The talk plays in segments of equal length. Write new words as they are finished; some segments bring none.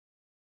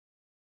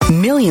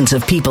Millions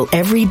of people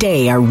every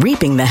day are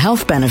reaping the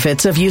health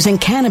benefits of using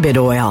cannabis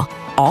oil,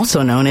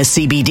 also known as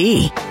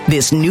CBD.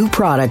 This new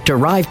product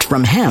derived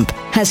from hemp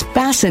has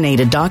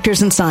fascinated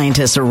doctors and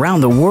scientists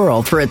around the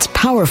world for its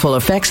powerful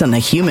effects on the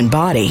human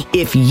body.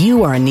 If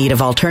you are in need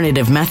of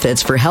alternative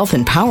methods for health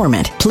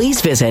empowerment, please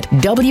visit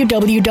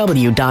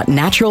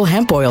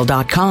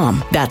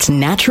www.naturalhempoil.com. That's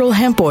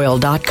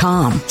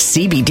naturalhempoil.com.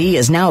 CBD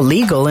is now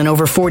legal in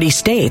over 40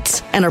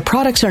 states, and our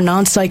products are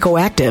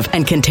non-psychoactive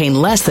and contain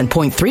less than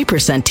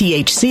 0.3%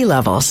 THC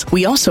levels.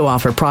 We also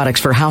offer products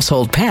for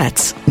household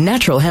pets.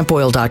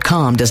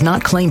 Naturalhempoil.com does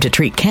not claim to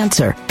treat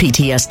cancer,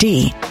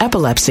 PTSD,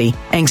 epilepsy,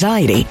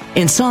 anxiety,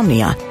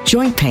 insomnia,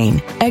 joint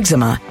pain,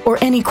 eczema, or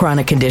any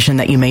chronic condition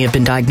that you may have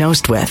been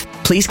diagnosed with.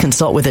 Please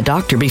consult with a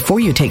doctor before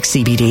you take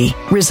CBD.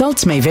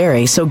 Results may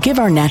vary, so give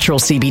our natural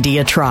CBD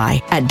a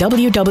try at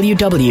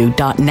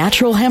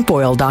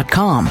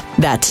www.naturalhempoil.com.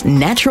 That's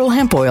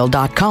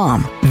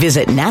naturalhempoil.com.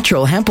 Visit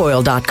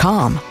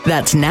naturalhempoil.com.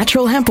 That's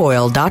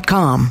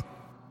naturalhempoil.com.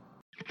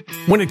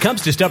 When it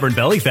comes to stubborn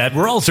belly fat,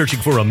 we're all searching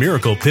for a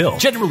miracle pill.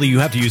 Generally, you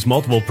have to use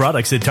multiple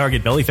products that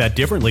target belly fat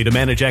differently to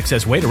manage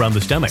excess weight around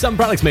the stomach. Some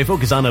products may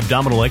focus on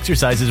abdominal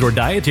exercises or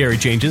dietary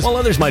changes, while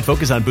others might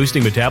focus on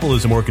boosting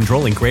metabolism or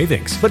controlling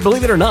cravings. But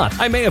believe it or not,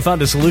 I may have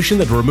found a solution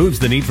that removes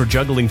the need for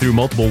juggling through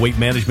multiple weight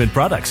management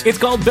products. It's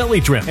called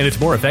Belly Trim, and it's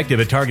more effective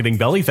at targeting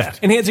belly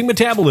fat, enhancing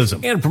metabolism,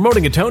 and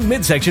promoting a toned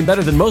midsection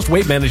better than most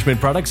weight management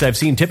products I've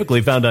seen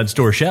typically found on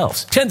store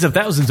shelves. Tens of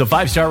thousands of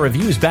 5-star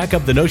reviews back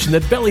up the notion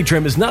that Belly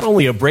Trim is not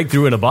only a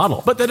breakthrough in a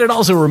bottle, but that it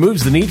also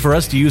removes the need for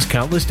us to use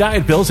countless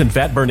diet pills and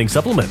fat-burning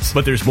supplements.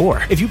 But there's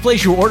more. If you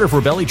place your order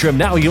for Belly Trim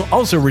now, you'll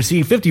also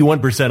receive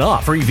 51%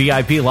 off, free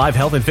VIP live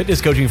health and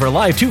fitness coaching for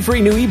life, 2 free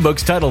new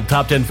ebooks titled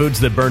Top 10 Foods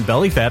That Burn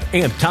Belly Fat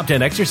and Top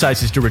 10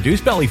 Exercises to Reduce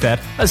Belly Fat,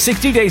 a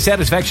 60-day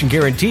satisfaction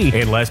guarantee,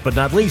 and last but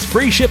not least,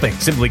 free shipping.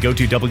 Simply go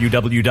to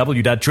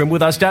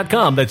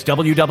www.trimwithus.com. That's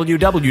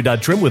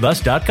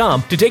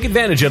www.trimwithus.com to take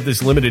advantage of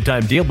this limited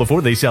time deal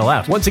before they sell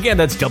out. Once again,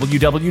 that's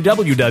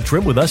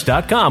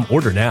www.trimwithus.com.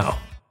 Order now.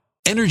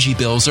 Energy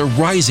bills are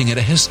rising at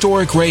a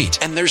historic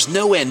rate, and there's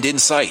no end in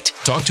sight.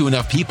 Talk to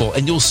enough people,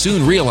 and you'll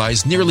soon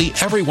realize nearly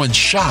everyone's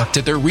shocked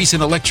at their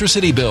recent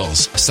electricity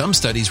bills. Some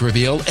studies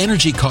reveal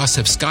energy costs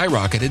have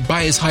skyrocketed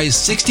by as high as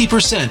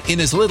 60%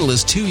 in as little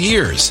as 2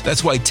 years.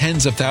 That's why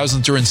tens of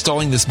thousands are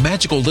installing this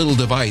magical little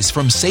device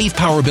from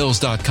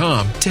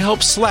SavePowerBills.com to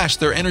help slash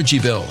their energy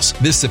bills.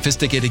 This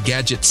sophisticated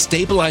gadget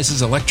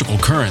stabilizes electrical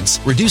currents,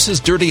 reduces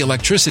dirty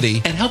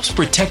electricity, and helps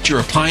protect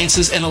your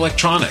appliances and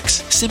electronics.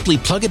 Simply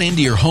plug it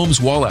into your home's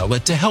wall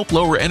outlet to help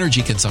lower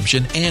energy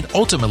consumption and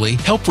ultimately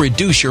help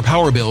reduce your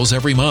power bills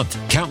every month.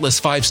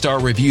 Countless 5-star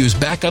reviews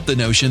back up the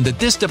notion that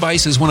this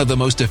device is one of the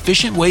most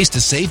efficient ways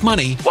to save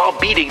money while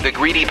beating the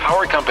greedy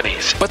power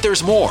companies. But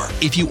there's more.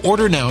 If you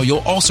order now, you'll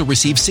also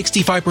receive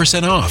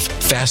 65% off,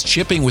 fast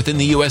shipping within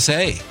the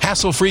USA,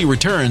 hassle-free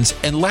returns,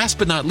 and last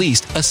but not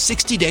least, a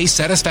 60-day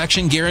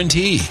satisfaction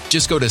guarantee.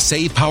 Just go to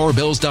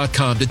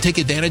SavePowerBills.com to take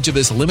advantage of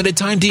this limited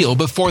time deal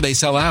before they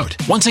sell out.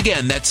 Once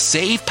again, that's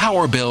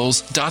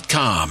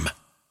SavePowerBills.com.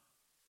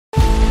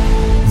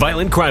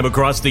 Violent crime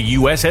across the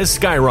U.S. has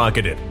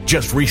skyrocketed.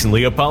 Just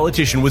recently, a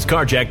politician was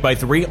carjacked by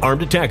 3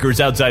 armed attackers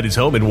outside his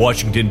home in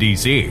Washington,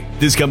 D.C.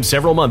 This comes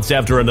several months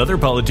after another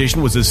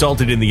politician was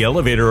assaulted in the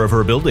elevator of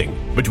her building.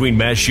 Between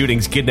mass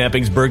shootings,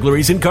 kidnappings,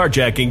 burglaries, and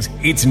carjackings,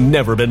 it's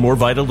never been more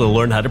vital to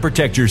learn how to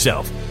protect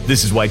yourself.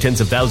 This is why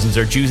tens of thousands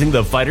are choosing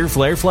the Fighter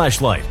Flare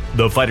flashlight.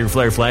 The Fighter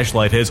Flare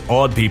flashlight has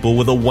awed people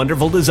with a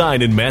wonderful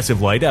design and massive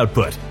light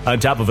output. On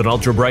top of an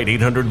ultra-bright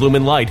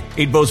 800-lumen light,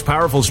 it boasts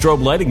powerful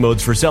strobe lighting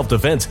modes for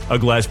self-defense, a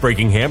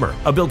glass-breaking hammer,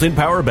 a built-in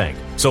power bank,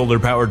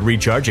 solar-powered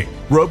recharging,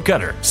 rope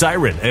cutter,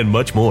 siren, and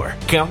much more.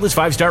 Countless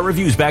 5-star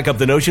reviews back up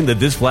the notion that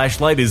this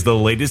flashlight is the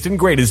latest and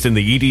greatest in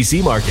the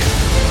EDC market.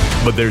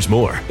 But there's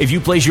more. If you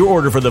place your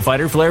order for the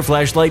Fighter Flare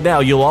flashlight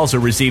now, you'll also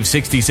receive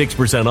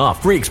 66%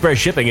 off, free express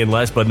shipping, and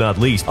last but not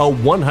least, a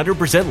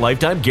 100%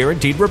 lifetime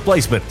guaranteed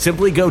replacement.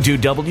 Simply go to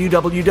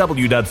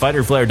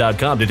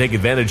www.fighterflare.com to take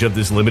advantage of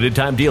this limited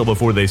time deal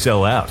before they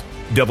sell out.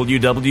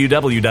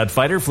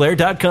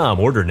 www.fighterflare.com.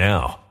 Order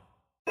now.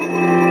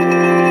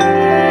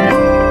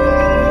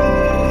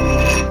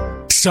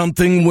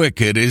 Something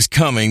wicked is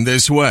coming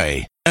this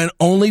way, and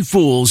only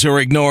fools are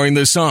ignoring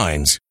the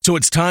signs. So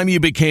it's time you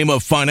became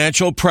a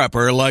financial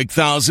prepper like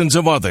thousands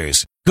of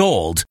others.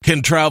 Gold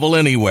can travel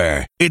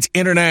anywhere. It's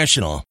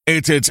international.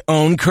 It's its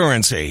own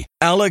currency.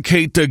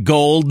 Allocate to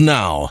gold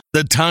now,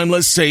 the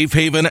timeless safe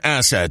haven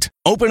asset.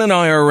 Open an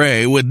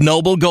IRA with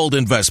Noble Gold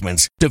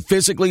Investments to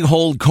physically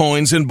hold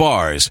coins and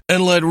bars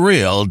and let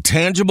real,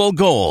 tangible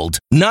gold,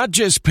 not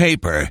just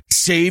paper,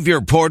 Save your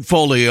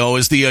portfolio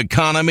as the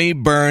economy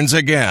burns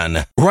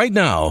again. Right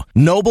now,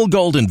 Noble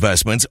Gold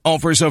Investments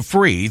offers a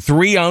free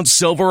 3-ounce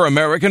silver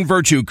American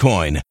Virtue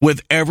coin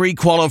with every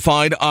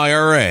qualified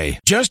IRA.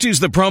 Just use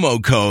the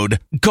promo code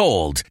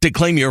GOLD to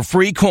claim your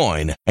free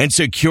coin and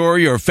secure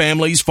your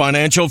family's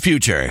financial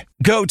future.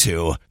 Go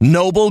to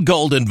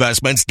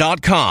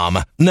noblegoldinvestments.com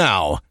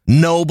now.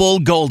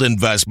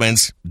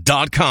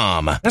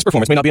 noblegoldinvestments.com. Past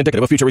performance may not be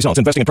indicative of future results.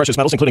 Investing in precious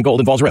metals, including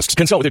gold, involves risks.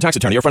 Consult with your tax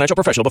attorney or financial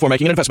professional before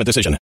making an investment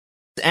decision.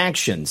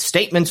 Actions,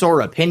 statements,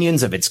 or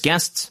opinions of its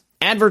guests,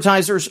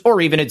 advertisers,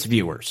 or even its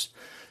viewers.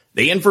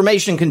 The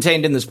information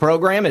contained in this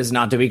program is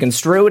not to be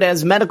construed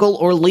as medical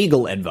or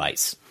legal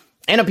advice.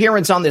 An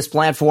appearance on this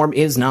platform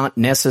is not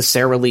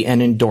necessarily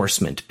an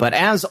endorsement, but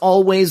as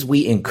always,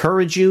 we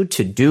encourage you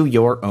to do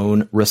your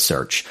own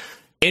research.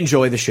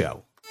 Enjoy the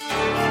show.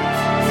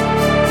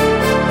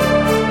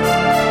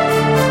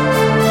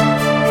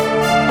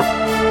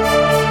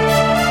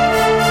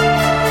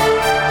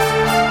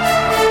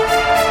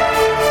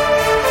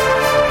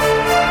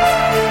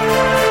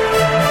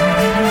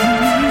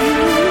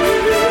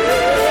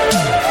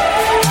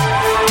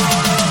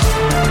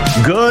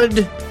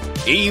 Good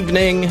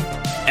evening,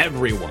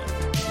 everyone,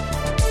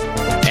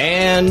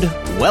 and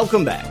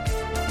welcome back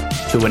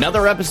to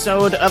another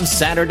episode of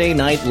Saturday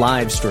Night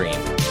Livestream.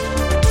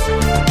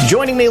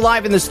 Joining me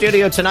live in the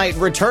studio tonight,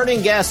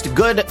 returning guest,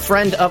 good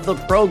friend of the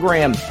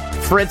program,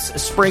 Fritz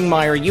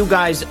Springmeier. You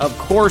guys, of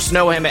course,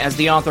 know him as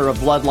the author of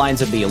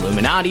Bloodlines of the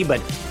Illuminati, but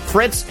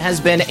Fritz has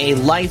been a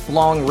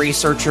lifelong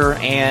researcher,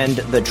 and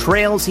the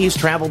trails he's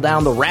traveled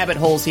down, the rabbit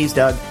holes he's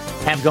dug,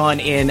 have gone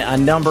in a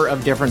number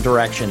of different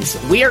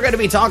directions. We are going to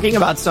be talking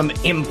about some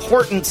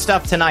important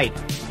stuff tonight.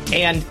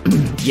 And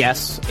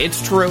yes,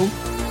 it's true.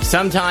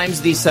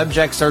 Sometimes these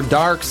subjects are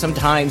dark.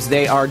 Sometimes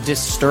they are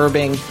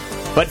disturbing.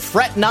 But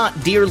fret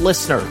not, dear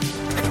listener.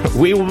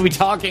 We will be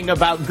talking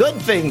about good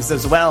things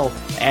as well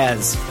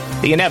as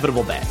the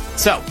inevitable bad.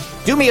 So,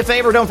 do me a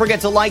favor. Don't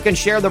forget to like and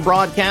share the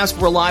broadcast.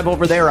 We're live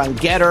over there on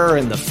Getter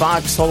and the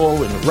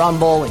Foxhole and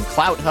Rumble and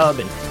Clout Hub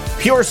and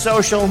Pure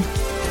Social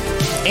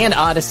and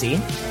Odyssey,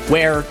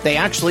 where they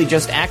actually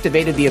just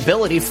activated the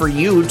ability for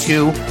you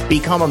to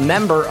become a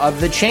member of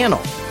the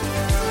channel.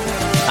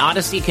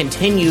 Odyssey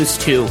continues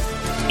to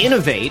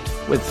innovate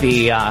with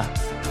the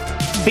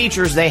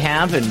features they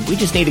have, and we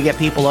just need to get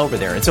people over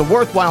there. It's a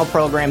worthwhile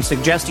program.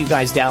 Suggest you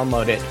guys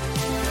download it.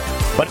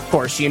 But, of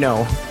course, you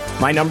know,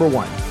 my number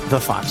one,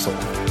 the Foxhole.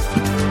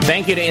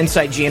 Thank you to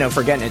Insight Gino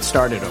for getting it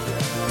started over there.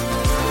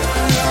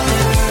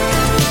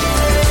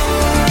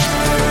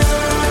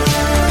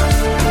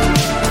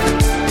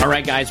 All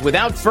right, guys,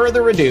 without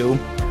further ado,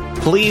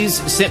 please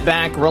sit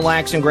back,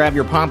 relax, and grab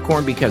your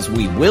popcorn because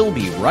we will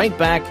be right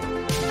back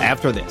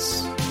after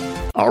this.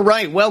 All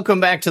right, welcome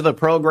back to the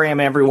program,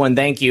 everyone.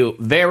 Thank you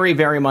very,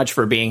 very much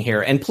for being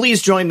here. And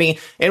please join me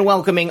in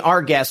welcoming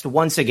our guest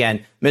once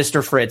again,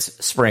 Mr. Fritz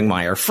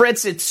Springmeier.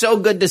 Fritz, it's so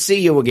good to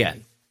see you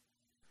again.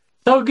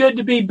 So good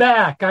to be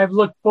back. I've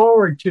looked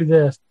forward to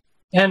this.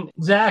 And,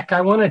 Zach,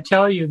 I want to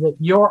tell you that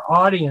your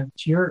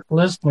audience, your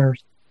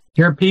listeners,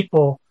 your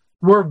people,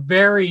 were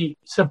very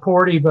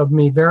supportive of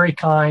me, very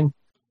kind,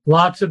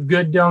 lots of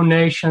good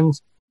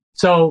donations.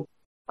 So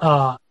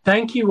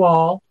thank you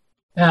all.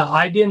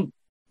 I didn't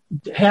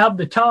have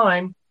the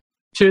time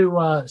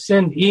to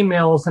send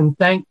emails and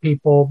thank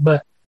people,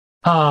 but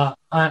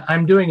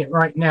I'm doing it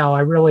right now. I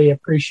really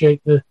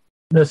appreciate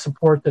the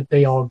support that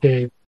they all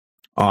gave.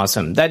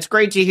 Awesome. That's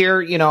great to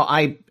hear. You know,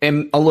 I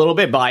am a little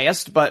bit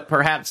biased, but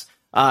perhaps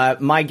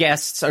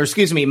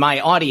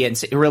my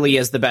audience really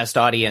is the best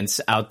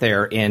audience out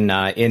there in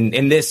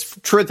this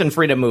truth and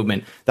freedom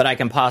movement that I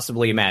can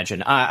possibly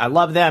imagine. I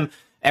love them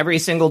every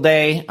single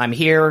day. I'm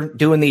here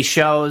doing these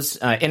shows,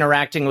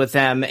 interacting with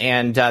them,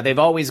 and they've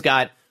always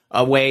got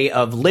a way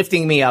of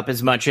lifting me up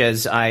as much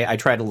as I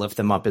try to lift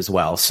them up as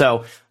well.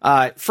 So,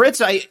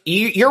 Fritz,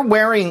 you're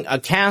wearing a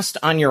cast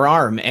on your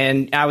arm,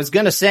 and I was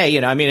going to say,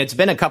 you know, I mean, it's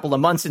been a couple of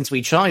months since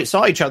we saw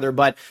each other,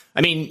 but, I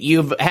mean,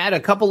 you've had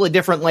a couple of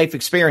different life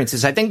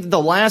experiences. I think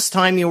the last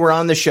time you were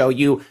on the show,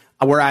 you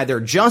were either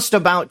just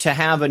about to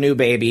have a new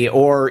baby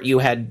or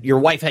your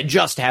wife had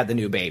just had the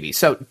new baby.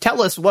 So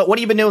tell us, what have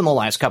you been doing the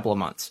last couple of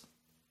months?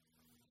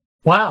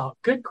 Wow,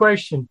 good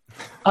question.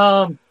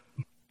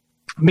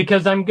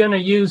 Because I'm going to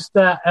use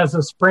that as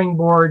a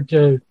springboard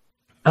to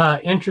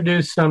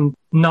introduce some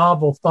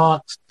novel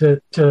thoughts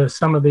to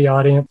some of the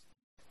audience.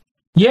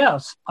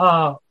 Yes,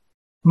 my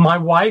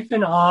wife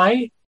and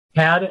I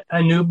had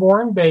a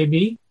newborn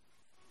baby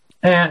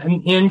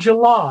in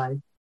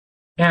July,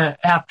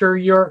 after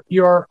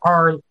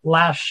our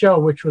last show,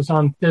 which was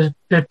on the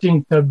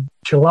 15th of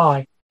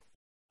July.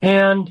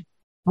 And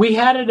we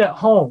had it at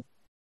home.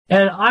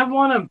 And I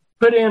want to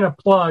put in a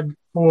plug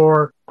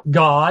for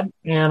God,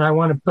 and I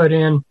want to put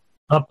in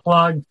a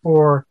plug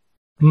for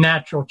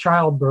natural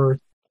childbirth.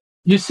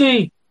 You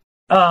see,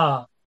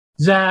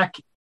 Zach,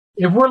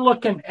 if we're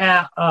looking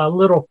at a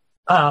little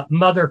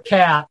mother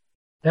cat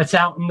that's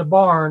out in the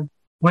barn,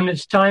 when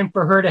it's time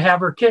for her to have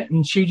her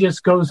kitten, she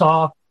just goes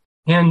off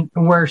and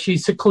where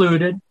she's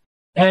secluded,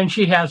 and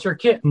she has her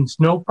kittens,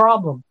 no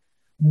problem.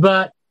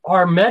 But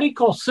our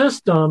medical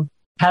system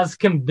has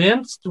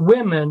convinced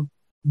women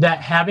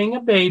that having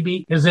a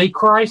baby is a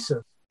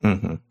crisis.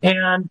 Mm-hmm.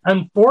 And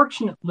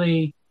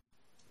unfortunately,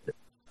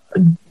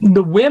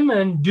 the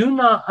women do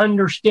not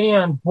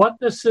understand what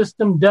the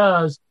system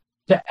does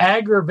to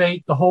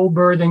aggravate the whole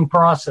birthing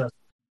process.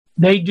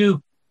 They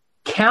do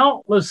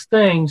countless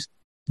things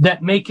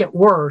that make it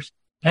worse,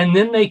 and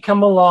then they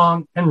come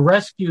along and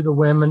rescue the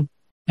women.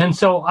 And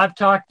so I've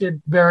talked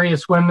to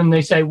various women.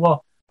 They say,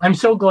 well, I'm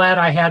so glad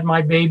I had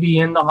my baby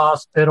in the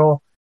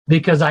hospital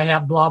because I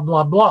have blah,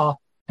 blah, blah.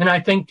 And I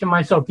think to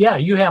myself, yeah,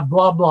 you have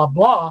blah, blah,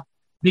 blah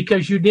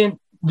because you didn't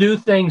do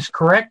things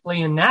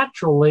correctly and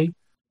naturally.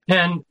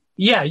 And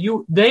yeah,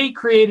 they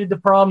created the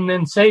problem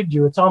and then saved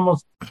you. It's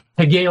almost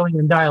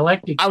Hegelian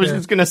dialectic. I was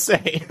just going to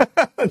say,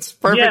 that's a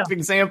perfect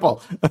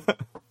example.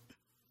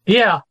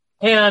 Yeah.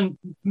 And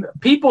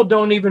people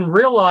don't even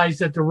realize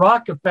that the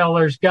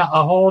Rockefellers got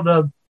a hold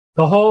of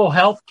the whole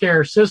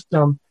healthcare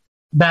system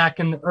back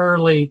in the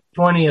early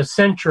 20th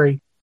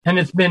century, and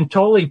it's been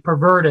totally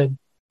perverted.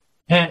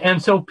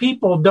 And so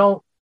people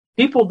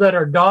that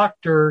are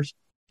doctors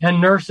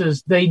and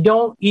nurses, they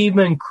don't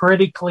even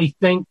critically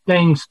think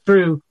things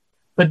through,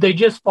 but they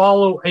just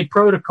follow a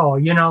protocol,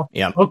 Yeah.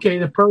 Okay,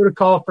 the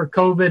protocol for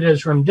COVID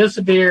is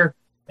remdesivir,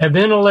 a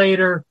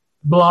ventilator,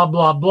 blah,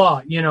 blah,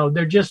 blah.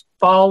 They're just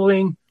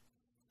following,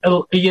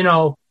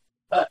 without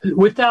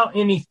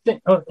any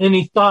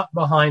thought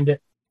behind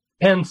it.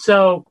 And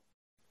so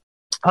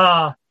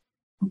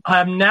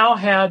I've now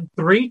had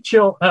three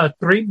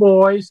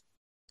boys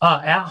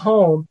at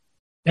home,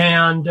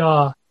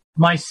 and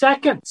my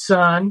second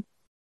son,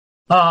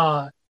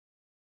 my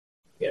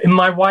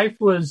wife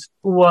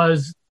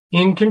was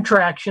in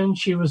contraction.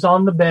 She was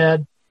on the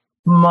bed.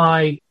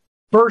 My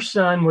first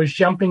son was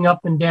jumping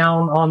up and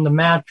down on the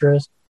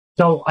mattress.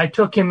 So I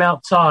took him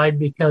outside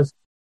because,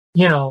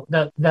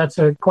 that's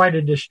quite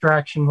a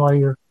distraction while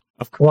you're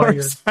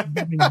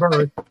giving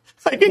birth.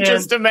 I can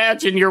just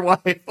imagine your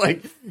wife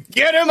like,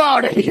 get him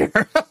out of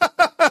here.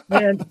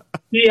 And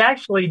she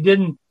actually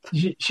didn't.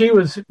 She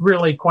was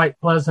really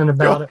quite pleasant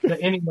about it. But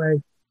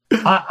anyway,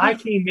 I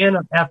came in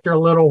after a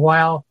little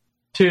while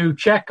to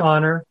check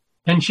on her,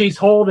 and she's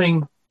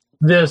holding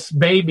this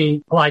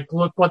baby, like,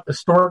 look what the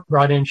stork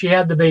brought in. She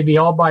had the baby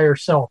all by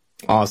herself.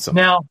 Awesome.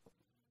 Now,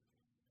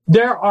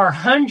 there are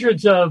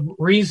hundreds of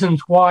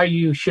reasons why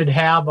you should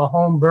have a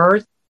home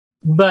birth,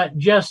 but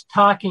just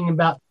talking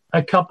about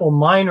a couple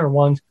minor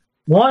ones.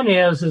 One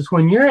is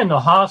when you're in the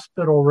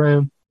hospital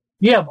room,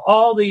 you have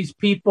all these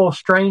people,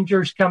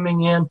 strangers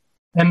coming in,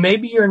 and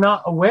maybe you're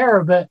not aware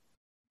of it,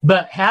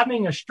 but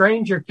having a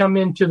stranger come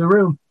into the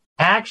room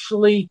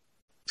actually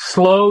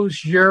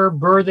slows your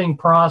birthing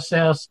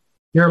process,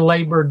 your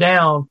labor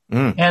down,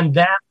 and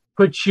that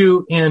puts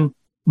you in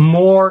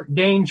more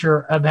danger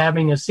of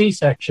having a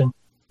C-section.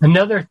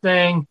 Another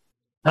thing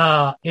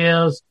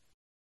is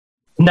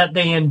that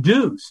they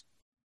induce.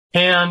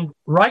 And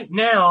right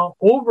now,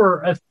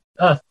 over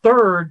a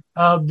third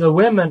of the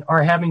women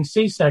are having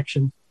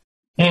C-sections.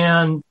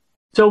 And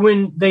so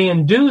when they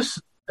induce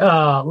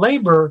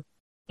labor,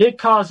 it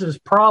causes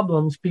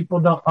problems.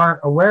 People aren't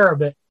aware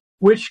of it,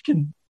 which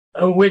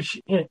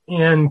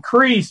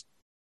increase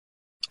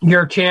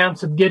your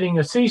chance of getting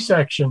a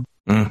C-section.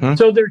 Mm-hmm.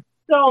 So there's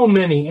so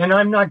many, and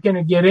I'm not going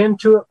to get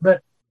into it,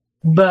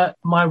 but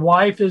my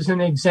wife is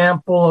an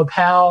example of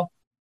how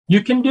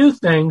you can do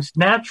things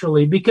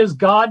naturally because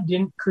God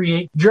didn't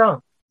create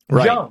junk.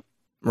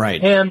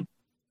 Right. And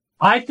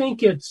I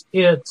think it's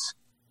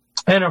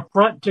an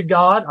affront to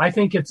God. I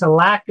think it's a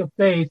lack of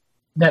faith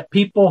that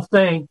people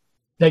think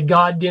that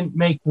God didn't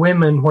make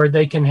women where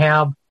they can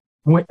have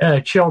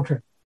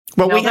children.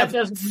 Well, that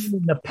doesn't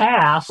mean in the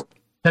past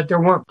that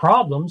there weren't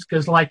problems,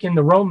 because like in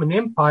the Roman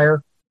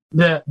Empire,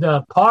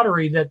 the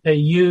pottery that they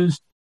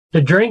used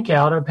to drink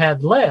out of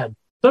had lead.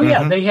 So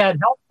yeah, they had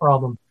health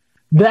problems.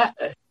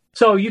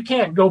 So you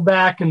can't go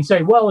back and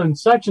say, well, in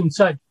such and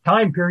such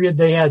time period,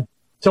 they had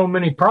so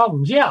many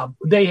problems. Yeah,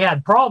 they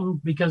had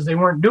problems because they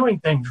weren't doing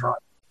things right.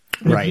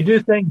 If you do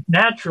things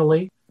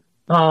naturally,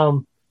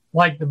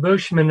 like the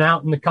Bushmen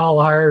out in the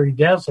Kalahari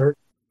Desert,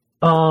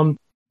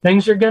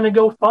 things are going to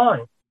go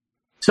fine.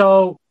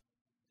 So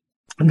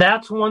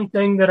that's one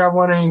thing that I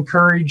want to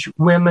encourage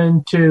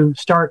women to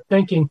start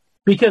thinking,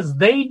 because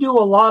they do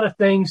a lot of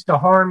things to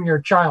harm your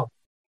child.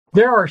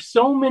 There are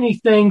so many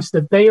things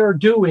that they are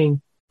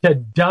doing to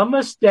dumb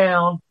us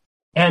down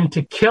and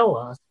to kill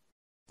us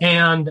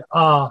and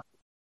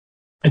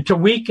to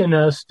weaken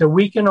us, to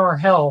weaken our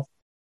health.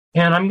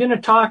 And I'm going to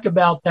talk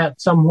about that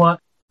somewhat.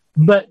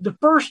 But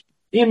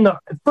in the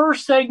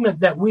first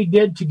segment that we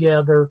did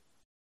together,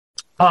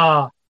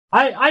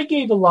 I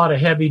gave a lot of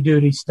heavy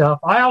duty stuff.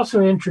 I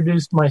also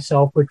introduced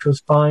myself, which was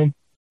fine.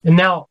 And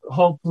now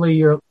hopefully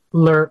your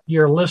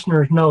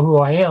listeners know who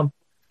I am.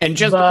 And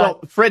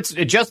Fritz,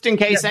 just in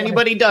case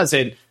anybody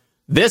doesn't,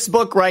 this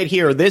book right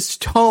here, this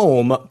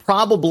tome,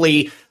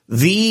 probably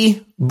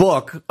the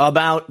book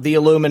about the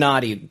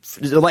Illuminati,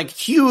 like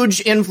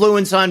huge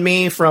influence on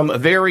me from a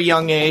very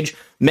young age.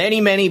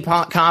 many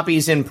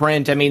copies in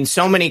print. I mean,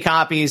 so many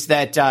copies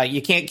that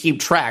you can't keep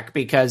track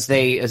because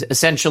they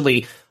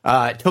essentially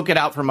took it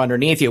out from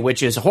underneath you,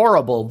 which is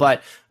horrible.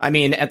 But I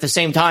mean, at the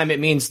same time, it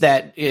means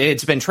that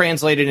it's been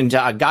translated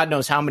into God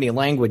knows how many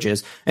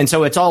languages. And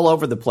so it's all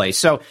over the place.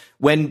 So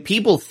when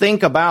people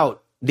think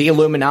about the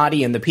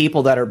Illuminati and the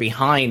people that are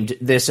behind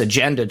this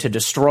agenda to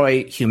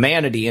destroy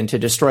humanity and to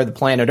destroy the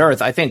planet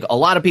Earth, I think a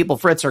lot of people,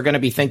 Fritz, are going to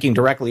be thinking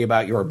directly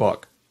about your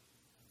book.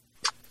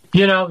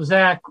 You know,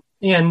 Zach,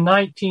 in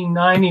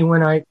 1990,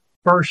 when I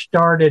first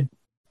started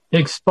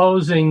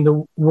exposing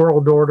the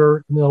world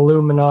order, the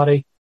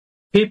Illuminati,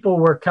 people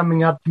were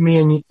coming up to me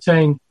and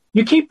saying,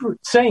 you keep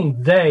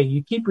saying they,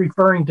 you keep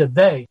referring to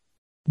they,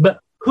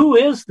 but who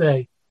is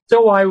they?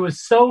 So I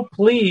was so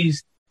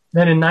pleased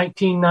that in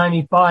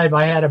 1995,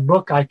 I had a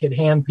book I could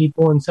hand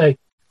people and say,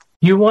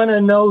 you want to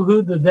know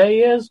who the they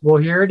is?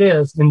 Well, here it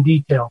is in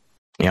detail.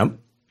 Yep.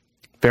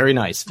 Very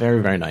nice.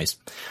 Very, very nice.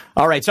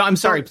 All right. So I'm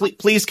sorry.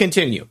 Please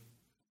continue.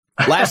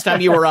 Last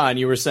time you were on,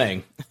 you were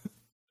saying.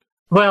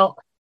 Well,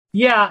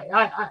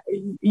 yeah,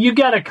 you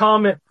got a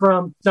comment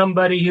from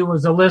somebody who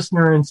was a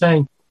listener and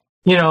saying,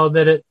 you know,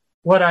 that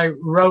what I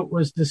wrote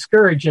was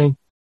discouraging.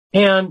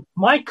 And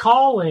my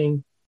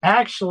calling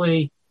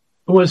actually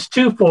was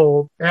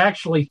twofold,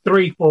 actually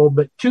threefold,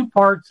 but two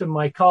parts of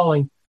my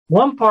calling.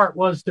 One part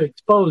was to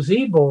expose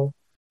evil,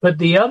 but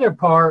the other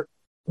part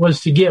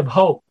was to give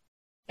hope.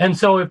 And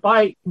so if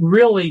I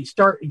really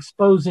start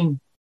exposing,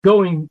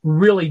 going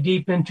really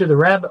deep into the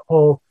rabbit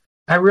hole,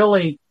 I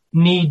really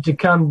need to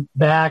come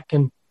back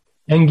and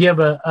give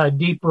a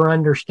deeper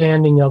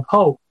understanding of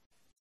hope.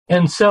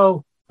 And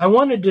so I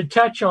wanted to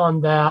touch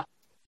on that.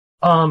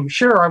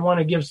 Sure, I want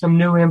to give some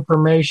new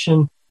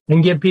information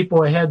and give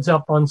people a heads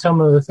up on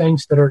some of the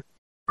things that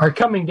are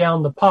coming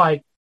down the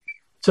pipe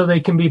so they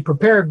can be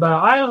prepared. But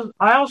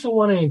I also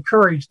want to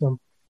encourage them.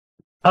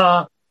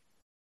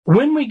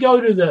 When we go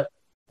to the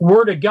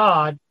Word of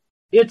God,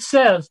 it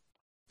says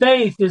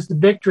faith is the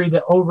victory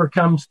that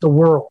overcomes the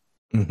world.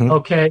 Mm-hmm.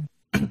 Okay?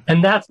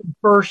 And that's in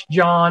 1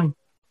 John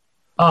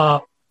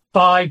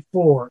 5:4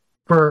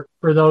 for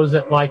those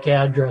that like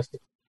addresses.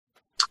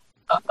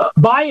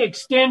 By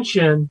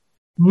extension,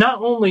 not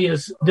only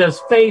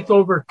does faith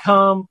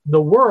overcome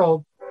the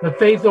world, but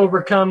faith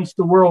overcomes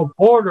the world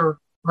order,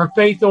 or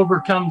faith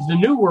overcomes the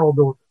new world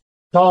order.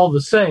 It's all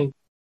the same.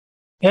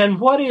 And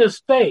what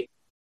is faith?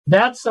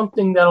 That's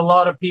something that a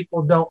lot of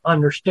people don't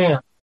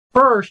understand.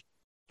 First,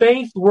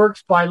 faith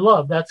works by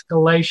love. That's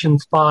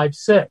Galatians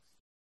 5:6.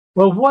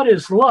 Well, what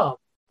is love?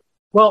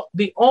 Well,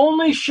 the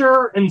only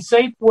sure and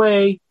safe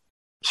way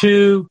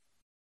to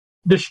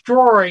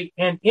destroy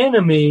an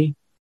enemy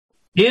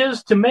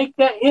is to make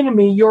that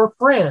enemy your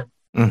friend.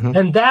 Mm-hmm.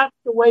 And that's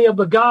the way of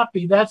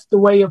agape. That's the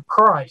way of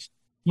Christ.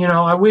 You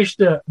know, I wish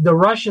the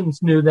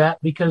Russians knew that,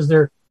 because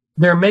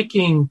they're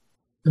making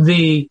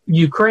the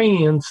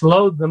Ukrainians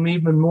loathe them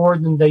even more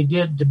than they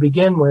did to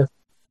begin with.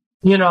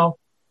 You know,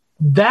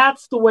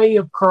 that's the way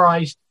of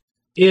Christ,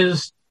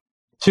 is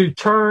to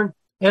turn.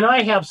 And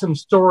I have some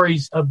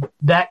stories of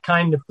that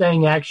kind of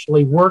thing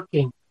actually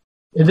working.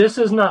 This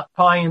is not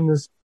pie in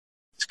the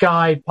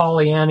sky,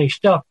 Pollyannish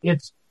stuff.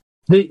 It's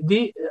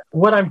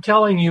what I'm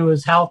telling you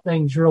is how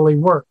things really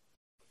work.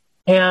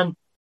 And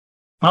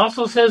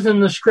also says in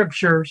the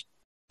scriptures,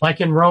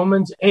 like in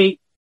Romans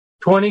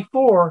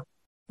 8:24,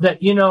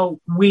 that, you know,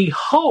 we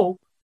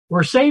hope,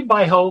 we're saved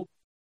by hope,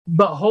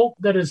 but hope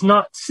that is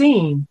not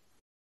seen.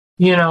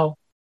 You know,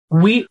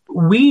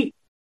 the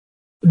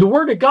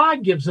Word of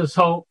God gives us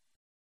hope,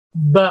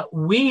 but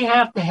we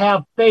have to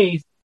have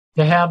faith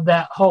to have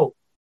that hope.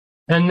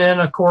 And then,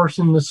 of course,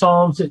 in the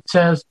Psalms, it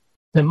says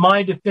that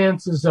my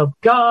defense is of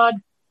God,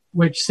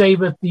 which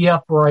saveth the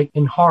upright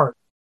in heart.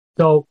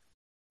 So,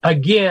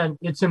 again,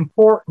 it's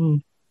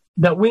important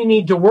that we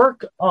need to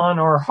work on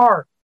our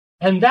heart.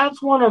 And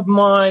that's one of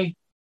my,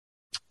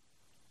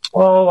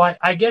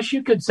 I guess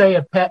you could say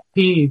a pet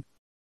peeve,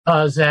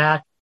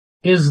 Zach,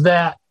 is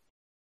that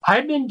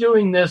I've been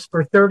doing this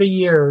for 30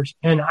 years,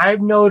 and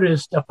I've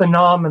noticed a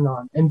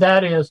phenomenon, and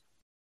that is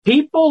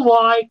people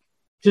like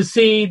to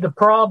see the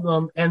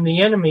problem and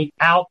the enemy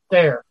out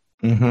there,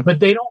 mm-hmm.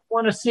 but they don't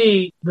want to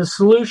see the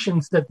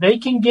solutions that they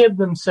can give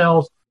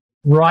themselves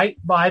right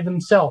by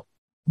themselves.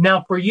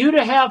 Now, for you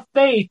to have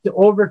faith to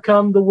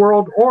overcome the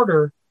world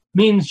order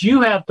means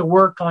you have to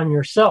work on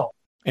yourself.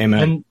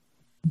 Amen.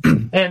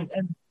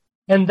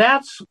 And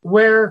that's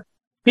where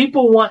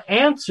people want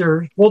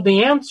answers. Well,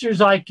 the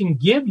answers I can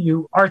give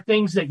you are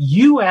things that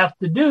you have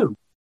to do.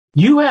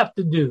 You have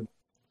to do.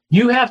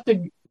 You have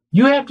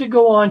to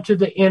go onto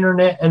the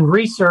internet and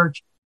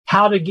research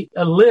how to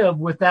live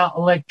without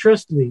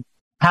electricity,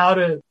 how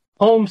to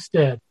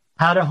homestead,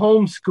 how to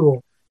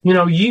homeschool. You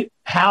know,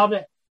 how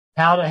to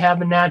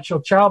have a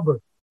natural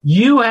childbirth.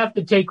 You have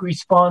to take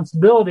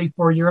responsibility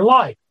for your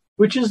life,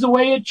 which is the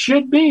way it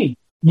should be.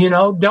 You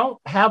know, don't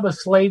have a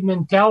slave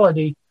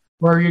mentality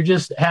where you're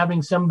just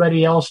having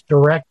somebody else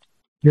direct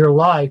your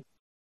life,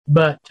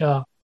 but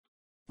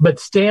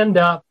stand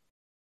up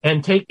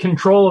and take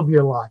control of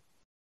your life.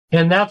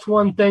 And that's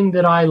one thing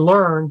that I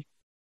learned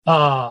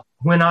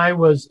when I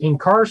was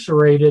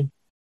incarcerated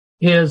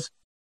is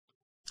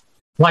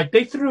like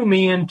they threw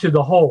me into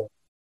the hole,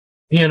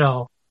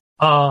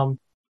 and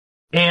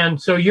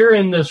so you're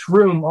in this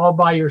room all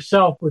by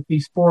yourself with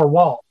these four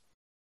walls.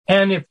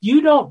 And if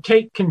you don't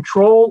take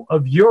control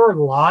of your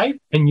life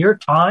and your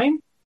time,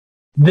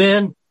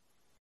 then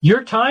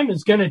your time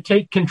is going to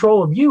take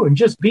control of you and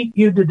just beat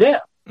you to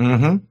death.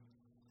 Mm-hmm.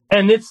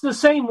 And it's the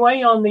same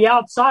way on the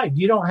outside.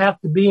 You don't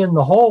have to be in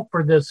the hole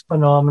for this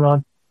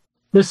phenomenon.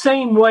 The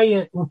same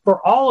way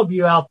for all of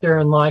you out there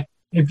in life,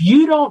 if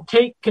you don't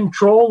take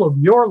control of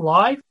your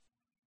life,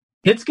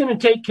 it's going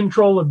to take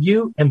control of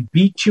you and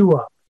beat you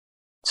up.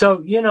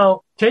 So,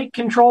 take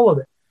control of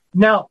it.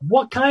 Now,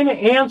 what kind of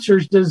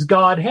answers does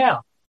God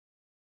have?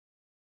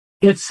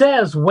 It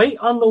says, wait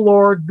on the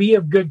Lord, be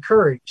of good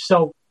courage.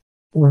 So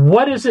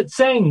what is it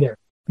saying there?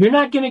 You're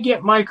not going to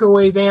get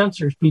microwave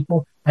answers,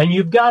 people, and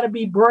you've got to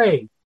be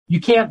brave.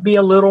 You can't be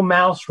a little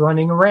mouse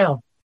running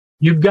around.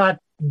 You've got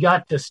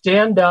to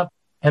stand up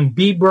and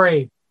be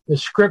brave. The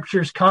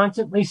scriptures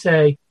constantly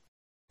say,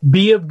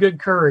 be of good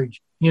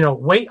courage.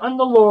 Wait on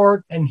the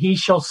Lord and he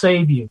shall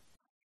save you.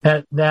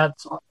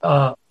 That's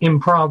in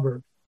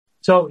Proverbs.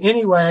 So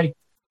anyway,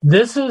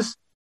 this is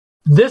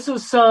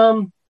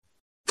some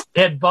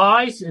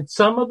advice. It's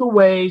some of the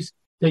ways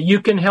that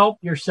you can help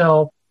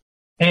yourself.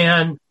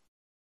 And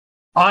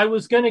I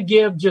was going to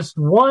give just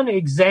one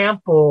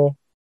example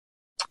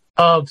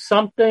of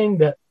something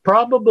that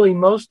probably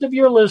most of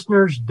your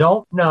listeners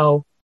don't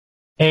know.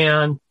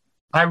 And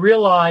I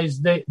realize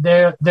that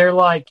they're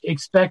like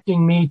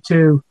expecting me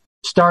to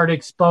start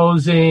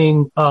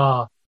exposing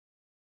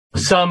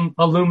some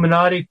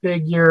Illuminati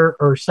figure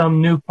or some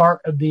new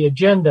part of the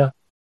agenda,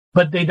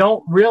 but they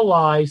don't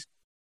realize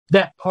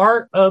that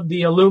part of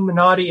the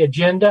Illuminati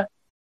agenda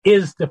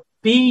is to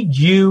feed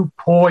you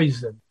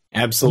poison.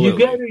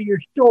 Absolutely. You go to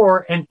your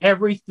store and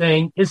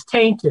everything is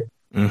tainted.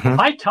 Mm-hmm.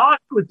 I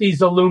talked with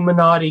these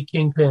Illuminati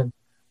kingpins.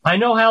 I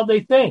know how they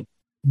think.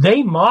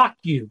 They mock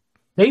you.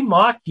 They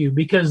mock you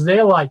because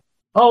they're like,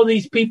 oh,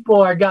 these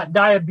people got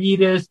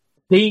diabetes.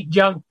 They eat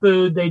junk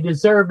food. They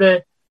deserve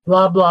it.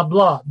 Blah, blah,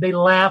 blah. They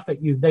laugh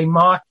at you. They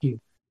mock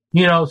you.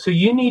 So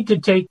you need to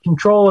take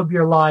control of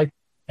your life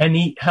and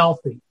eat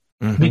healthy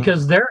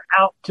because they're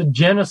out to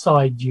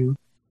genocide you.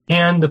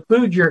 And the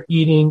food you're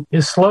eating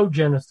is slow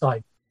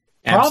genocide.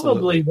 Absolutely.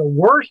 Probably the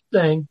worst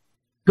thing.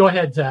 Go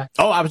ahead, Zach.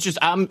 Oh,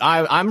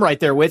 I'm right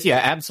there with you.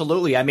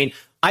 Absolutely. I mean,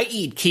 I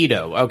eat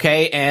keto,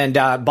 okay? And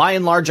by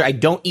and large, I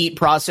don't eat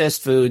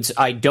processed foods.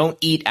 I don't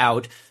eat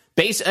out.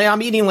 Basically,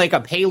 I'm eating like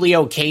a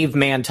paleo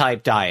caveman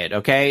type diet,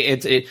 okay?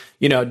 It's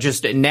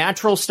just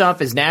natural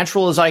stuff, as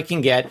natural as I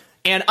can get.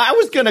 And I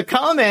was going to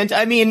comment,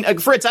 I mean,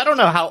 Fritz, I don't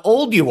know how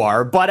old you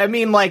are, but I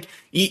mean, like,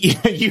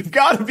 you've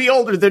got to be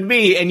older than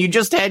me, and you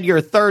just had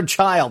your third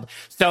child.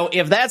 So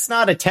if that's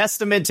not a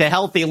testament to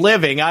healthy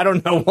living, I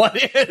don't know what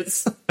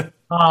is.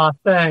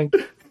 Thanks.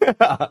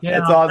 Yeah,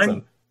 that's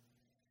awesome.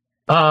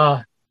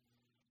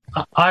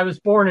 I was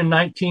born in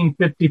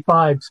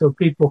 1955, so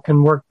people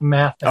can work the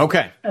math out.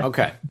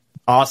 Okay.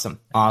 Awesome.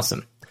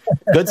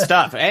 Good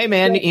stuff. Hey,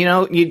 man,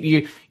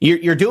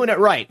 you're doing it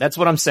right. That's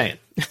what I'm saying.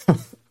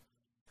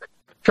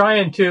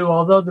 Trying to,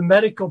 although the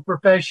medical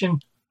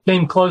profession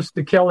came close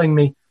to killing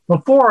me.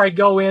 Before I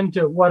go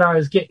into what I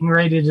was getting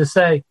ready to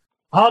say,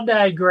 I'll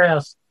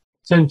digress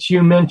since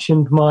you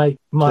mentioned my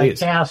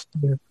cast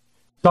here.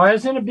 So I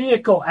was in a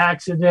vehicle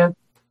accident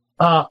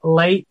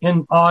late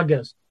in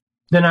August.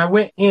 Then I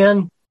went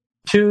in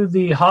to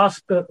the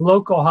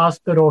local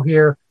hospital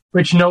here,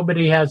 which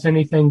nobody has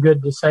anything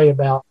good to say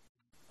about.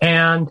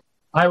 And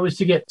I was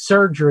to get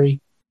surgery.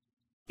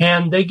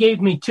 And they gave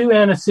me 2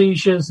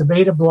 anesthesias, a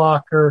beta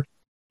blocker,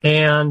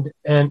 and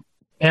an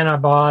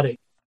antibiotic.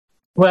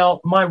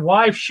 Well, my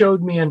wife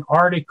showed me an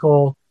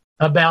article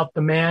about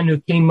the man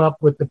who came up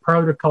with the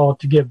protocol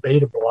to give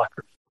beta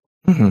blockers.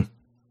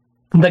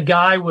 Mm-hmm. The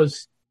guy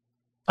was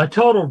a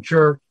total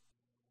jerk,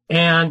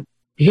 and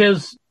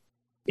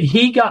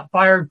he got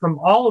fired from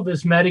all of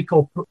his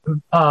medical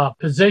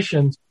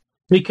positions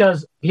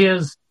because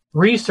his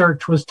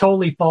research was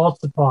totally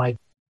falsified.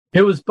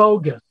 It was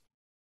bogus.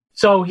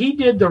 So he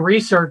did the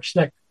research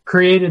that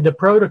created the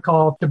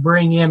protocol to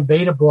bring in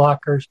beta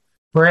blockers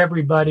for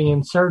everybody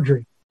in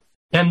surgery.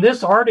 And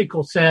this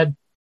article said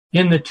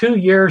in the 2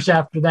 years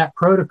after that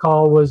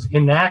protocol was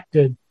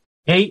enacted,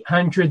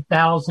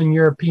 800,000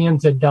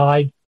 Europeans had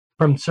died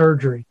from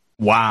surgery.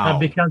 Wow.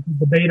 Because of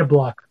the beta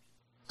blocker.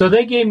 So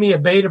they gave me a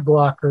beta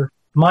blocker.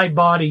 My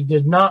body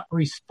did not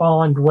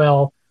respond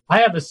well. I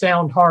have a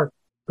sound heart,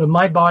 but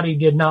my body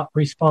did not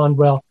respond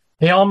well.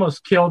 They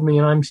almost killed me,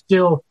 and I'm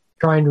still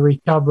trying to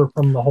recover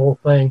from the whole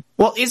thing.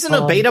 Well, isn't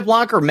a beta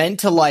blocker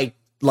meant to like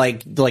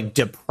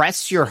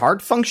depress your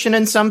heart function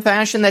in some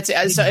fashion?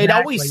 Exactly. It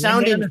always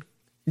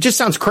just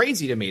sounds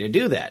crazy to me to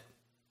do that.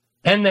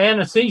 And the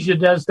anesthesia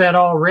does that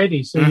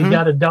already, so you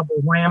got a double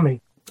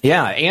whammy.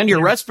 Yeah, and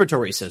your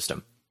respiratory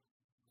system.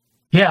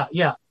 Yeah.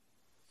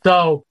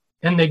 So,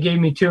 and they gave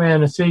me 2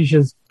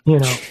 anesthesias,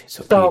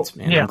 So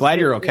man. Yeah. I'm glad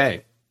you're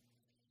okay.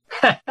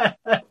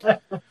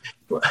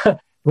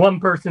 one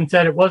person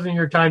said it wasn't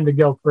your time to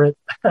go, Fritz.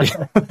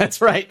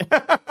 That's right.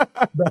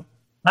 But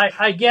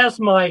I guess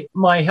my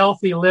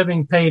healthy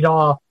living paid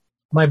off.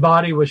 My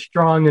body was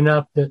strong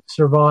enough to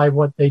survive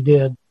what they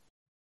did.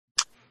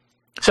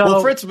 So,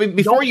 well, Fritz,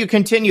 before you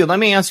continue, let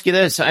me ask you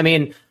this. I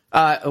mean,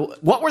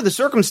 what were the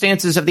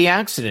circumstances of the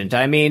accident?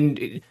 I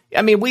mean,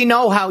 we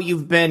know how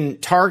you've been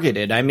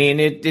targeted. I mean,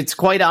 it's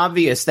quite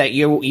obvious that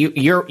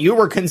you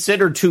were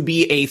considered to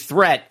be a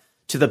threat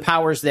to the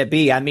powers that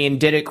be. I mean,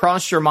 did it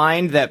cross your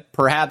mind that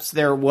perhaps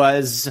there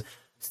was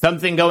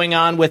something going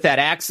on with that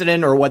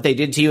accident or what they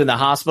did to you in the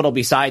hospital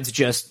besides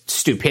just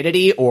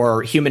stupidity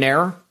or human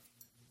error?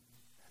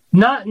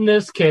 Not in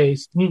this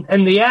case.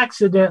 And the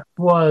accident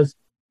was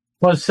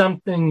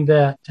something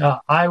that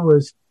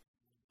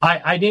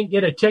I didn't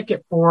get a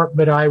ticket for it,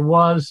 but I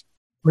was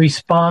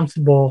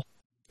responsible.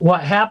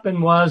 What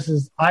happened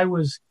was I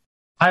was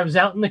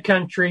out in the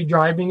country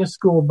driving a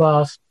school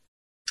bus.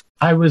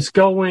 I was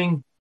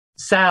going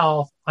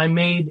south. I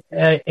made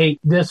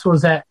this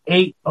was at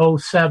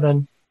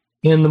 8:07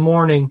 in the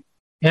morning,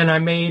 and I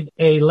made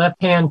a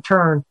left-hand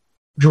turn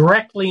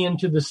directly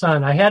into the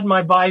sun. I had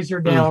my visor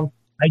down.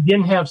 I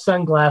didn't have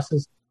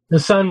sunglasses. The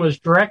sun was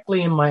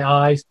directly in my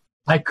eyes.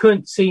 I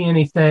couldn't see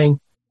anything,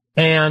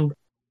 and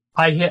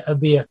I hit a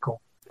vehicle.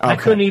 Okay. I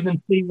couldn't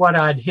even see what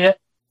I'd hit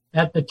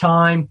at the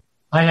time.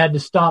 I had to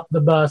stop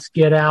the bus,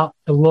 get out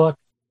to look.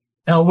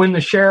 Now, when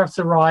the sheriffs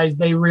arrived,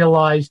 they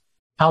realized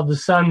how the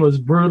sun was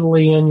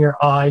brutally in your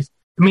eyes.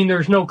 I mean,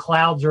 there's no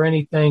clouds or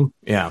anything.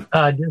 Yeah.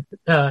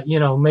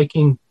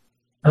 Making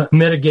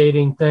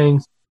mitigating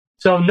things.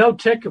 So no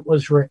ticket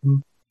was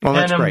written. Well,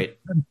 that's great.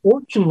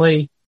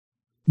 Unfortunately,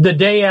 the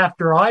day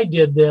after I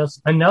did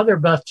this, another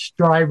bus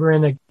driver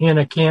in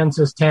a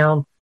Kansas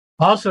town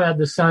also had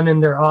the sun in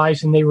their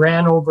eyes, and they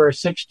ran over a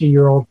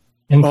 60-year-old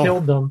and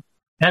killed them.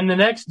 And the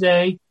next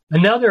day,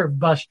 another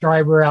bus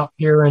driver out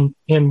here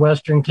in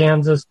western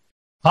Kansas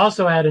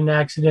also had an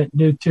accident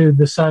due to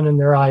the sun in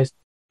their eyes.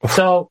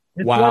 So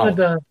it's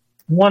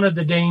one of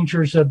the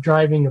dangers of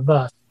driving a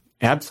bus.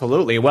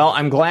 Absolutely. Well,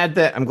 I'm glad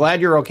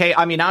you're okay.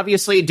 I mean,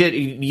 obviously, did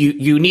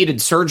you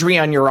needed surgery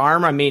on your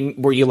arm? I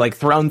mean, were you like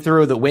thrown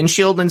through the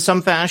windshield in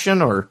some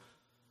fashion, or?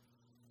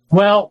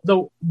 Well,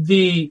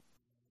 the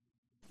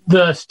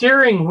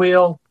steering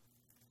wheel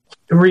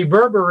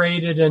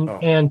reverberated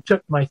and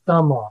took my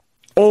thumb off.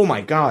 Oh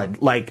my God!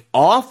 Like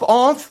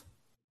off?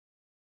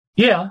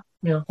 Yeah.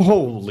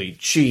 Holy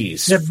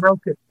jeez! It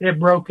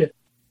broke it.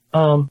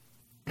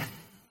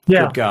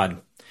 Yeah. Good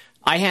God.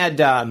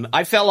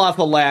 I fell off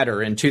a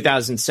ladder in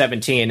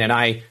 2017 and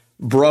I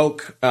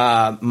broke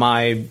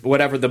my,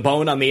 whatever the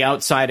bone on the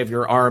outside of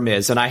your arm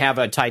is. And I have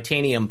a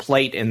titanium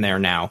plate in there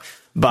now.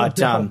 But,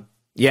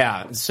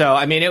 yeah, so,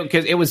 I mean,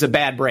 it was a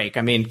bad break.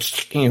 I mean,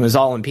 it was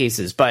all in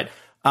pieces. But,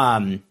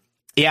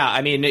 yeah,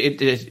 I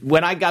mean,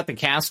 when I got the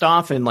cast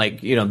off and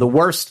the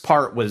worst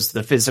part was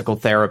the physical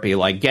therapy,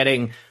 like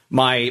getting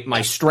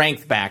my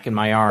strength back in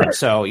my arm.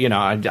 So,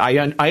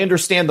 I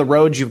understand the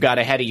road you've got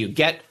ahead of you.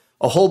 Get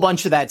a whole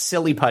bunch of that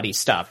silly putty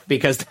stuff,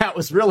 because that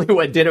was really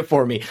what did it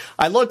for me.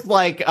 I looked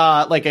like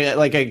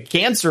a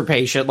cancer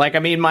patient. Like, I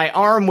mean, my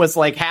arm was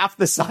like half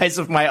the size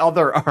of my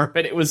other arm,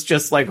 and it was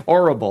just like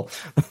horrible.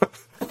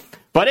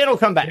 But it'll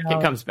come back. Yeah.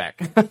 It comes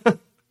back.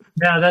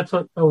 Yeah, that's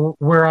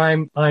where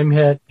I'm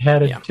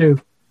headed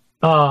to.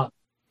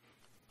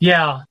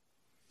 Yeah.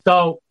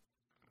 So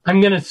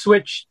I'm going to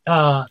switch.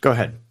 Go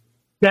ahead.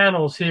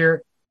 Channels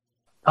here,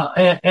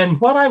 and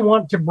what I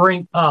want to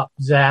bring up,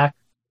 Zach,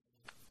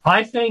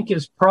 I think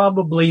is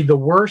probably the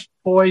worst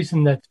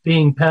poison that's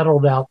being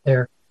peddled out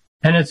there.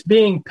 And it's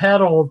being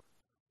peddled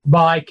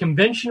by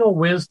conventional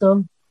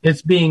wisdom.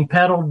 It's being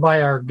peddled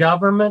by our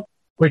government,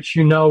 which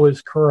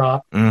is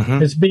corrupt.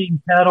 Mm-hmm. It's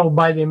being peddled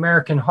by the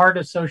American Heart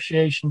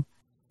Association.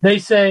 They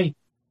say,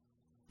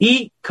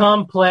 eat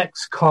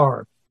complex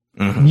carbs.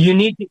 Mm-hmm. You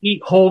need to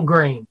eat whole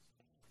grains.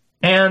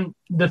 And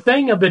the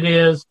thing of it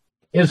is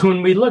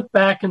when we look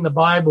back in the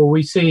Bible,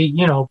 we see,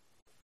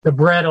 the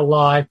bread of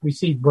life. We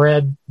see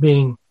bread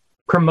being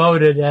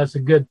promoted as a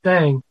good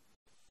thing.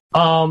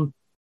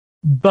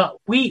 But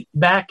wheat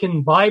back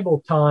in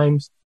Bible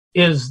times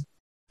is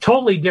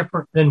totally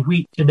different than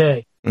wheat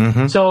today.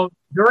 Mm-hmm. So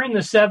during the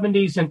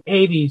 70s and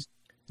 80s,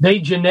 they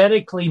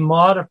genetically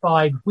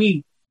modified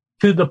wheat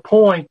to the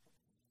point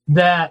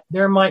that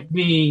there might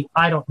be,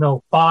 5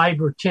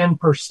 or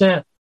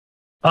 10%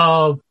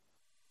 of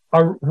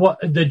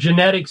the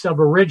genetics of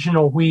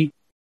original wheat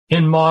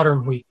in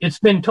modern wheat. It's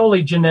been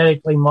totally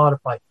genetically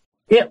modified.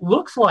 It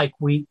looks like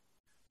wheat,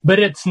 but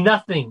it's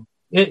nothing.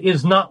 It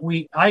is not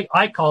wheat.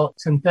 I call it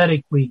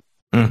synthetic wheat.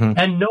 Mm-hmm.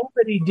 And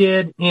nobody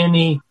did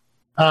any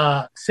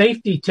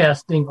safety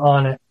testing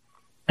on it.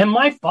 And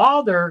my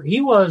father,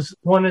 he was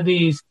one of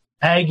these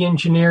ag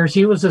engineers.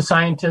 He was a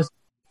scientist.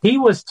 He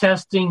was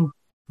testing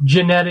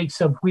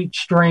genetics of wheat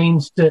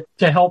strains to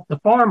help the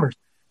farmers.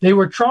 They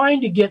were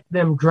trying to get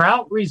them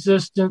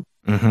drought-resistant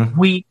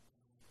wheat,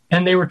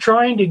 and they were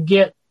trying to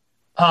get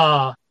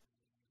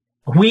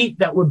wheat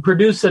that would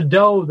produce a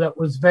dough that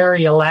was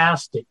very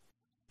elastic.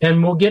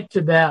 And we'll get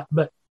to that.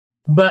 But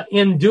But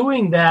in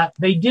doing that,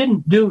 they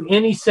didn't do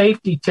any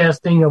safety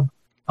testing of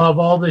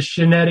all this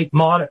genetic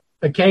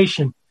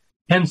modification.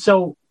 And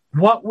so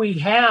what we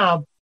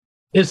have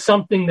is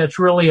something that's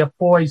really a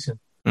poison,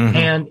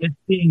 and it's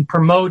being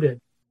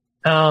promoted.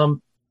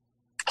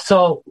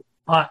 So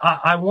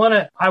I want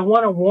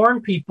to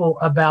warn people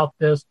about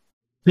this,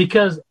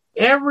 because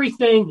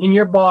everything in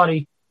your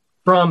body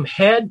from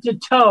head to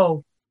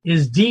toe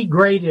is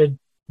degraded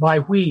by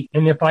wheat.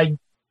 And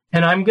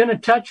I'm going to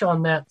touch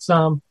on that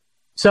some.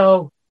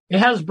 So it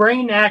has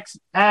brain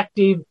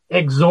active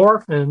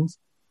exorphins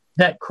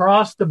that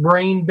cross the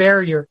brain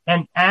barrier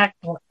and act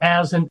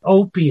as an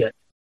opiate.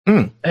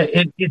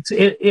 It's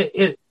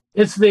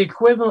the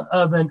equivalent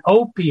of an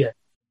opiate,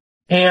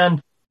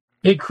 and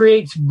it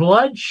creates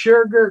blood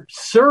sugar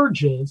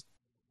surges.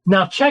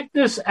 Now check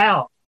this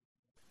out.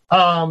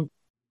 How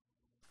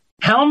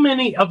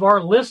many of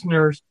our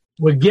listeners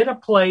would get a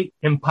plate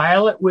and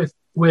pile it with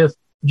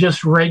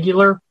just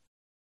regular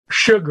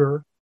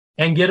sugar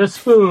and get a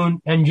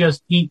spoon and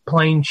just eat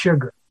plain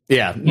sugar?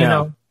 Yeah, you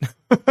know,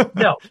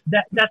 no,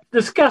 that's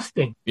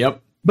disgusting.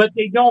 Yep. But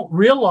they don't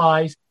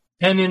realize.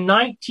 And in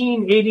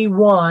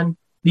 1981,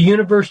 the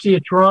University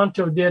of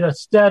Toronto did a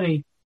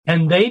study,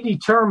 and they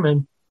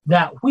determined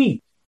that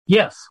wheat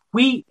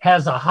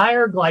has a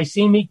higher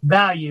glycemic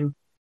value.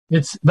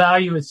 Its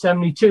value is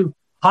 72,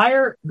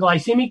 higher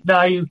glycemic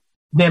value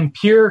than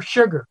pure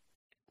sugar.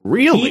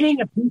 Really?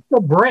 Eating a piece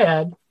of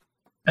bread,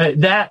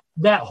 that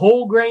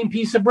whole grain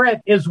piece of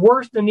bread, is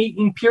worse than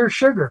eating pure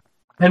sugar.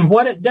 And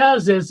what it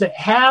does is it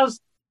has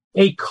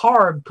a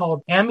carb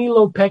called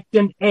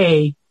amylopectin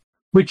A,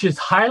 which is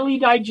highly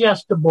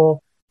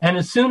digestible. And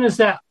as soon as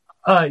that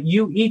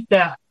you eat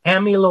that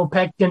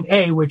amylopectin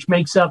A, which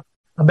makes up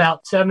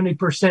about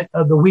 70%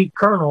 of the wheat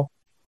kernel,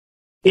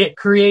 it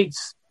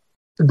creates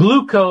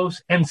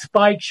glucose and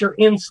spikes your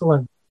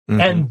insulin.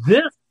 And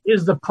this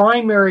is the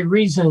primary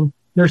reason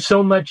there's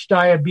so much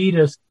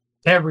diabetes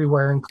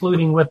everywhere,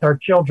 including with our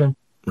children,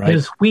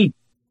 is wheat.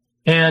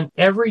 And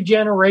every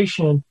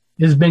generation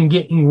has been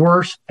getting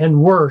worse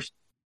and worse.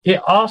 It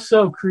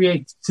also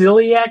creates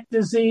celiac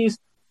disease.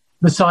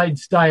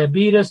 Besides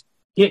diabetes,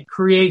 it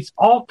creates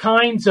all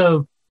kinds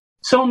of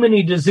so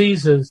many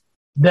diseases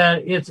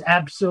that it's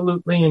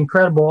absolutely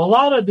incredible. A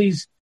lot of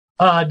these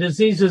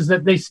diseases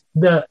that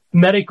the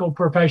medical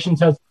profession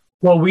says,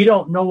 well, we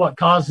don't know what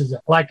causes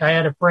it. Like I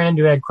had a friend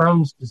who had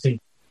Crohn's disease.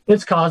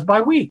 It's caused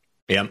by wheat.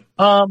 Yeah.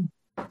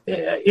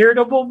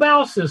 Irritable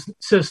bowel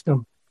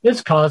system.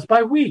 It's caused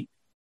by wheat.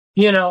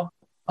 You know,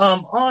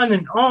 on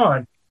and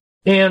on.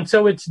 And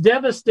so it's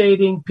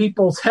devastating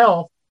people's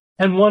health.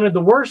 And one of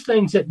the worst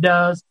things it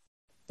does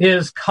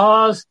is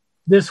cause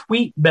this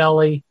wheat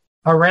belly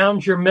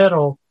around your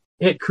middle.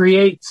 It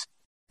creates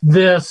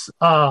this,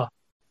 the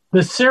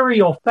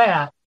cereal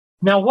fat.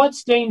 Now,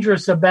 what's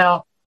dangerous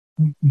about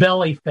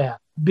belly fat?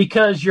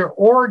 Because your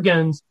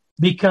organs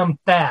become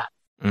fatty.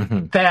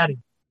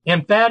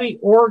 And fatty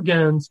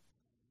organs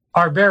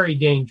are very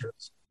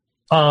dangerous.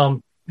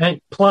 And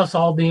plus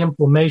all the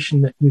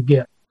inflammation that you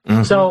get.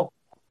 So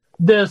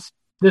this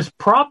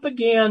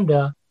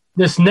propaganda,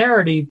 this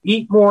narrative,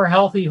 eat more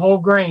healthy whole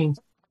grains,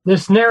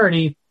 this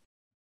narrative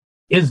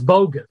is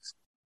bogus.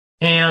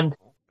 And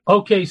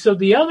okay, so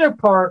the other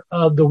part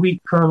of the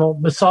wheat kernel,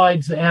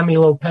 besides the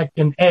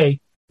amylopectin A,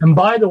 and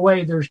by the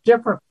way, there's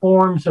different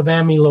forms of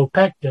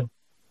amylopectin.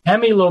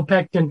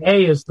 Amylopectin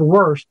A is the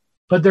worst,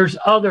 but there's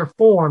other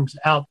forms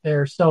out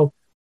there. So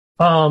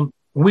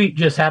wheat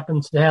just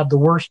happens to have the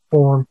worst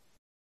form.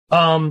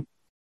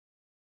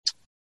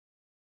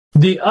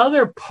 The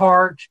other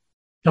part,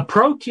 the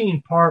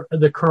protein part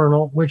of the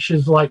kernel, which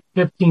is like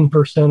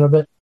 15% of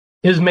it,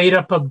 is made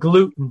up of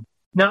gluten.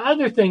 Now,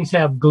 other things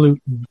have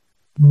gluten,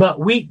 but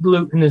wheat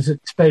gluten is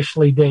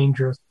especially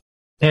dangerous,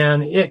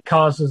 and it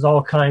causes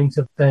all kinds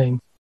of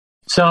things.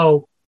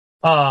 So,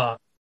 you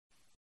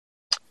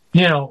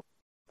know,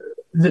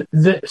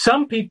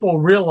 some people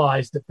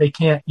realize that they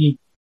can't eat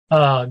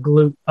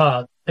gluten.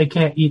 They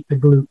can't eat the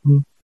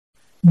gluten,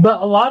 but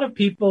a lot of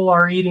people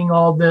are eating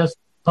all this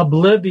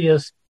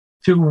oblivious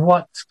to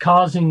what's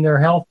causing their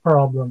health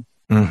problems.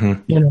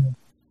 You know,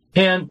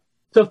 and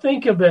so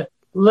think of it.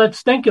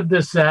 Let's think of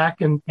this,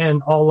 Zach,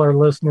 and all our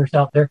listeners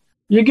out there.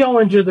 You go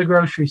into the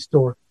grocery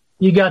store.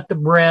 You got the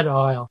bread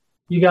aisle.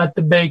 You got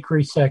the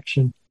bakery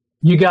section.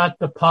 You got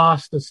the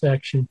pasta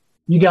section.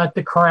 You got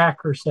the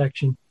cracker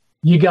section.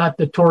 You got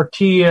the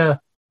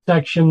tortilla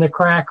section, the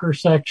cracker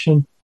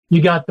section.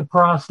 You got the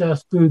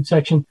processed food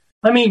section.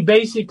 I mean,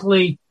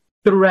 basically,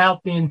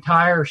 throughout the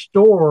entire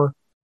store,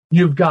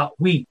 you've got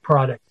wheat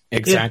products.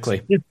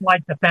 Exactly. It's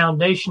like the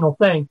foundational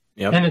thing,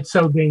 and it's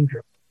so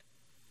dangerous.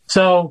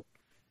 So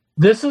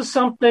this is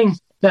something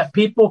that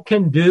people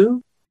can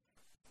do.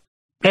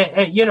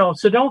 And, you know,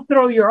 so don't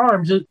throw your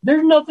arms.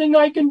 There's nothing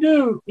I can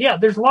do. Yeah,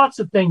 there's lots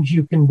of things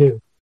you can do.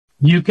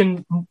 You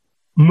can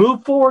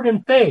move forward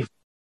in faith.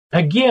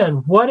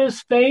 Again, what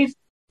is faith?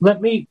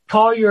 Let me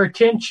call your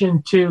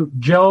attention to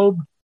Job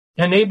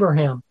and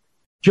Abraham.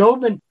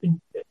 Job and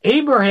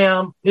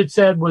Abraham, it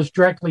said, was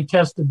directly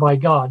tested by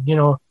God. You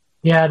know,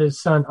 he had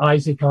his son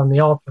Isaac on the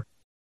altar.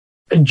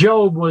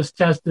 Job was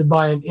tested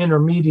by an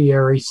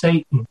intermediary,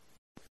 Satan.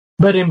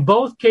 But in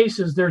both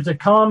cases, there's a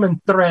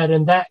common thread,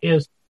 and that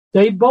is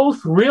they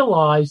both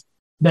realized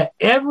that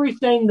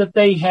everything that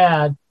they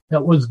had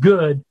that was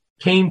good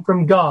came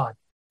from God.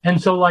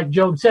 And so, like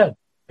Job said,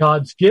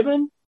 God's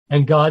given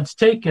and God's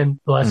taken.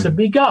 Blessed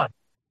be God.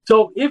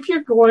 So if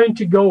you're going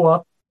to go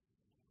up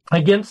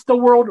against the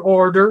world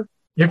order,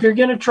 if you're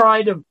going to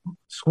try to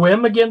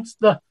swim against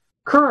the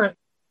current,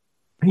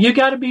 you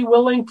got to be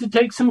willing to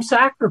take some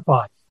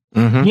sacrifice.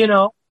 You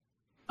know,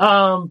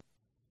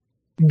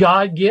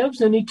 God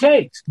gives and he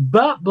takes,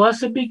 but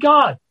blessed be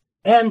God.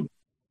 And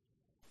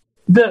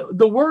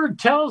the word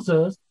tells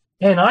us,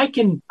 and I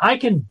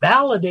can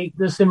validate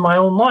this in my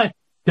own life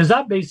because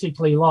I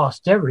basically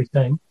lost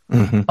everything.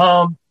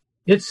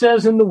 It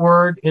says in the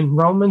word in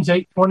Romans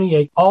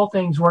 8:28, all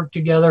things work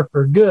together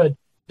for good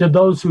to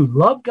those who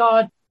love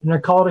God and are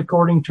called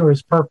according to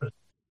his purpose.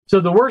 So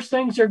the worse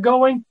things are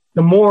going,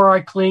 the more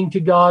I cling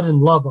to God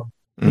and love him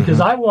because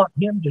I want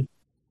him to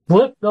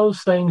flip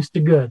those things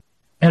to good.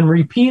 And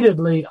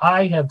repeatedly,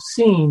 I have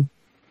seen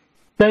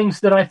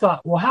things that I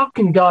thought, well, how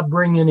can God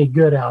bring any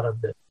good out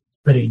of this?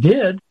 But he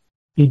did.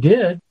 He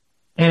did.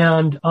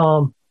 And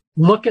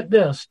look at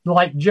this.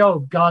 Like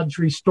Job, God's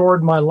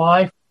restored my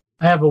life.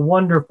 I have a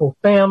wonderful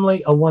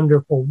family, a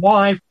wonderful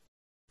wife.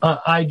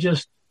 I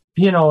just,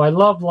 I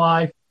love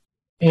life.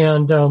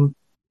 And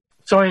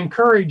so I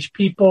encourage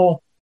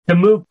people to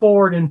move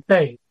forward in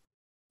faith.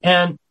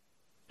 And,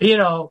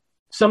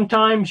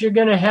 sometimes you're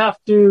going to have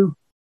to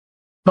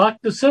buck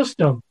the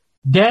system.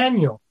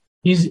 Daniel,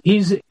 he's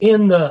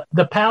in the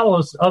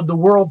palace of the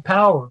world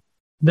power,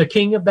 the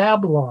king of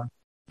Babylon.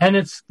 And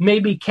it's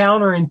maybe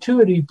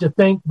counterintuitive to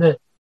think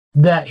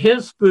that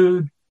his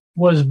food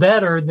was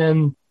better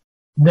than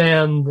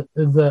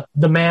the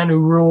man who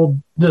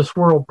ruled this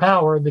world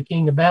power, the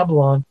king of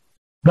Babylon.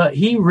 But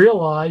he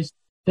realized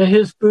that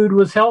his food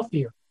was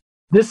healthier.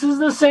 This is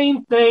the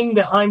same thing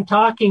that I'm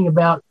talking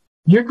about.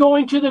 You're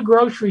going to the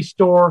grocery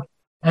store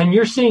and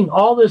you're seeing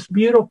all this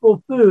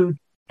beautiful food,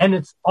 and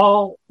it's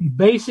all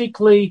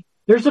basically,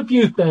 there's a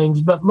few things,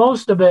 but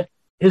most of it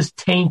is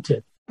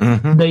tainted.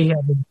 They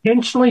have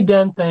intentionally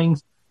done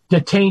things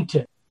to taint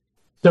it.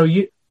 So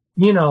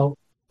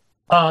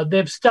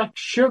they've stuck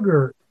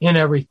sugar in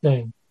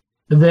everything.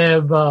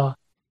 They've,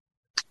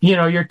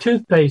 your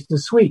toothpaste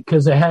is sweet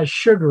because it has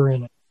sugar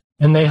in it,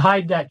 and they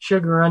hide that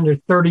sugar under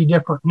 30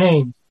 different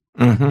names.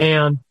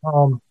 And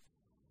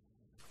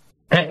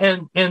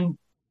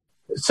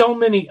so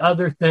many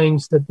other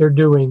things that they're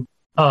doing,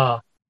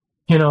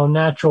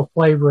 natural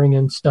flavoring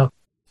and stuff.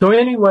 So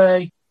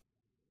anyway,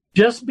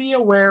 just be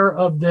aware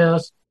of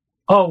this.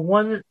 Oh,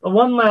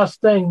 one last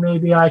thing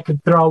maybe I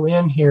could throw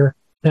in here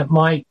that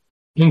might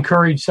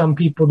encourage some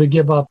people to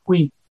give up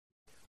wheat.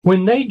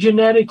 When they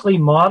genetically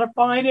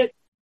modified it,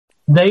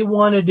 they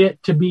wanted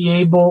it to be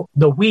able,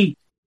 the wheat,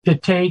 to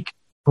take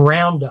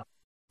Roundup.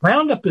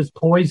 Roundup is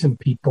poison,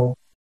 people.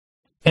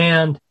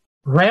 And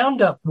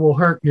Roundup will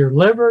hurt your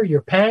liver,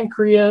 your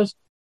pancreas,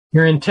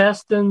 your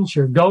intestines,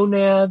 your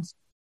gonads,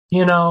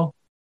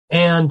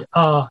 and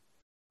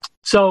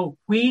so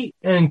wheat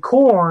and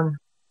corn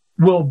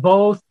will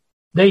both,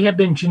 they have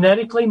been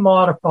genetically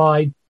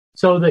modified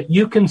so that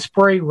you can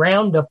spray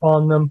Roundup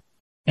on them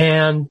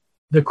and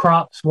the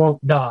crops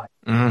won't die.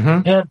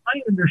 And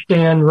I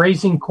understand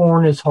raising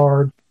corn is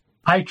hard.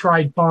 I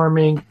tried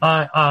farming.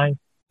 My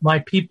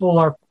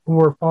people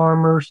were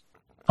farmers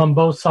on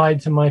both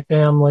sides of my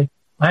family.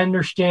 I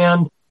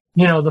understand,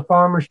 the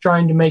farmers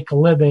trying to make a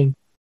living,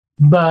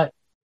 but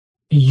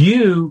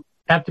you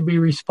have to be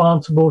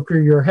responsible for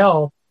your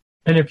health.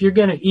 And if you're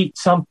going to eat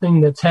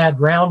something that's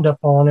had Roundup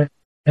on it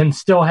and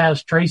still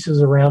has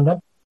traces of Roundup,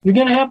 you're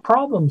going to have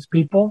problems,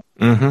 people.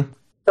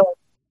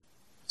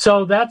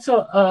 So that's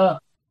a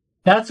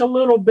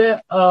little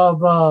bit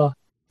of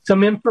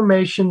some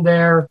information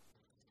there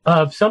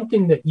of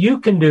something that you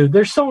can do.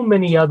 There's so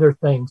many other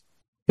things.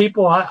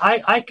 People,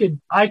 I could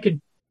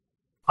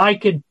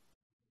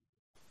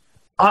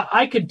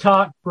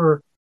talk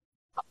for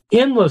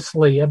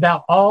endlessly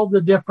about all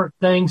the different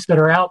things that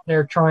are out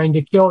there trying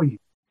to kill you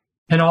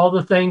and all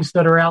the things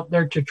that are out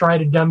there to try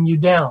to dumb you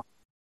down.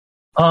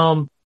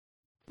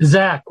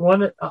 Zach,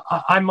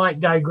 I might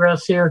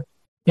digress here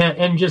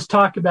and just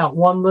talk about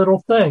one little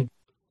thing.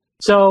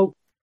 So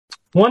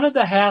one of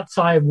the hats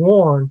I've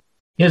worn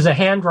is a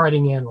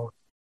handwriting analyst.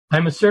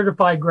 I'm a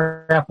certified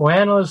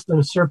graphoanalyst and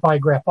a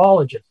certified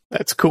graphologist.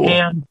 That's cool.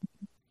 And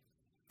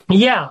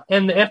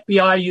and the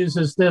FBI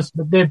uses this,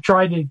 but they've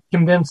tried to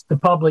convince the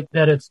public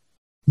that it's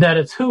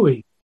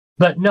hooey.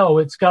 But no,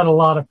 it's got a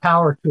lot of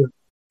power to it.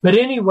 But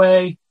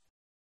anyway,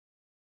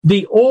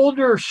 the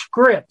older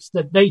scripts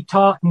that they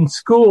taught in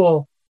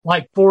school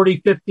like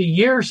 40, 50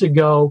 years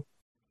ago,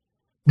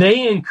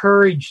 they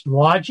encouraged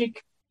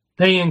logic.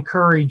 They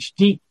encouraged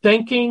deep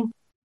thinking.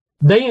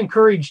 They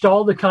encouraged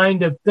all the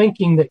kind of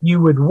thinking that you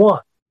would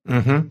want.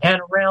 And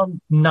around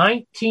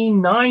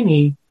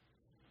 1990,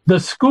 the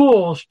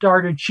school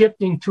started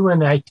shifting to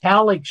an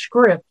italic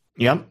script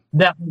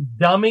that was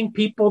dumbing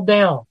people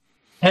down.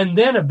 And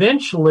then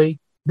eventually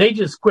they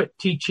just quit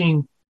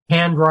teaching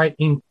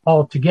handwriting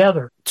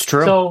altogether. It's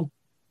true. So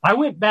I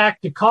went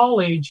back to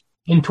college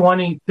in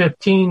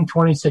 2015,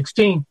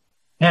 2016,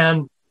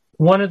 and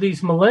one of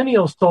these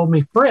millennials told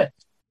me, Fritz,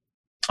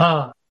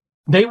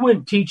 they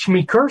wouldn't teach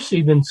me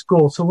cursive in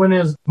school. So when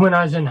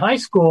I was in high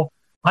school,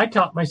 I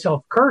taught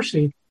myself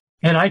cursive,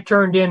 and I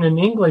turned in an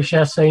English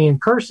essay in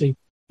cursive,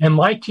 and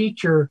my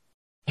teacher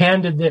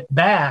handed it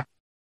back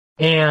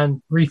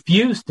and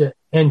refused it,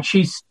 and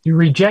she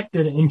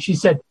rejected it, and she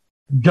said,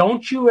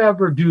 don't you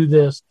ever do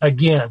this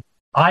again.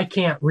 I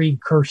can't read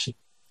cursive.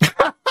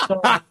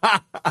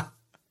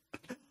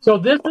 So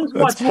this is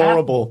what's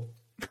horrible.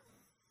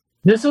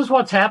 This is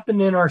what's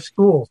happened in our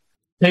schools.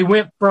 They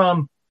went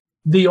from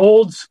the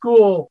old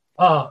school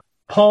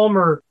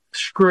Palmer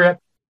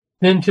script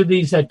into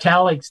these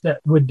italics that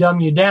would dumb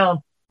you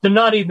down to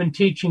not even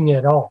teaching it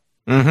at all.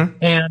 Mm-hmm.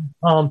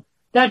 And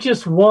that's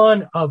just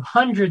one of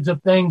hundreds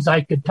of things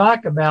I could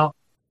talk about,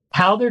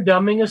 how they're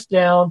dumbing us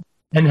down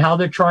and how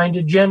they're trying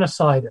to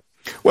genocide us.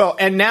 Well,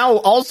 and now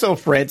also,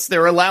 Fritz,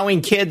 they're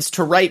allowing kids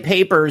to write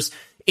papers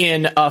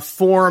in a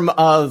form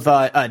of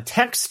a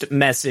text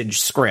message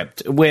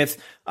script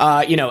with,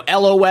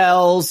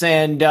 LOLs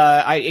and,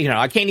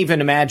 I can't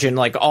even imagine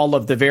like all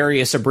of the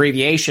various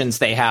abbreviations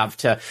they have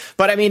to,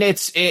 but I mean,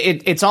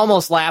 it's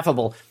almost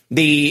laughable.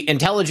 The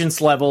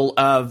intelligence level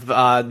of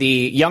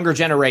the younger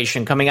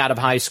generation coming out of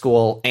high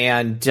school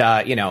and,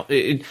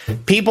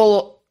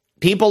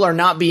 people are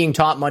not being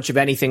taught much of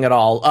anything at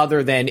all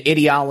other than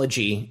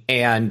ideology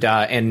and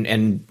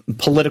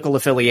political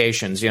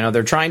affiliations.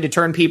 They're trying to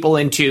turn people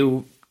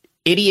into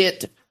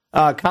idiot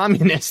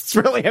communists,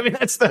 really. I mean,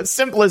 that's the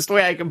simplest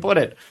way I can put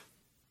it.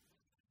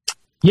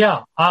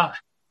 Yeah.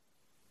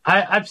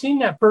 I've seen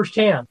that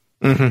firsthand.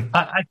 Mm-hmm.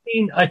 I've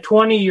seen a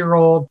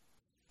 20-year-old,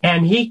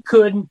 and he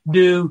couldn't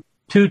do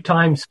 2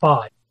 times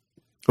 5.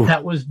 Ooh.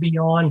 That was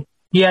beyond.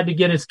 He had to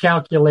get his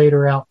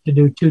calculator out to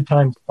do 2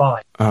 times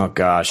 5. Oh,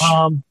 gosh.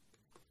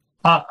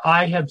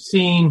 I have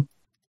seen,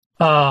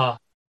 for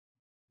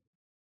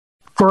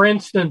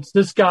instance,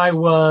 this guy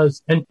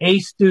was an A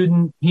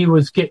student. He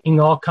was getting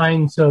all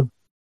kinds of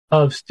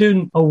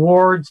student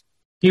awards.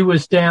 He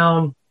was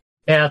down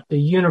at the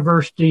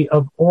University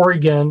of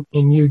Oregon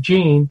in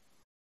Eugene,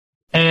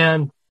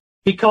 and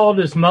he called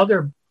his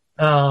mother.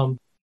 This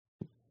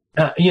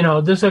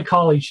is a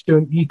college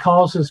student. He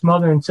calls his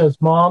mother and says,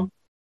 Mom,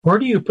 where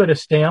do you put a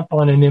stamp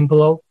on an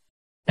envelope?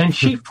 And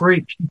she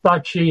freaked. She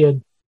thought she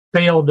had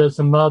failed as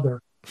a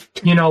mother,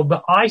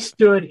 but I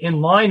stood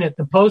in line at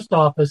the post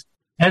office,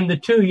 and the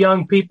 2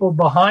 young people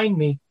behind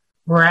me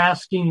were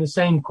asking the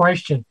same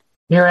question.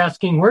 They're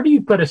asking, where do you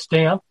put a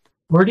stamp?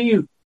 Where do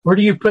you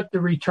put the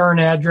return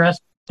address?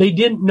 They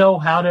didn't know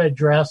how to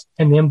address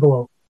an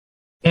envelope.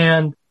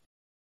 And,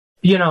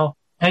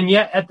 and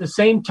yet at the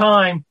same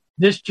time,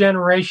 this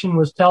generation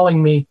was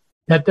telling me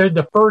that they're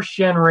the first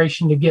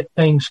generation to get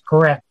things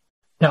correct,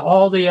 that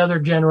all the other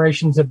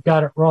generations have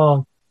got it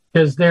wrong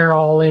because they're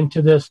all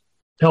into this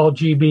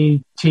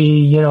LGBT,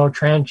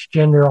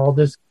 transgender, all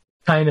this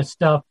kind of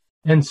stuff.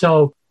 And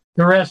so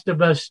the rest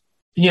of us,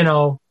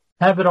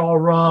 have it all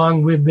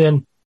wrong. We've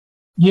been,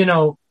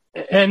 and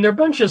they're a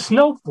bunch of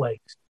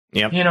snowflakes.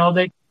 Yep.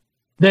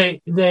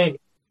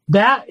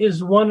 That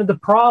is one of the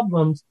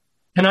problems.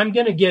 And I'm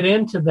going to get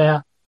into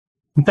that.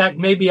 In fact,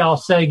 maybe I'll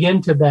seg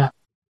into that,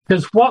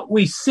 because what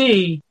we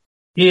see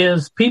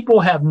is people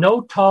have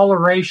no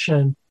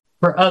toleration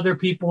for other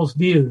people's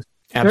views.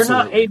 Absolutely.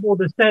 They're not able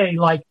to say,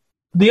 like,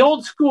 the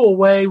old school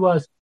way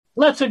was,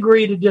 let's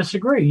agree to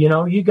disagree.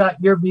 You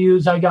got your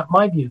views, I got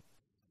my views.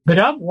 But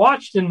I've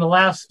watched in the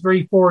last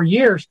 3-4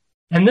 years,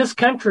 and this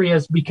country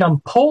has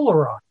become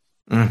polarized.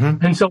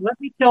 Mm-hmm. And so let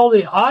me tell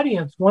the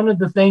audience, one of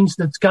the things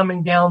that's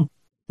coming down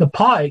the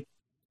pike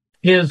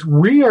is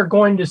we are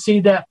going to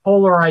see that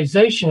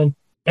polarization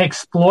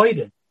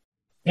exploited.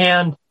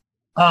 And,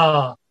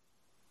 well,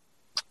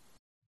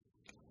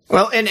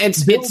 and I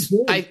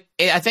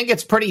think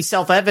it's pretty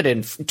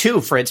self-evident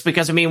too, Fritz,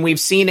 because I mean, we've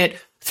seen it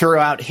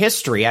throughout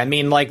history. I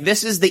mean, like,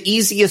 this is the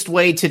easiest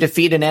way to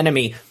defeat an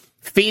enemy.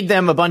 Feed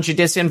them a bunch of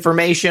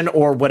disinformation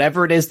or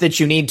whatever it is that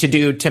you need to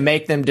do to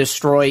make them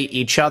destroy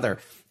each other.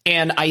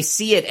 And I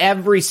see it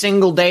every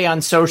single day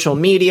on social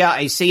media.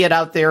 I see it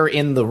out there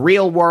in the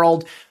real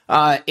world.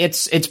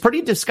 It's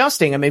pretty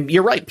disgusting. I mean,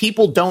 you're right.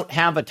 People don't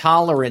have a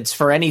tolerance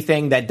for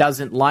anything that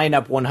doesn't line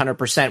up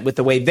 100% with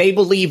the way they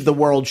believe the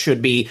world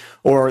should be,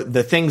 or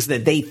the things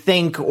that they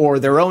think, or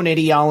their own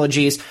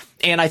ideologies.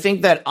 And I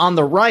think that on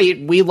the right,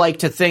 we like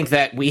to think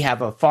that we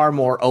have a far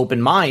more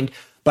open mind.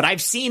 But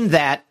I've seen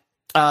that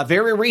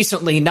very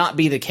recently not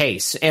be the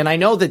case. And I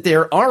know that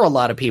there are a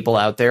lot of people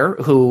out there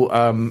who,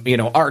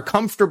 are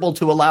comfortable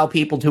to allow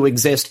people to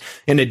exist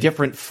in a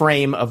different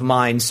frame of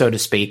mind, so to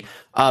speak.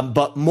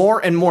 But more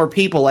and more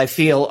people, I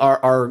feel,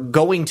 are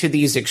going to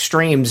these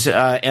extremes,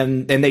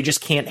 and they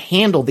just can't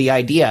handle the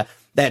idea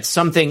that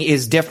something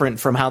is different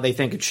from how they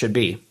think it should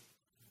be.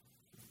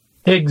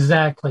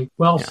 Exactly.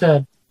 Well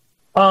said.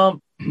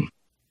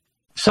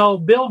 So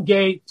Bill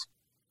Gates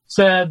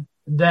said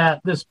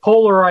that this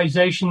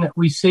polarization that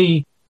we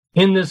see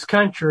in this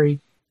country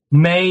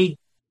may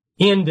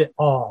end it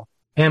all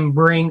and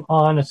bring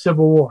on a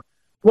civil war.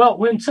 Well,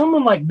 when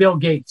someone like Bill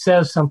Gates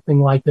says something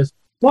like this,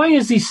 why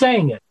is he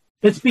saying it?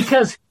 It's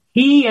because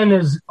he and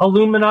his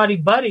Illuminati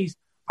buddies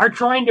are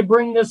trying to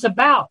bring this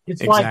about.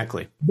 It's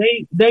exactly.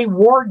 Like they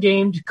war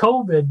gamed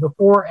COVID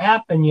before it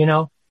happened, you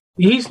know.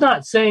 He's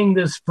not saying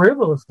this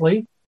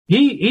frivolously.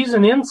 He's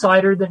an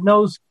insider that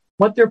knows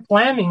what they're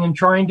planning and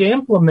trying to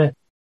implement.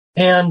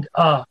 And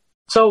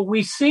so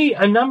we see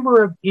a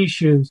number of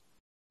issues.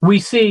 We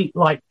see,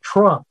 like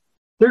Trump,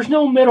 there's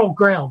no middle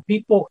ground.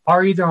 People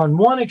are either on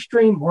one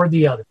extreme or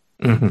the other.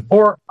 Mm-hmm.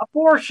 Or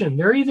abortion.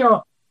 They're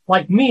either,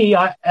 like me,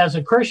 as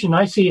a Christian,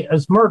 I see it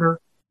as murder.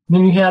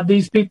 Then you have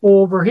these people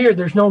over here.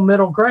 There's no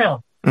middle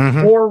ground.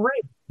 Mm-hmm. Or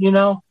rape, you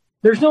know.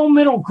 There's no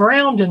middle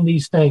ground in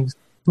these things.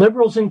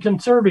 Liberals and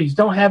conservatives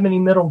don't have any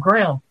middle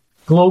ground.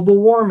 Global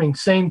warming,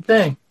 same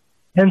thing.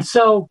 And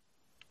so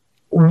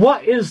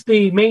what is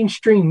the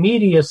mainstream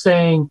media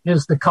saying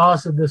is the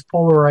cause of this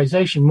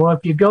polarization? Well,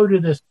 if you go to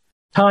this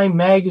Time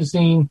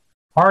magazine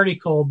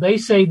article, they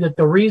say that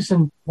the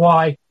reason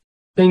why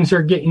things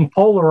are getting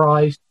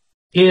polarized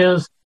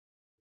is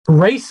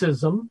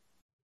racism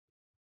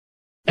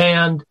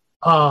and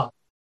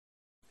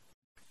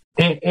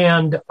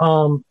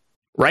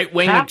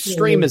right-wing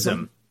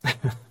extremism.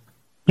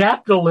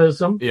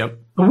 Capitalism. Yep.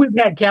 We've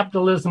had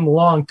capitalism a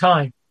long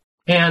time.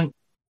 And,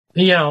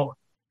 you know,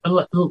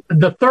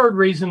 the third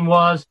reason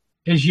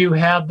is you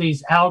have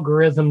these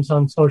algorithms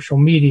on social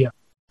media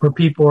where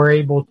people are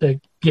able to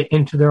get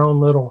into their own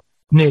little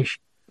niche.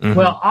 Mm-hmm.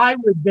 Well, I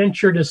would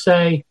venture to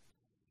say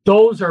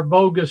those are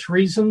bogus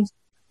reasons.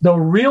 The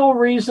real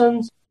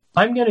reasons,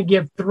 I'm going to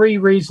give 3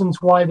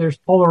 reasons why there's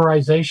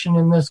polarization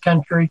in this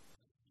country.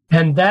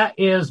 And that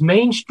is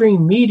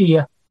mainstream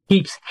media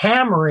keeps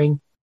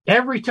hammering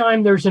every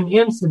time there's an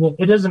incident.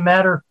 It doesn't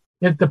matter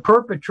if the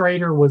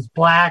perpetrator was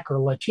black or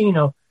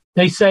Latino.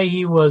 They say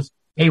he was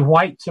a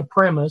white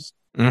supremacist.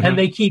 Mm-hmm. And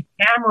they keep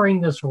hammering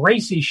this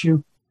race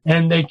issue,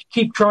 and they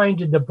keep trying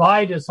to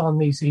divide us on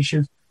these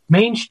issues.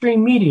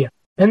 Mainstream media.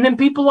 And then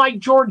people like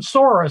George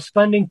Soros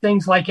funding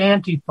things like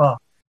Antifa.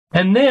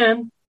 And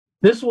then,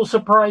 this will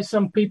surprise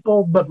some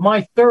people, but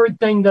my third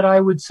thing that I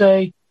would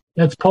say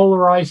that's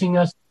polarizing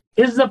us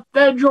is the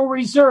Federal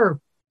Reserve,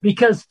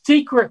 because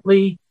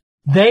secretly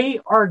they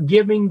are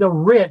giving the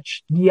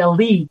rich, the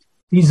elite,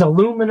 these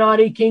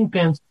Illuminati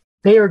kingpins,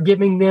 they are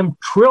giving them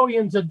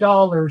trillions of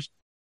dollars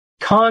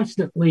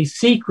constantly,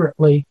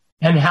 secretly.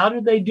 And how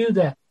do they do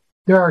that?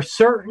 There are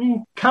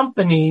certain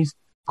companies,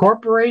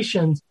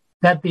 corporations,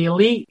 that the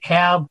elite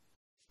have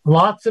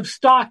lots of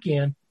stock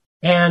in,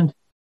 and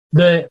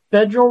the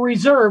Federal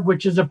Reserve,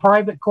 which is a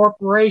private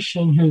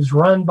corporation who's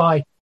run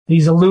by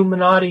these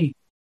Illuminati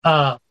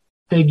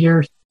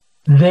figures,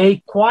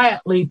 they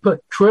quietly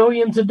put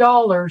trillions of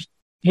dollars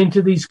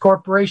into these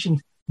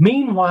corporations,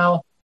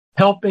 meanwhile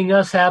helping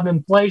us have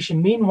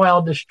inflation,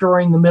 meanwhile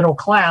destroying the middle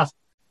class.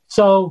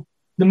 So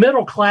the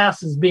middle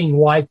class is being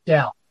wiped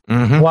out,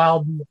 mm-hmm.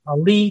 while the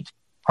elite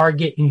are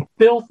getting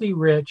filthy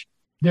rich.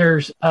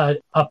 There's a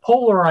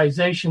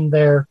polarization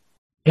there,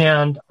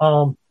 and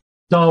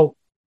so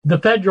the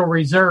Federal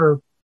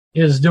Reserve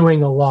is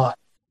doing a lot.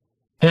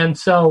 And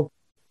so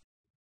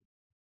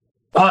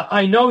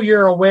I know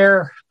you're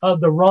aware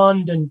of the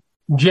Rwandan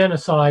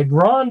genocide.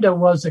 Rwanda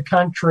was a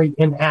country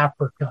in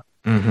Africa,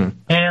 mm-hmm.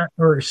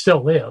 or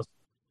still is.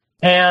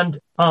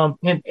 And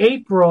in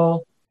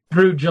April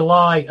through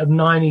July of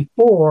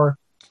 1994,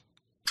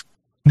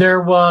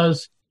 there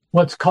was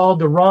what's called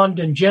the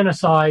Rwandan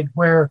genocide,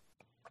 where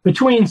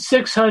between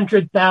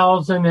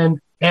 600,000 and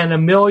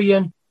 1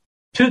 million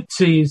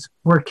Tutsis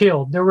were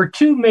killed. There were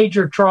 2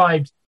 major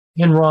tribes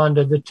in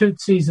Rwanda, the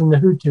Tutsis and the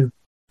Hutu.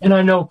 And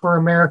I know for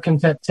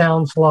Americans that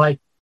sounds like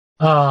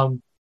a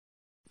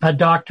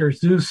Dr.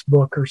 Seuss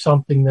book or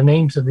something, the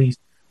names of these.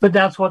 But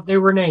that's what they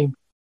were named,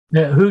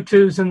 the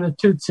Hutus and the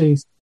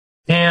Tutsis.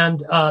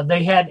 And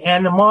they had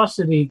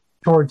animosity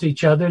towards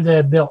each other that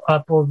had built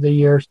up over the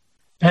years.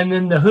 And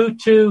then the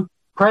Hutu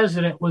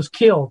president was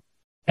killed.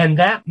 And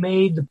that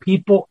made the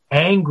people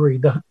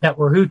angry that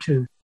were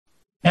Hutus.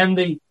 And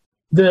the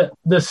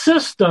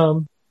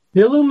system,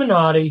 the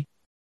Illuminati,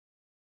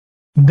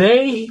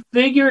 they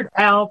figured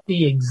out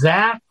the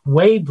exact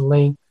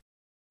wavelength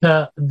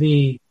that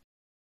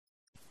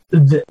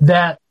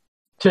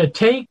to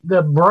take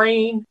the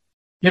brain,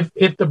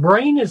 if the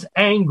brain is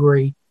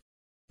angry,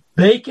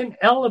 they can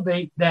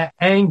elevate that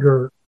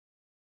anger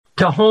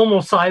to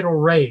homicidal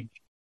rage.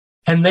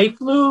 And they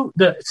flew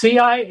the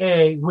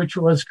CIA, which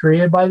was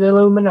created by the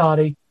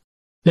Illuminati,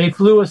 they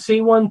flew a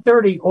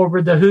C-130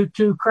 over the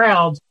Hutu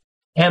crowds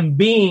and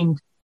beamed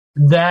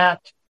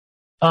that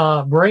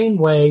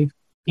brainwave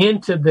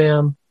into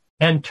them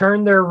and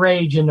turned their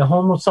rage into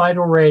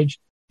homicidal rage.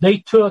 They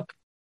took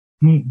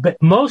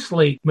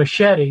mostly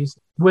machetes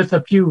with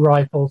a few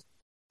rifles,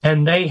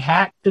 and they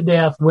hacked to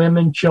death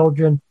women,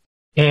 children,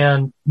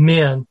 and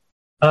men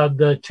of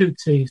the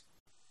Tutsis.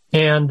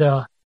 And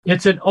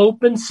it's an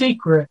open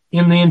secret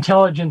in the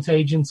intelligence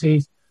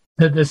agencies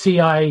that the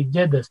CIA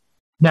did this.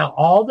 Now,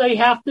 all they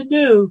have to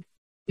do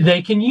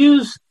they can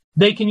use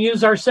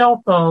our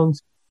cell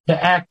phones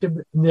to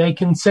activate. They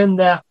can send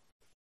that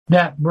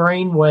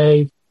brain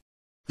wave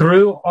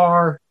through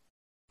our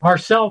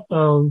cell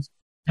phones,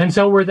 and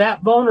so we're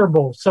that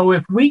vulnerable. So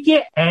if we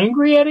get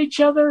angry at each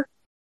other,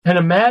 and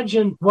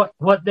imagine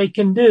what they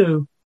can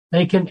do,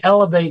 they can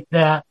elevate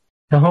that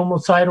to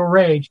homicidal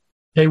rage.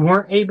 They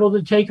weren't able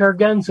to take our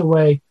guns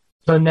away,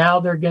 so now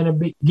they're going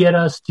to get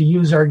us to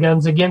use our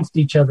guns against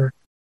each other.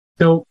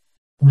 So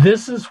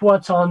this is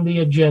what's on the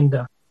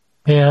agenda,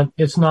 and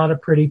it's not a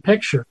pretty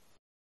picture.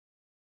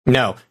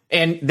 No,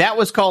 and that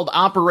was called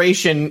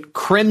Operation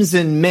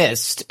Crimson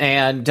Mist,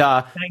 and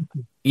thank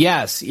you.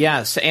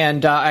 Yes,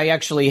 and I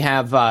actually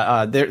have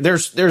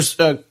there's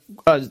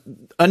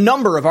a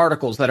number of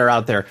articles that are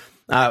out there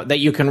that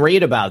you can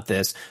read about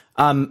this.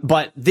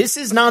 But this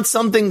is not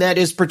something that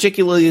is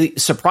particularly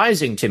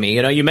surprising to me.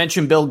 You know, you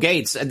mentioned Bill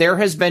Gates. There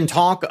has been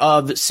talk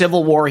of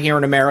civil war here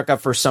in America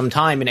for some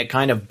time, and it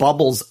kind of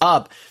bubbles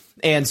up.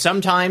 And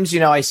sometimes,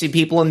 I see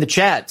people in the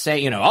chat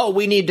say, oh,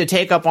 we need to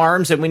take up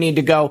arms and we need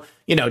to go,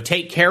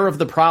 take care of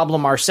the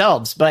problem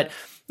ourselves. But,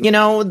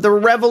 the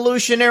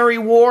Revolutionary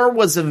War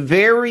was a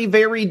very,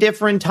 very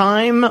different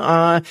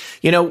time.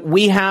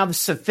 We have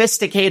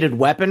sophisticated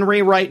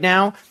weaponry right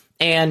now.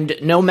 And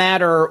no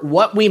matter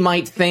what we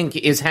might think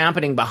is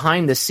happening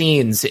behind the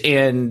scenes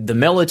in the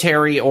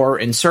military or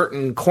in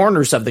certain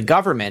corners of the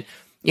government,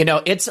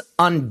 it's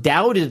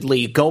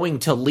undoubtedly going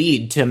to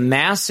lead to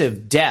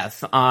massive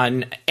death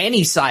on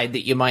any side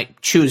that you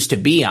might choose to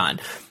be on.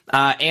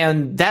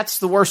 And that's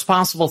the worst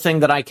possible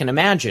thing that I can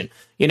imagine.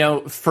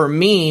 For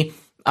me,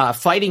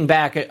 fighting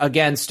back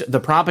against the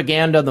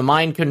propaganda, the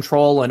mind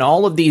control, and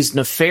all of these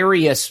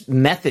nefarious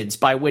methods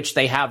by which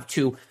they have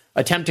to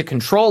attempt to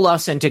control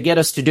us and to get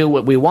us to do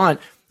what we want.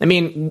 I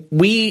mean,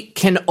 we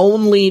can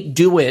only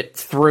do it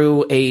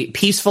through a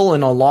peaceful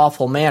and a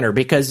lawful manner,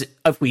 because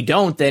if we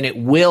don't, then it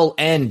will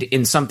end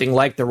in something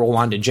like the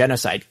Rwanda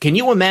genocide. Can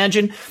you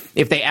imagine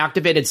if they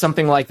activated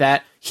something like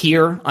that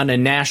here on a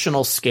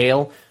national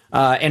scale?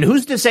 And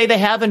who's to say they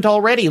haven't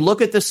already?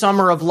 Look at the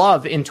Summer of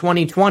Love in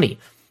 2020.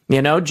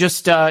 And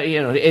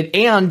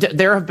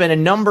there have been a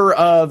number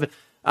of,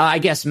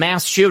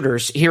 mass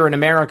shooters here in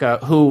America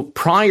who,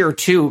 prior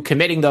to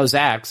committing those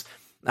acts,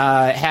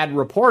 had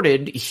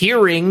reported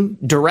hearing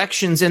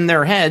directions in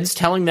their heads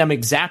telling them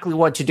exactly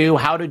what to do,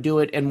 how to do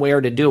it, and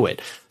where to do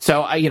it.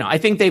 So, I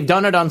think they've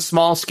done it on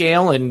small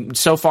scale, and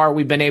so far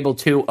we've been able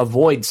to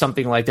avoid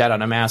something like that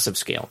on a massive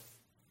scale.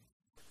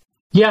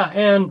 Yeah,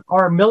 and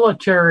our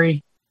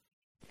military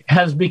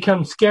has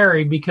become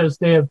scary because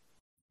they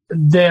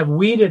have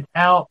weeded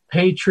out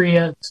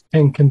patriots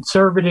and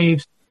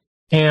conservatives,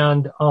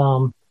 and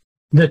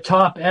the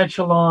top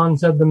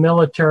echelons of the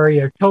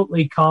military are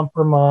totally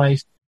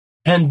compromised.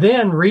 And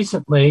then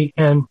recently,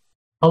 and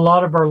a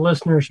lot of our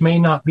listeners may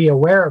not be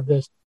aware of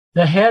this,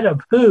 the head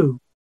of WHO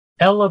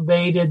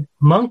elevated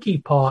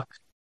monkeypox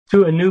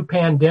to a new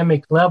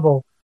pandemic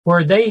level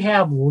where they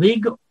have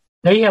legally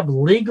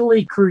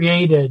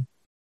created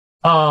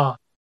a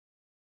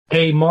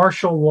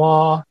martial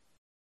law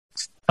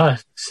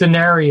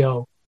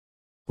scenario.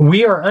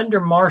 We are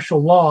under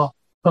martial law,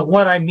 but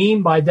what I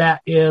mean by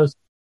that is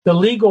the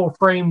legal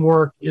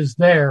framework is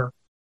there.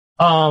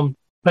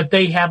 But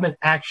they haven't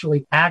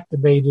actually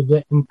activated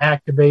it and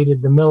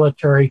activated the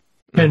military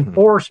to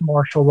enforce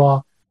martial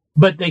law.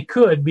 But they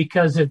could,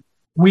 because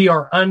we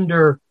are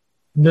under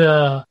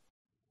the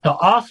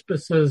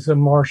auspices of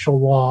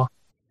martial law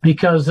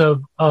because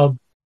of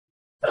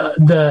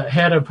the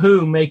head of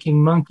WHO making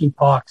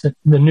monkeypox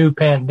the new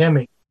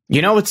pandemic.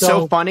 It's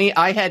so funny.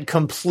 I had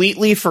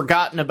completely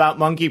forgotten about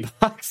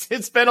monkeypox.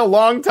 It's been a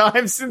long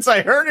time since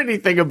I heard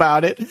anything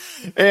about it.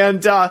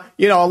 And, a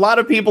lot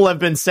of people have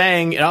been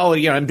saying,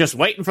 I'm just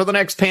waiting for the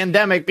next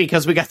pandemic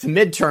because we got the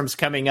midterms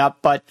coming up.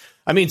 But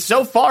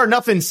so far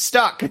nothing's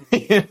stuck.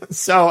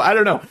 So I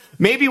don't know.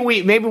 Maybe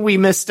we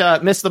missed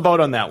the boat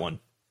on that one.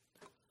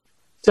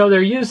 So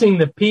they're using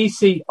the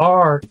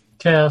PCR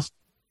test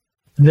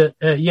that,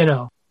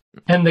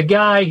 and the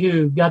guy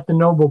who got the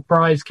Nobel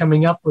Prize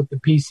coming up with the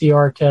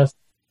PCR test,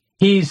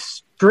 he's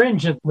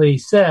stringently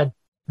said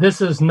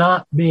this is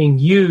not being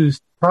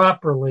used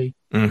properly.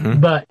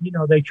 But,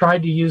 they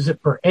tried to use it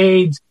for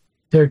AIDS.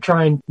 They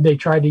tried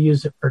to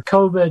use it for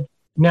COVID.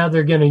 Now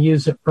they're going to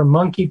use it for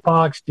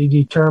monkeypox to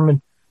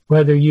determine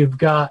whether you've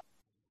got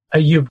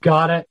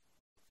it.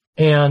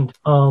 And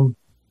when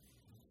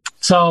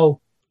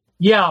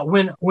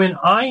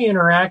I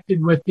interacted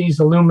with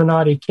these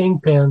Illuminati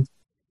kingpins,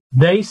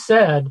 they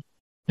said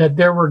that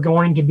there were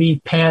going to be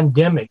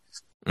pandemics.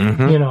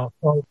 So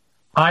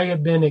I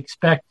have been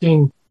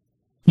expecting,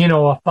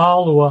 a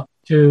follow-up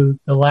to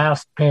the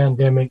last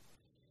pandemic.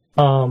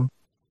 Hey,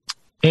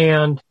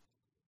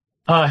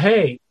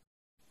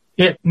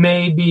 it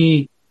may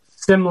be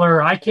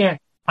similar. I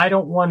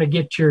don't want to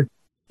get your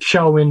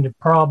show into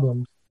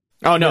problems.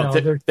 Oh, no,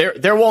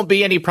 there won't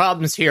be any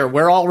problems here.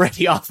 We're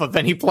already off of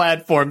any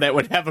platform that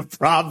would have a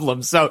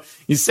problem. So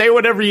you say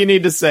whatever you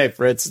need to say,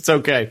 Fritz. It's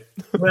okay.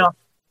 Well,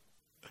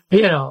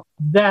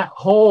 that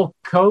whole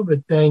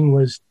COVID thing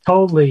was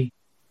totally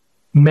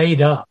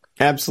made up.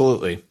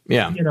 Absolutely.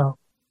 Yeah.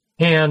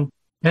 And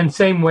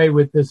same way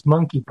with this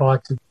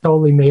monkeypox, it's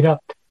totally made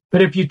up.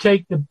 But if you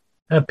take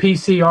a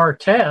PCR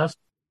test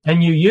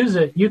and you use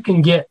it, you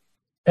can get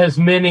as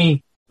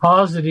many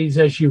positives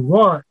as you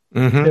want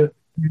to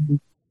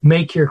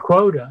make your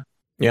quota.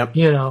 Yep.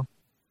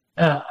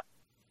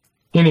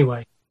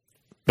 Anyway.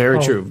 Very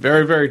true.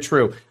 Very, very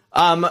true.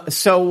 There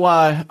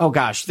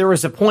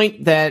was a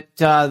point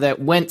that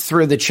went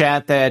through the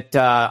chat that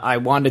I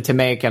wanted to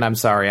make, and I'm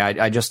sorry,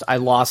 I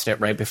lost it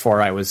right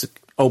before I was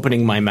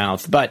opening my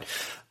mouth. But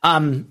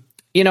the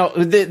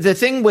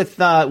thing with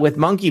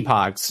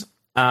monkeypox,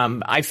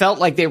 I felt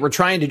like they were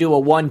trying to do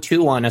a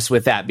 1-2 on us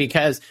with that,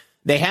 because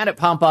they had it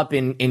pump up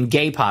in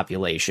gay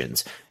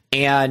populations,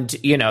 and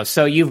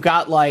so you've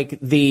got like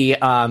the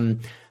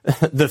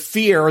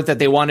fear that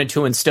they wanted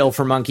to instill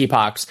for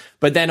monkeypox,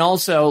 but then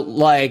also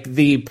like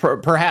the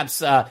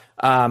perhaps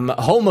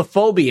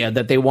homophobia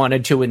that they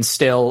wanted to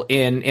instill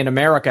in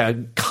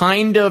America,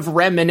 kind of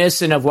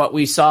reminiscent of what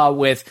we saw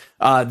with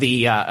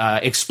the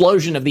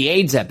explosion of the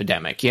AIDS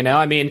epidemic.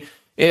 I mean,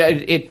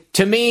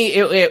 to me,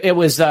 it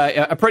was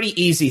a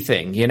pretty easy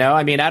thing.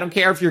 I mean, I don't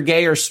care if you're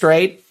gay or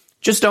straight.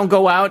 Just don't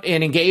go out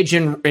and engage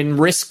in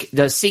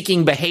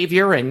risk-seeking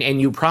behavior,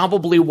 and you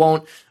probably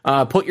won't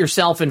put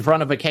yourself in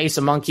front of a case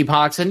of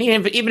monkeypox. And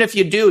even if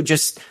you do,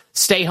 just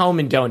stay home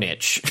and don't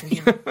itch.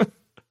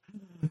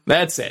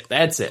 That's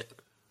it.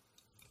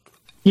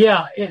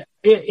 Yeah,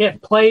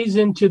 it plays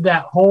into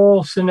that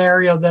whole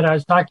scenario that I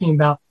was talking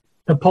about,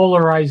 the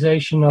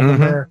polarization of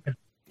America.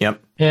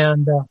 Yep.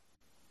 And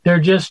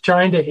they're just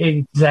trying to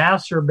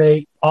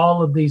exacerbate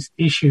all of these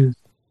issues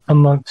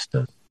amongst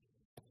us.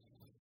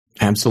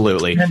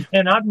 Absolutely.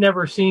 And I've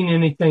never seen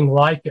anything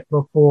like it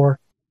before.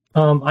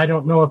 I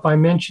don't know if I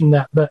mentioned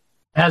that, but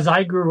as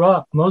I grew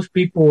up, most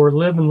people were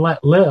live and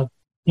let live.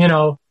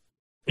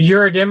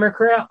 You're a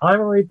Democrat,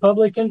 I'm a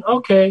Republican.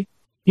 Okay.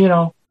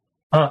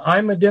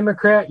 I'm a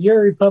Democrat, you're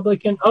a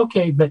Republican.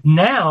 Okay. But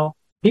now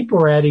people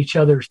are at each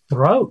other's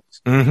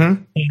throats.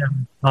 And,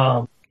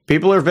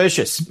 people are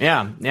vicious.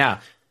 Yeah.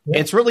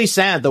 It's really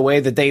sad the way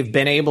that they've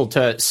been able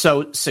to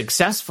so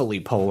successfully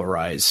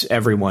polarize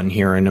everyone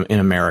here in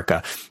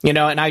America. And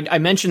I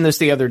mentioned this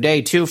the other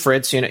day too,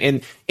 Fritz,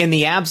 in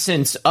the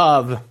absence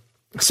of,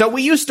 so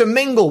we used to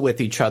mingle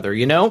with each other,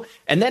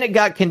 and then it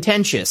got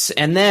contentious,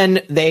 and then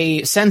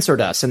they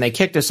censored us and they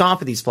kicked us off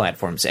of these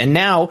platforms. And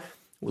now,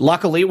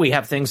 luckily, we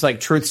have things like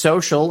Truth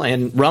Social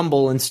and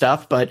Rumble and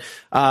stuff. But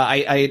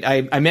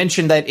I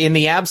mentioned that in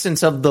the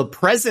absence of the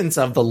presence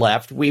of the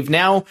left, we've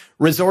now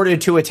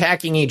resorted to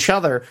attacking each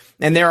other.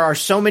 And there are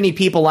so many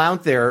people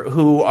out there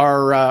who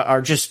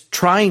are just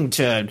trying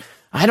to,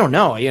 I don't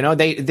know,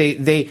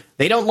 they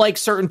don't like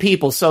certain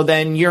people. So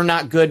then you're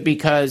not good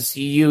because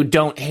you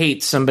don't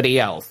hate somebody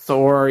else.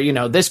 Or,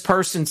 this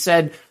person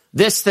said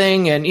this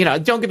thing, and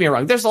don't get me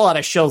wrong, there's a lot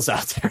of shills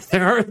out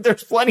there.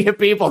 There's plenty of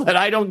people that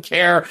I don't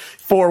care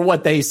for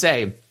what they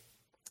say.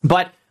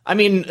 But I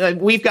mean,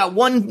 we've got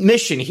one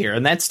mission here,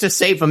 and that's to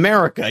save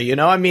America.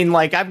 I mean,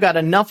 like, I've got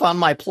enough on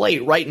my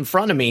plate right in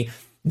front of me,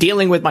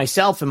 dealing with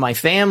myself and my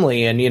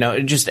family,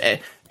 and just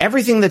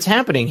everything that's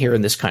happening here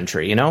in this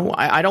country.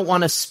 I don't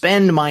want to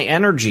spend my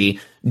energy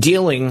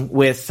dealing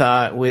with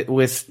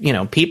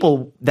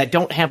people that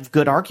don't have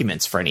good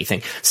arguments for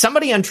anything.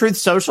 Somebody on Truth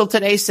Social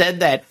today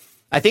said that,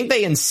 I think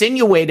they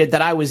insinuated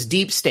that I was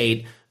deep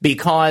state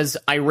because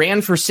I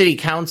ran for city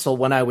council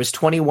when I was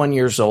 21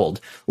 years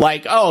old.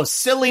 Like, oh,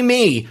 silly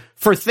me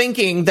for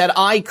thinking that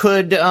I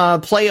could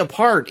play a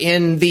part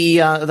in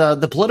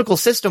the political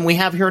system we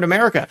have here in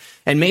America,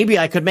 and maybe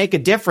I could make a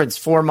difference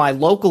for my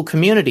local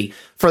community,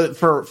 for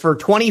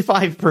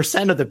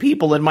 25% of the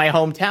people in my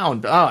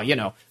hometown.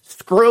 Oh,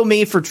 screw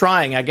me for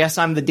trying. I guess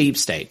I'm the deep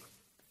state.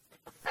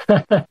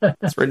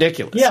 It's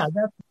ridiculous. Yeah,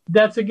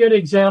 that's a good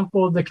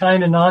example of the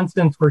kind of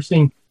nonsense we're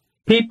seeing.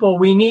 People,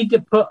 we need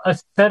to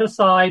set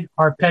aside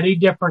our petty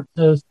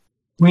differences.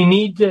 We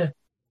need to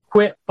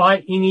quit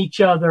fighting each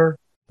other,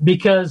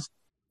 because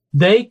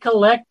they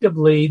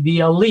collectively, the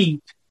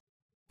elite,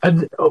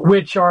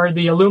 which are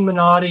the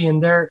Illuminati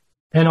and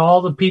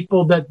all the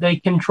people that they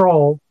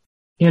control,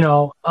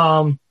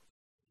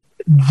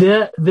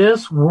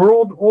 this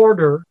world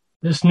order,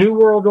 this new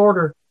world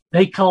order,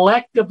 they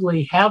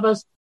collectively have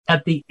us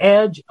at the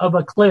edge of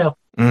a cliff,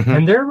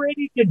 and they're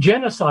ready to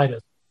genocide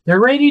us. They're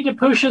ready to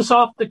push us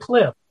off the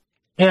cliff.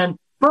 And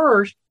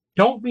first,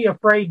 don't be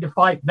afraid to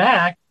fight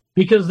back,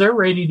 because they're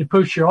ready to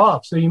push you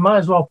off. So you might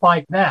as well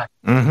fight back.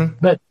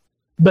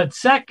 But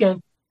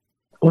second,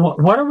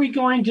 what are we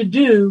going to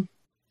do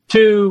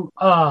to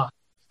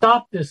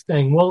stop this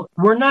thing? Well,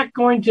 we're not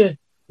going to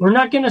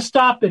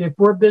stop it if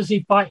we're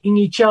busy fighting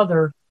each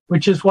other,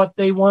 which is what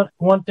they want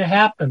to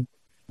happen.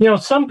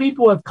 Some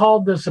people have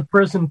called this a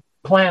prison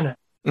planet.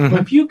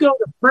 If you go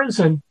to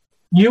prison,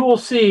 you will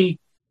see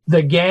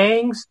the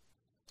gangs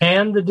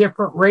and the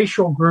different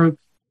racial groups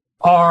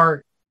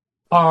are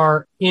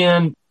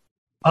in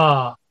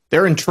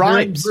they're in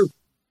tribes.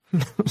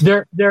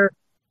 They're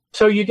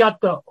so you got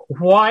the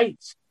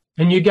whites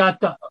and you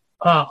got the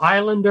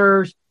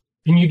islanders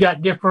and you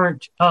got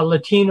different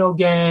Latino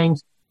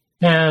gangs,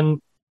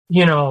 and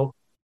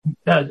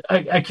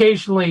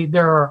occasionally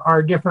there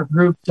are different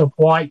groups of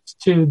whites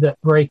too that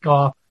break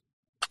off.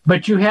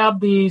 But you have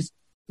these,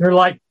 they're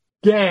like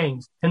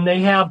gangs, and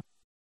they have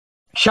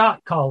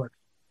shot callers.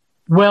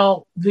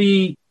 Well,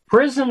 the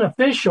prison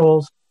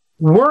officials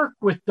work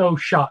with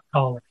those shot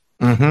callers.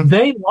 Mm-hmm.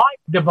 They like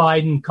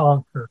divide and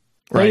conquer.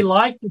 Right. They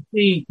like to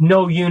see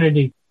no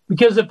unity,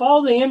 because if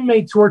all the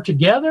inmates were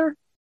together,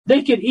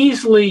 they could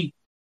easily,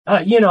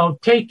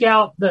 take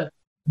out the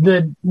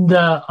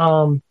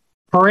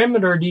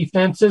perimeter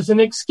defenses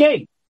and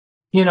escape.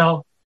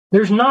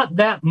 There's not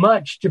that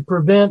much to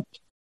prevent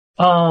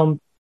the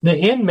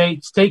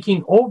inmates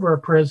taking over a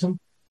prison.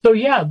 So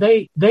yeah,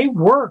 they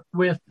work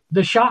with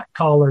the shot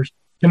callers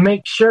to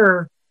make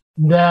sure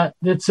that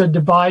it's a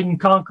divide and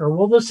conquer.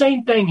 Well, the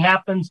same thing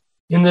happens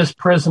in this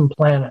prison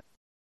planet,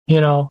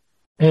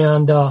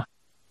 and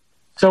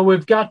so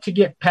we've got to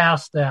get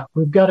past that.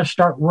 We've got to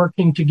start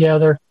working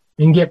together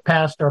and get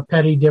past our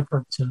petty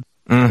differences.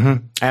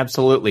 Mm-hmm.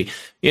 Absolutely.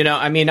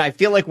 I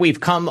feel like we've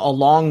come a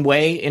long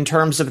way in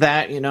terms of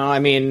that.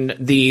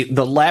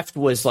 The left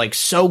was like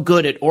so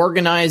good at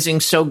organizing,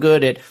 so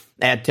good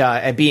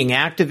at being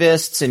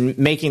activists and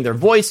making their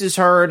voices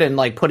heard and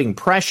like putting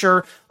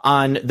pressure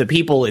on the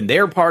people in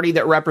their party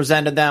that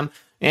represented them.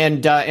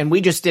 And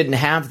we just didn't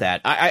have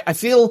that. I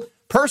feel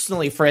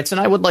personally, Fritz, and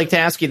I would like to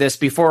ask you this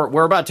before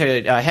we're about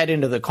to head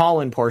into the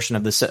call-in portion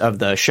of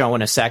the show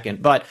in a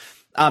second, but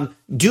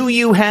do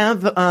you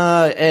have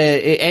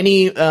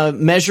any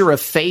measure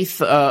of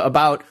faith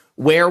about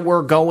where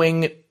we're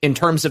going in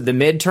terms of the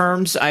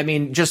midterms? I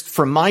mean, just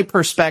from my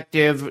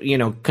perspective,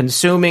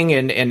 consuming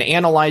and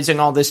analyzing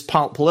all this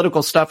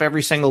political stuff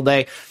every single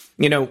day,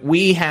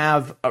 we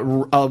have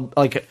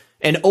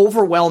an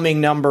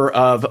overwhelming number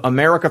of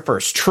America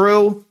First,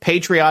 true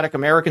patriotic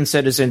American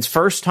citizens,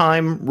 first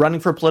time running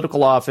for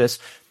political office,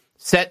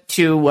 set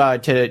to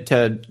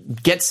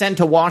get sent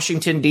to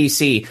Washington,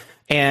 D.C.,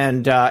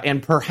 and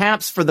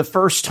perhaps for the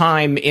first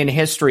time in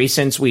history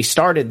since we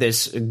started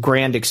this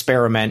grand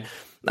experiment,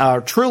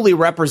 truly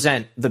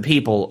represent the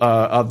people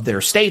of their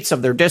states,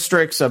 of their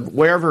districts, of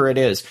wherever it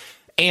is.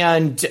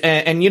 And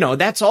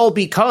that's all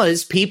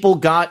because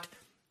people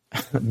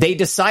they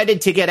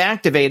decided to get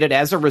activated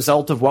as a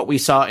result of what we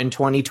saw in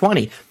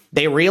 2020.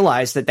 They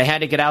realized that they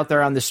had to get out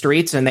there on the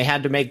streets and they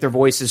had to make their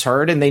voices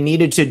heard, and they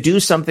needed to do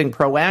something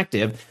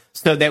proactive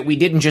so that we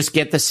didn't just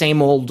get the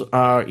same old,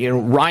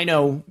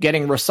 rhino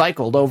getting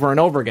recycled over and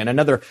over again,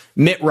 another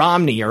Mitt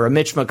Romney or a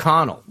Mitch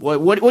McConnell.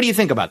 What do you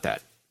think about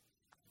that?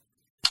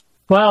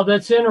 Wow,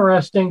 that's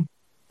interesting.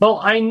 Well,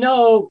 I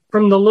know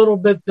from the little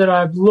bit that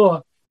I've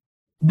looked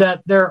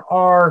that there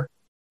are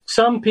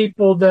some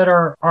people that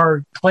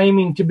are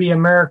claiming to be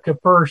America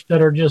First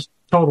that are just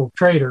total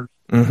traitors.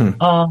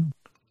 Mm-hmm.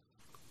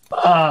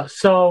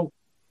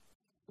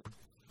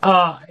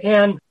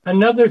 And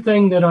another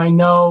thing that I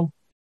know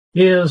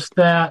is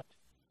that,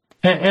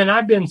 and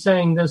I've been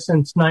saying this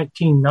since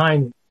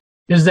 1990,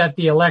 is that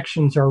the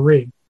elections are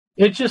rigged.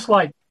 It's just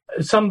like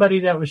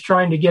somebody that was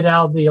trying to get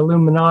out of the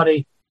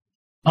Illuminati.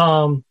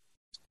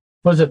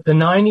 Was it the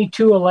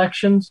 92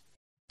 elections?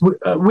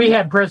 We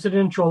had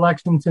presidential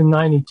elections in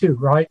 92,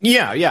 right?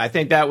 Yeah. I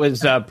think that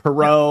was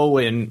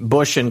Perot and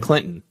Bush and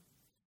Clinton.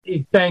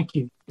 Thank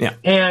you. Yeah.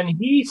 And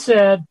he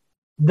said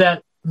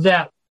that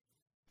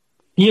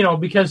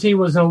because he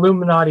was an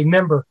Illuminati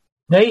member,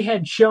 they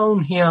had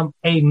shown him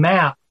a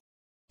map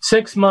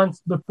 6 months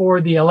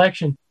before the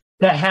election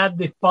that had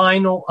the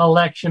final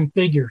election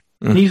figures.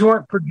 Mm. These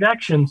weren't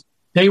projections.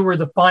 They were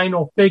the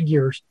final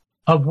figures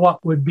of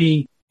what would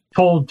be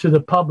told to the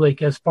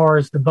public as far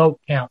as the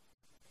vote count.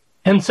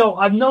 And so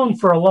I've known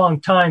for a long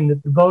time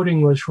that the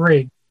voting was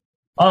rigged.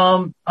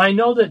 I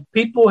know that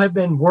people have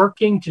been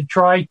working to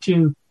try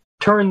to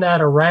turn that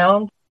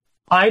around.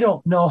 I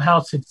don't know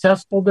how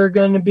successful they're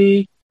going to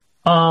be.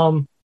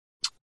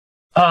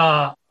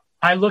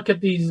 I look at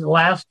these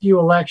last few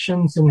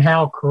elections and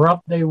how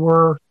corrupt they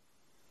were.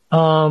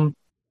 I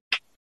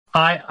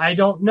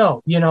don't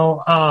know.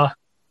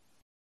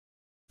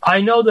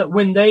 I know that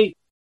when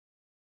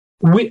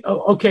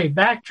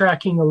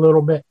backtracking a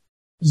little bit,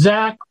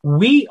 Zach,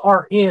 we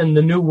are in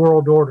the New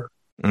World Order.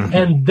 Mm-hmm.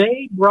 And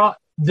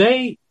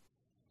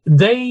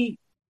they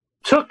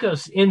took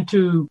us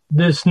into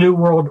this New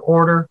World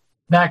Order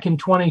back in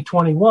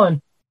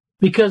 2021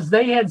 because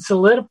they had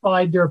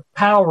solidified their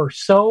power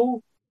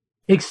so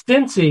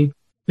extensive,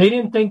 they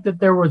didn't think that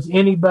there was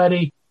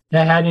anybody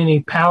that had any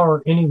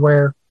power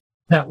anywhere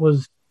that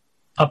was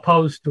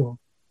opposed to them.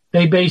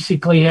 They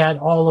basically had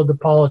all of the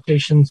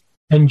politicians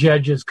and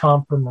judges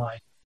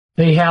compromised.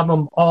 They have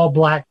them all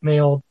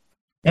blackmailed.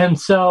 And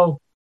so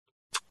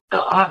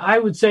I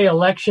would say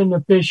election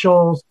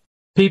officials,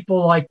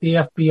 people like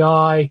the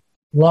FBI,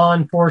 law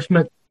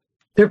enforcement,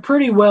 they're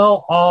pretty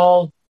well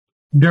all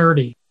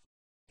dirty.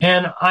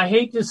 And I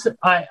hate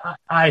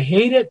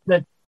it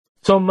that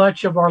so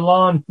much of our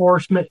law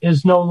enforcement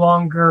is no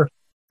longer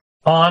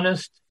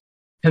honest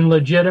and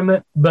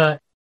legitimate,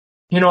 but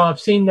I've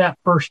seen that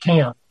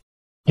firsthand.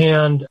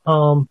 And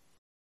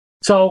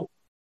So,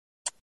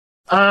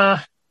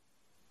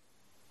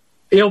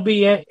 it'll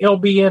be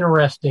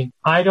interesting.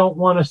 I don't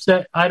want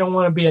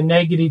to be a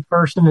negative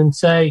person and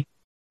say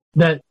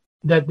that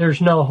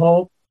there's no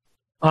hope.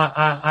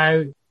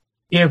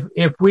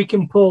 If we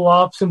can pull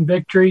off some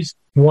victories,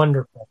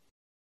 wonderful.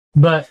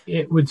 But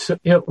it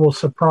will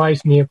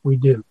surprise me if we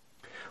do.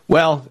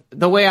 Well,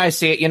 the way I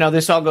see it,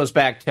 this all goes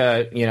back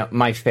to,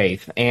 my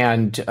faith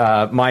and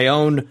my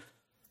own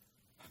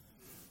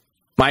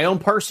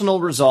personal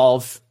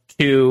resolve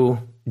to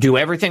do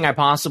everything I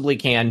possibly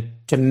can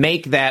to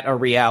make that a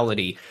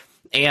reality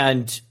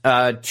and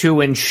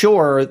to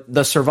ensure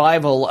the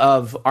survival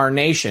of our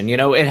nation.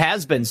 It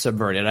has been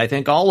subverted. I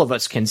think all of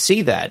us can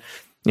see that,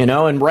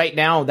 and right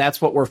now that's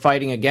what we're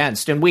fighting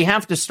against. And we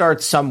have to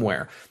start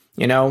somewhere.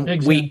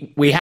 Exactly.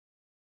 We have.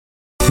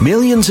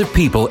 Millions of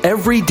people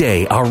every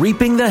day are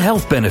reaping the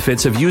health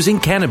benefits of using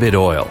cannabis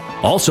oil,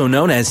 also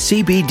known as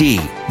CBD.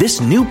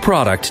 This new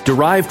product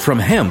derived from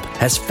hemp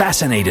has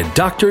fascinated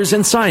doctors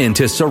and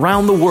scientists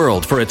around the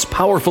world for its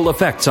powerful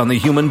effects on the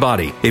human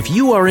body. If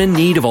you are in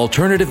need of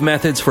alternative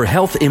methods for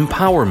health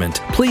empowerment,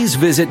 please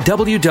visit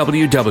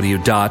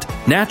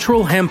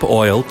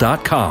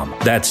www.naturalhempoil.com.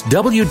 That's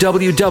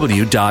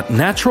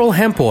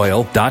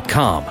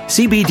www.naturalhempoil.com.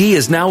 CBD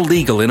is now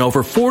legal in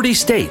over 40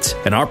 states,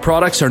 and our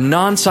products are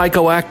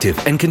non-psychoactive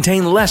and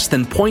contain less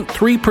than 0.3%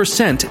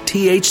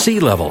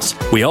 THC levels.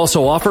 We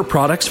also offer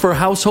products for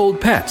household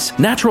pets.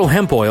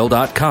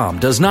 NaturalHempOil.com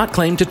does not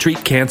claim to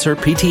treat cancer,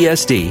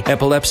 PTSD,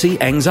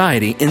 epilepsy,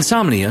 anxiety,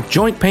 insomnia,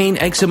 joint pain,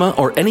 eczema,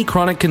 or any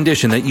chronic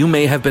condition that you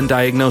may have been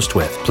diagnosed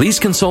with. Please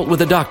consult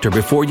with a doctor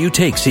before you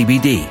take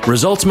CBD.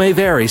 Results may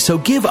vary, so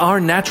give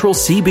our natural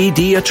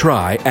CBD a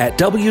try at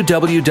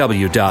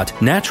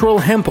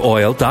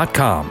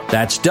www.naturalhempoil.com.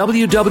 That's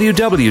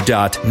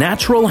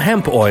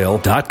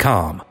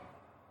www.naturalhempoil.com.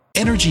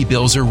 Energy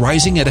bills are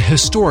rising at a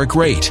historic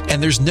rate,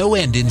 and there's no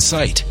end in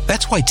sight.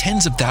 That's why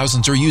tens of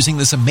thousands are using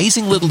this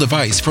amazing little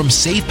device from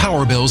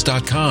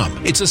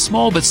SavePowerBills.com. It's a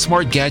small but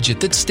smart gadget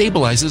that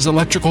stabilizes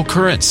electrical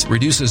currents,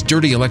 reduces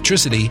dirty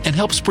electricity, and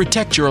helps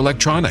protect your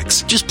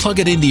electronics. Just plug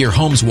it into your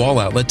home's wall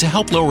outlet to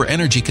help lower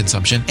energy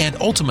consumption and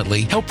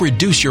ultimately help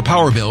reduce your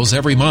power bills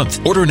every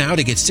month. Order now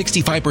to get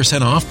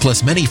 65% off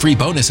plus many free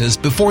bonuses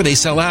before they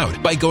sell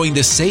out by going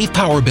to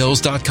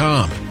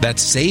SavePowerBills.com.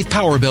 That's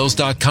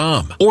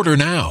SavePowerBills.com. Order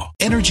now.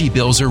 Energy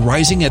bills are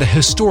rising at a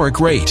historic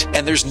rate,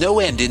 and there's no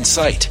end in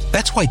sight.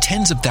 That's why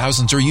tens of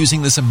thousands are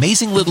using this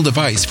amazing little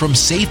device from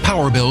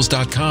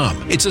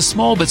SavePowerBills.com. It's a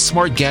small but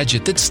smart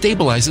gadget that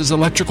stabilizes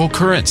electrical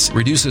currents,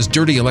 reduces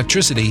dirty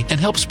electricity, and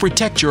helps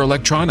protect your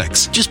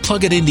electronics. Just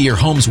plug it into your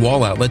home's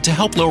wall outlet to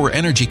help lower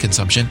energy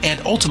consumption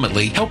and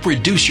ultimately help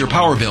reduce your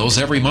power bills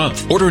every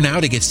month. Order now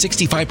to get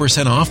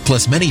 65% off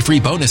plus many free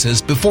bonuses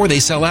before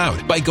they sell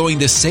out by going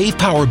to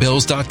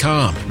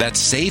SavePowerBills.com.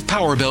 That's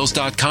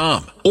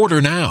SavePowerBills.com.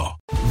 Order now.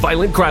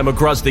 Violent crime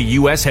across the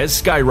U.S.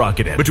 has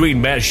skyrocketed. Between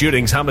mass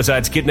shootings,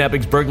 homicides,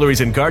 kidnappings, burglaries,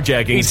 and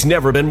carjacking, it's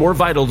never been more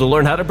vital to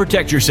learn how to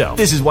protect yourself.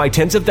 This is why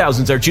tens of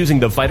thousands are choosing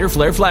the Fighter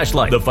Flare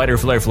flashlight. The Fighter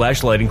Flare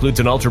flashlight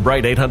includes an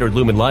ultra-bright 800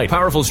 lumen light,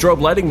 powerful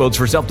strobe lighting modes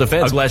for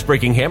self-defense, a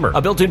glass-breaking hammer,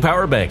 a built-in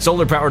power bank,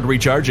 solar-powered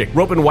recharging,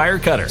 rope and wire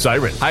cutter,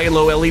 siren, high and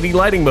low LED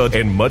lighting mode,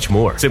 and much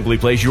more. Simply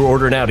place your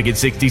order now to get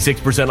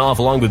 66% off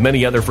along with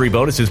many other free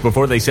bonuses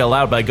before they sell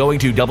out by going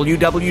to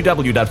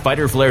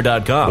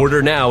www.fighterflare.com.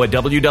 Order now at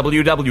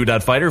www.fighterflare.com.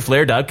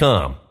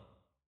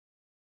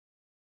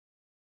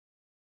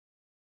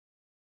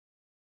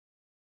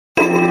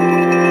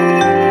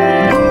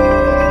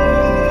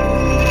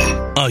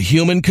 A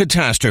human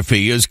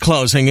catastrophe is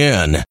closing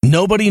in.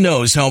 Nobody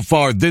knows how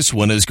far this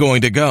one is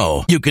going to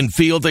go. You can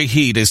feel the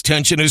heat as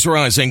tension is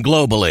rising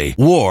globally.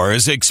 War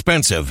is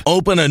expensive.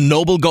 Open a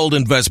Noble Gold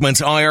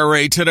Investments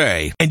IRA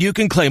today, and you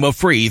can claim a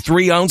free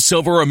 3-ounce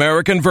silver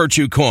American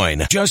Virtue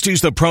coin. Just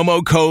use the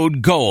promo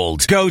code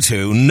GOLD. Go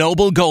to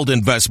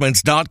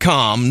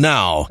noblegoldinvestments.com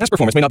now. Past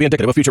performance may not be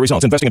indicative of future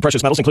results. Investing in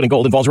precious metals, including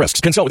gold, involves risks.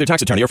 Consult with your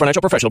tax attorney or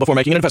financial professional before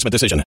making an investment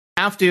decision.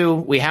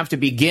 We have to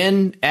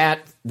begin at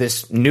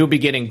this new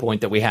beginning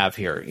point that we have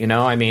here.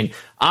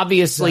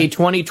 Obviously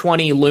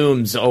 2020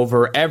 looms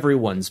over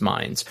everyone's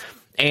minds.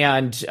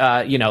 And,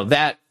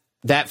 that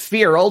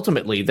fear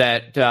ultimately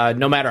that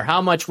no matter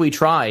how much we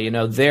try,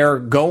 they're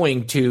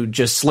going to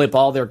just slip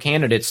all their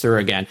candidates through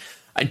again.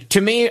 To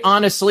me,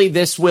 honestly,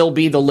 this will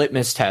be the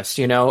litmus test,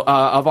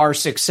 of our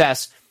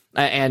success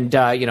and,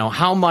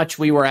 how much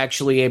we were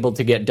actually able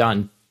to get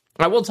done.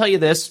 I will tell you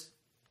this.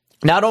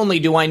 Not only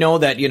do I know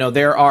that,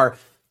 there are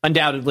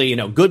undoubtedly,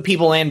 good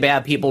people and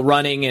bad people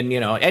running and,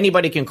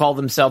 anybody can call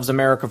themselves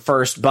America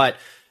First, but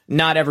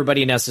not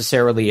everybody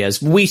necessarily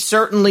is. We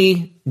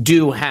certainly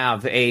do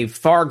have a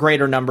far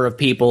greater number of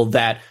people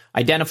that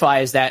identify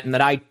as that and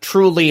that I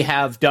truly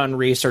have done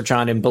research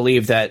on and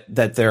believe that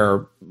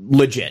they're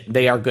legit.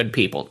 They are good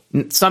people.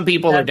 Some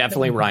people are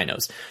definitely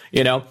rhinos,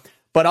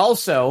 but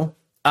also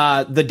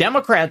the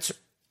Democrats.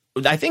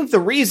 I think the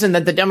reason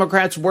that the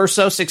Democrats were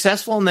so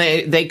successful and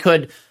they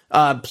could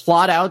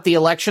plot out the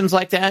elections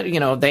like that,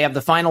 they have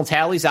the final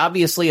tallies,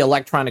 obviously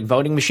electronic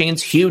voting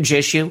machines, huge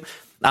issue.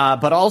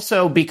 but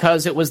also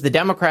because it was the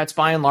Democrats,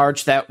 by and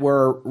large, that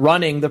were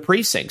running the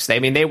precincts.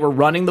 They were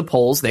running the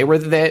polls. They were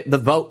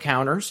the vote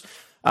counters.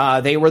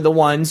 They were the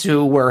ones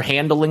who were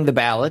handling the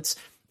ballots.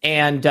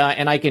 And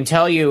I can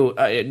tell you,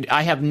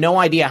 I have no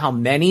idea how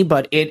many,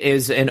 but it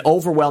is an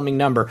overwhelming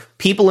number.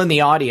 People in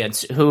the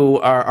audience who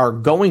are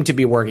going to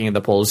be working in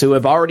the polls, who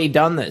have already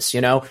done this,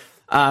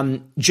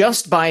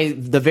 just by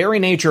the very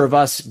nature of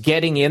us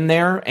getting in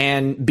there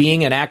and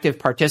being an active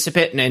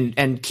participant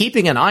and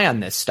keeping an eye on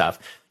this stuff.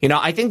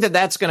 I think that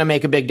that's going to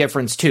make a big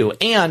difference, too.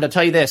 And I'll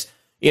tell you this.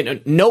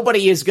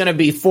 Nobody is going to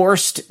be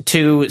forced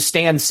to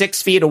stand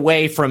 6 feet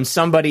away from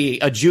somebody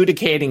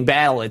adjudicating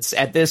ballots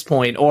at this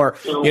point, or,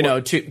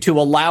 to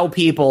allow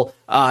people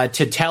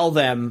to tell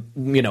them,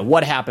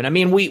 what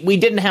happened. We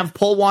didn't have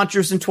poll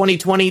watchers in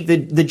 2020.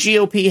 The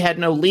GOP had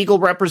no legal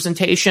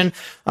representation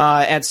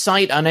at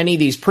site on any of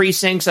these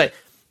precincts.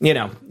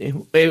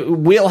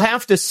 We'll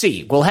have to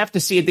see. We'll have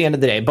to see at the end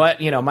of the day. But,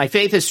 my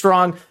faith is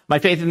strong. My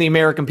faith in the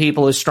American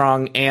people is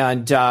strong.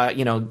 And,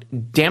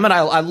 damn it,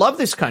 I love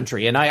this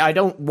country. And I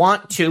don't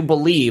want to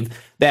believe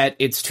that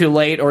it's too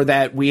late or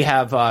that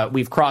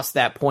we've crossed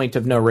that point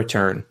of no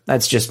return.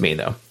 That's just me,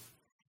 though.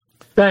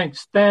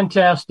 Thanks.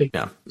 Fantastic.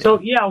 Yeah. So,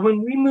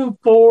 when we move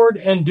forward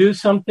and do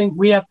something,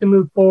 we have to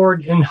move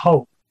forward in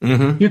hope.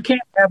 Mm-hmm. You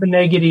can't have a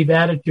negative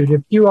attitude.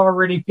 If you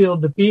already feel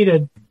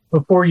defeated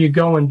before you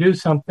go and do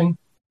something,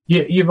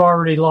 you've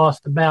already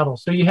lost the battle.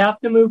 So you have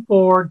to move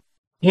forward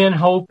in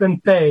hope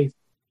and faith.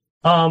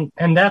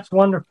 And that's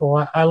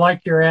wonderful. I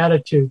like your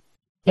attitude.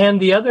 And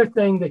the other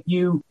thing that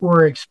you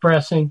were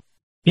expressing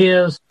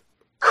is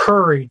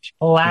courage,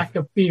 a lack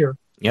of fear.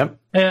 Yep.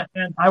 And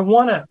I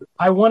want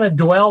to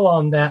dwell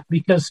on that,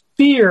 because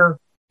fear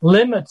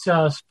limits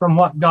us from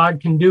what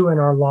God can do in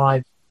our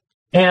lives.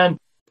 And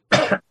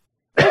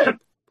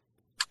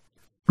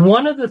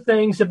one of the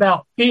things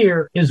about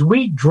fear is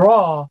we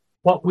draw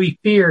what we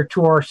fear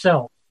to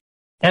ourselves.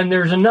 And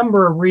there's a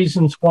number of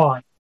reasons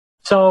why.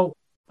 So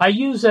I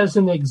use as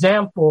an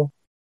example,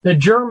 the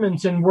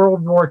Germans in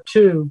World War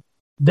II,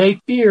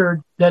 they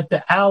feared that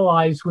the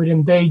Allies would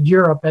invade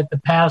Europe at the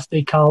Pas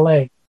de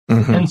Calais.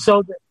 Mm-hmm. And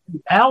so the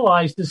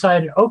Allies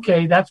decided,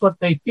 okay, that's what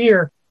they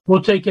fear.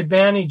 We'll take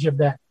advantage of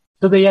that.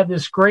 So they had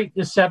this great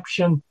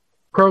deception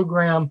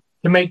program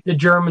to make the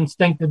Germans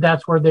think that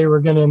that's where they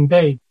were going to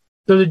invade.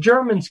 So the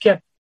Germans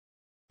kept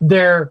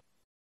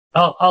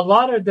a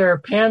lot of their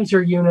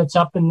panzer units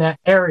up in that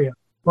area,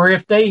 where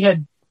if they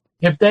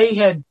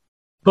had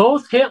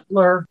both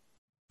Hitler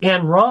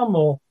and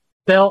Rommel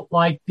felt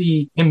like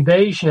the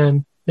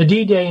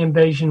D-Day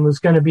invasion was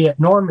going to be at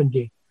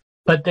Normandy,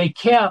 but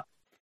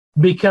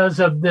because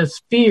of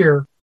this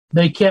fear,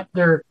 they kept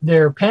their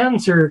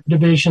panzer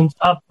divisions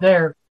up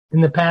there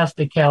in the Pas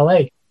de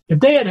Calais. If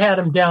they had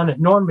them down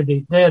at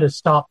Normandy, they had to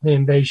stop the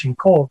invasion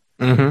cold.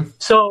 Mm-hmm.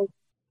 So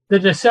the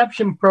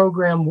deception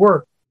program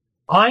worked.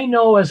 I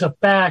know as a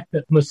fact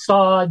that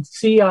Mossad,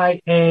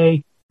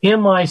 CIA,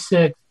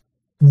 MI6,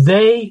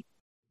 they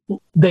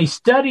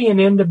study an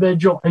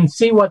individual and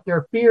see what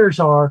their fears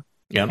are,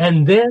 yep.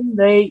 And then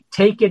they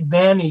take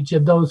advantage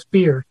of those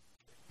fears.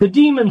 The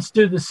demons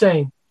do the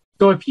same.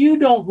 So if you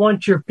don't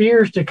want your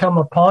fears to come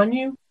upon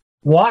you,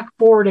 walk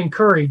forward in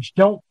courage.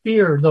 Don't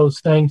fear those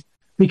things,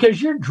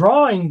 because you're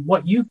drawing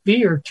what you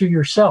fear to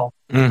yourself.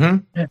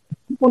 Mm-hmm. And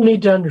people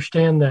need to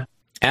understand that.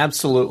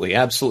 Absolutely,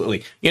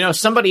 absolutely.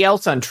 Somebody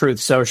else on Truth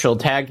Social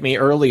tagged me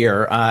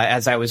earlier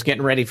as I was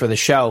getting ready for the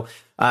show,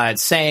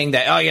 saying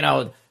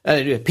that,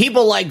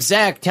 people like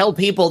Zach tell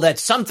people that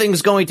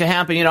something's going to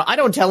happen. I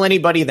don't tell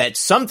anybody that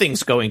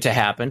something's going to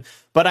happen,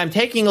 but I'm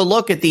taking a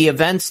look at the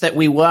events that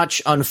we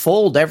watch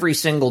unfold every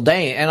single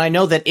day, and I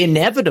know that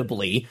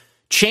inevitably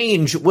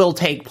change will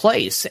take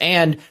place.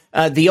 And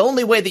the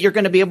only way that you're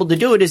going to be able to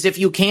do it is if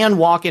you can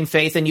walk in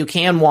faith and you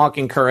can walk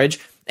in courage.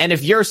 And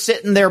if you're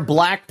sitting there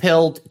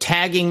black-pilled,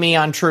 tagging me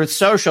on Truth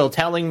Social,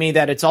 telling me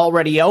that it's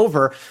already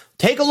over,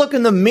 take a look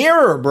in the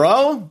mirror,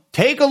 bro.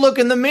 Take a look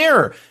in the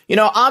mirror.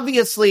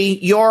 Obviously,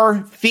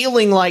 you're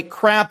feeling like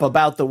crap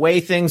about the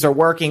way things are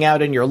working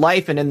out in your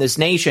life and in this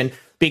nation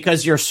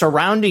because you're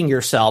surrounding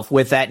yourself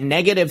with that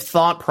negative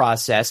thought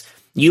process.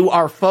 You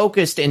are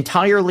focused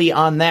entirely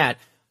on that.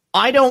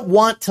 I don't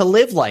want to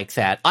live like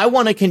that. I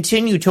want to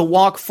continue to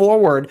walk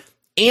forward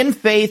in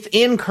faith,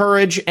 in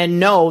courage, and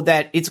know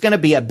that it's going to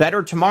be a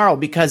better tomorrow,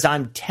 because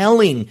I'm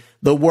telling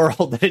the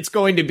world that it's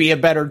going to be a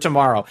better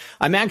tomorrow.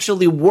 I'm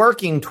actually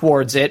working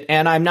towards it,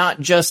 and I'm not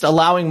just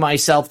allowing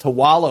myself to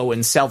wallow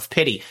in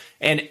self-pity.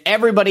 And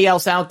everybody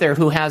else out there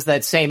who has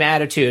that same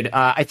attitude,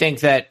 I think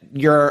that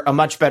you're a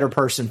much better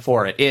person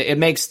for it. It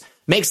makes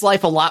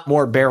life a lot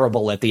more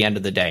bearable at the end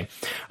of the day.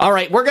 All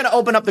right, we're going to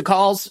open up the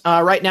calls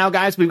right now,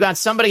 guys. We've got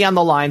somebody on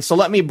the line, so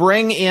let me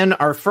bring in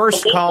our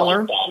first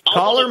caller.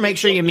 Caller, make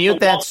sure you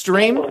mute that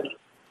stream.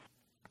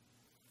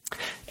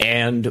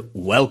 And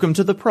welcome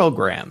to the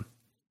program.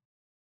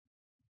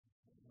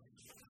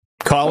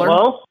 Caller?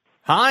 Hello?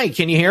 Hi,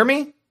 can you hear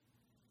me?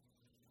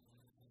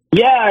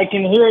 Yeah, I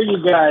can hear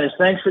you guys.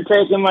 Thanks for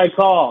taking my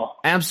call.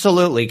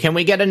 Absolutely. Can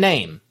we get a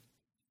name?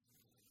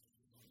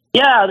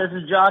 Yeah, this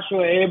is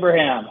Joshua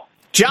Abraham.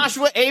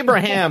 Joshua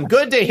Abraham,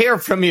 good to hear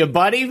from you,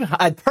 buddy.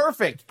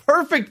 Perfect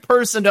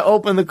person to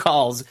open the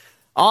calls.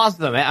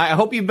 Awesome. I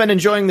hope you've been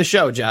enjoying the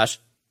show, Josh.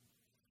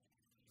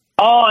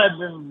 Oh, I've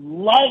been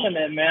loving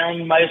it,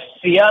 man. My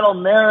Seattle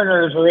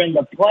Mariners are in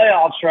the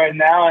playoffs right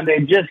now, and they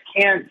just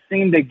can't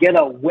seem to get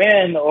a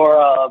win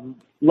or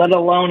let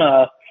alone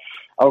a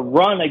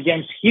run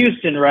against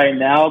Houston right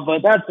now.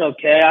 But that's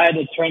okay. I had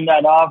to turn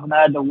that off, and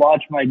I had to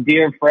watch my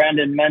dear friend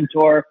and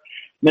mentor,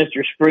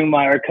 Mr.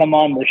 Springmeier, come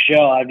on the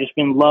show. I've just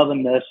been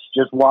loving this,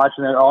 just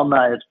watching it all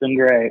night. It's been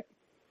great.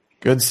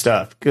 Good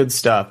stuff.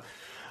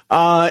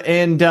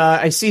 And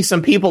I see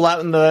some people out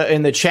in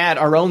the chat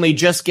are only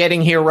just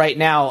getting here right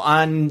now.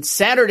 On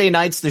Saturday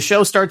nights, the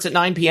show starts at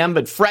 9 p.m.,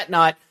 but fret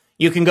not.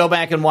 You can go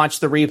back and watch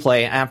the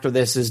replay after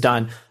this is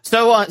done.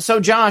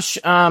 So Josh,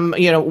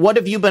 what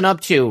have you been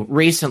up to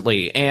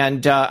recently?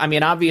 And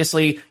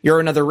obviously, you're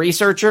another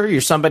researcher.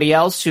 You're somebody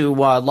else who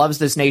loves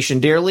this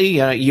nation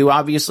dearly. You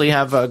obviously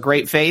have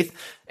great faith,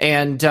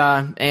 and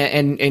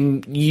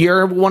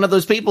you're one of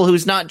those people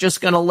who's not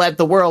just going to let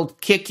the world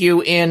kick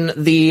you in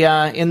the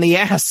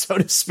ass, so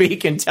to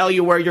speak, and tell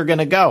you where you're going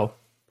to go.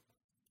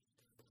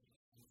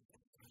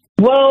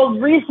 Well,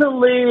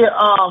 recently,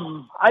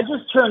 I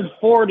just turned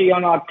 40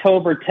 on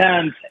October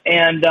 10th,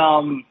 and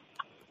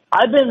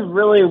I've been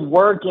really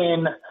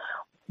working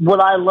what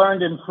I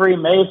learned in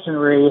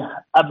Freemasonry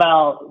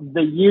about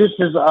the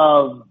uses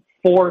of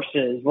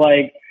forces.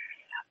 Like,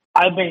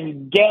 I've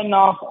been getting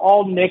off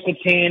all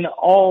nicotine,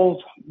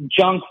 all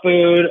junk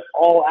food,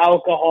 all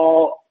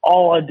alcohol,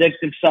 all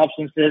addictive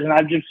substances, and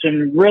I've just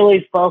been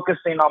really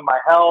focusing on my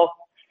health.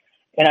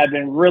 And I've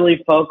been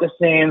really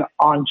focusing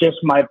on just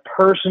my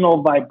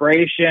personal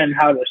vibration,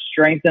 how to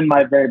strengthen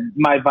my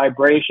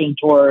vibration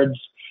towards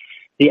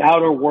the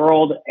outer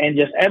world, and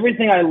just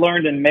everything I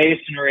learned in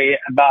Masonry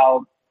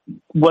about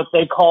what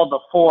they call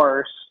the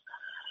force.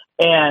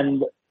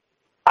 And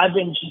I've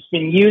been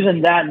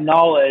using that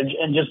knowledge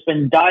and just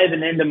been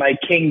diving into my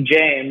King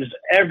James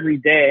every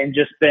day and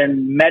just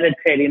been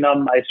meditating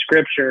on my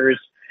scriptures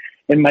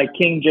in my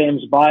King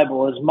James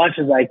Bible as much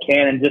as I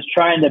can, and just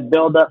trying to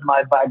build up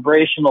my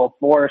vibrational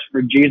force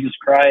for Jesus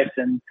Christ.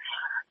 And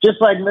just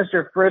like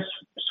Mr. Fritz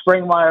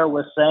Springmeier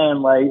was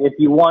saying, like, if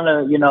you want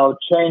to,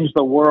 change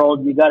the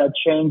world, you got to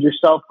change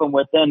yourself from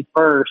within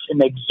first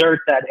and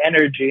exert that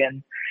energy.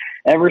 And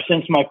ever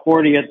since my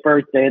 40th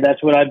birthday,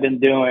 that's what I've been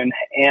doing.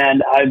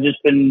 And I've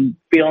just been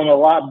feeling a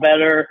lot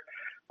better.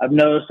 I've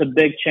noticed a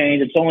big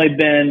change. It's only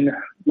been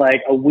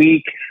like a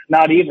week,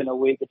 not even a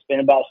week. It's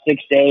been about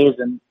 6 days,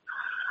 and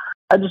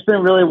I've just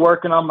been really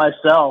working on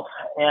myself,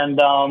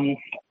 and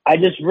I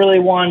just really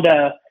wanted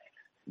to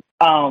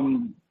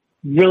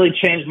really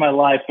change my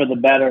life for the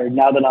better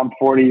now that I'm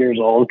 40 years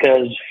old,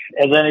 because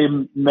as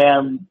any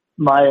man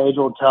my age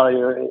will tell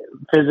you,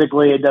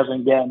 physically it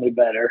doesn't get any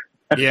better.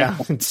 Yeah,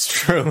 it's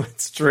true.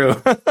 It's true.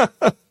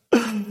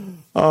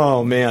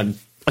 Oh, man.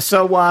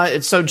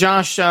 So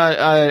Josh,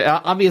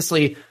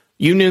 obviously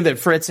you knew that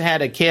Fritz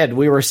had a kid.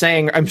 We were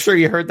saying, I'm sure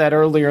you heard that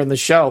earlier in the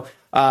show.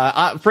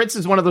 Fritz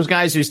is one of those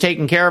guys who's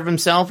taking care of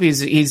himself.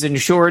 He's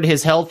ensured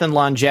his health and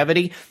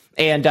longevity,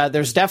 and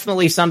there's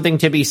definitely something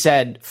to be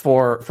said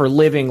for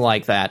living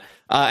like that.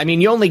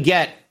 You only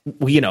get,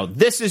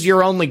 this is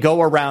your only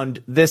go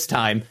around this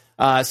time,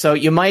 so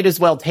you might as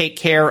well take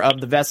care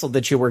of the vessel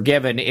that you were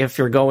given if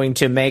you're going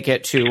to make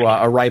it to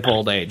a ripe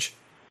old age.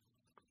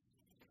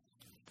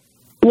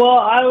 Well,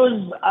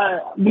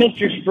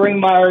 Mr.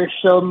 Springmeier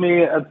showed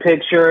me a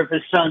picture of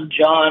his son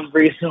John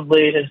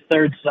recently, his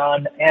third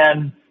son,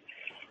 and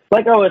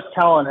like I was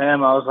telling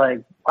him, I was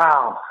like,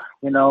 wow,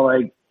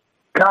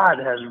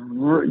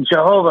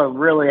 Jehovah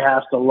really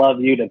has to love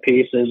you to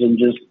pieces and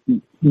just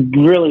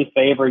really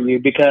favor you,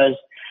 because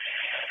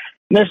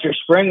Mr.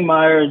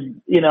 Springmeier,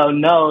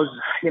 knows,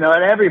 and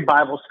every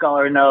Bible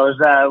scholar knows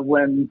that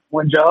when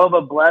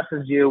Jehovah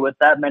blesses you with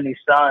that many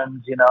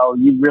sons, you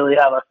really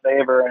have a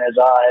favor in his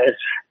eyes.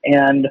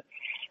 And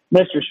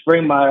Mr.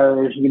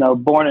 Springmeier is,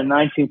 born in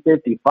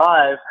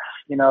 1955,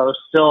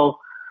 still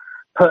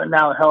putting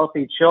out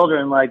healthy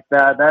children like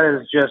that. That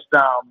is just,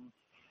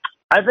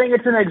 I think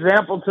it's an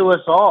example to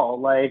us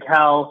all, like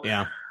how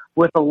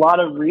with a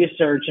lot of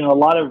research and a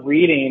lot of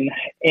reading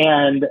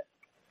and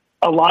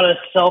a lot of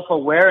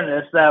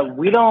self-awareness, that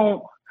we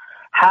don't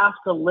have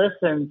to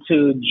listen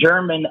to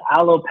German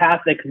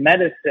allopathic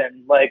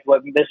medicine, like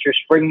what Mr.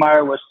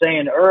 Springmeier was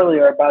saying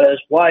earlier about his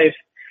wife,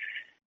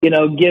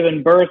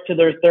 giving birth to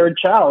their third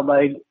child.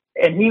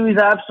 And he was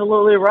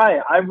absolutely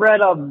right. I read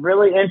a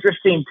really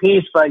interesting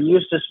piece by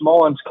Eustace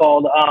Mullins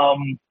called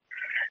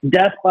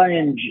Murder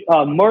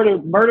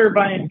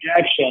by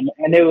Injection.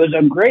 And it was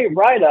a great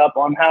write-up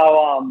on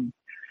how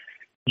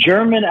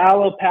German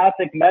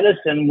allopathic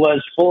medicine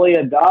was fully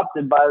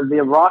adopted by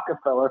the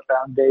Rockefeller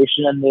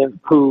Foundation, and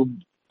who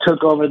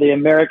took over the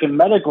American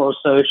Medical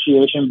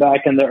Association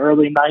back in the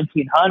early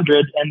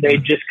 1900s, and they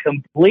just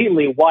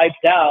completely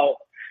wiped out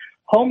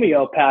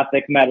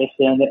homeopathic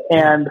medicine.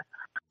 And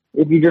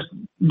if you just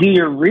do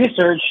your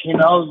research,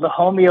 the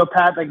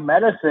homeopathic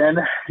medicine,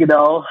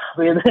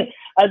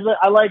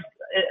 I like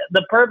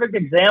the perfect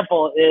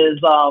example is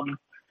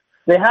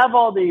they have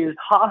all these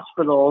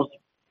hospitals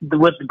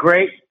with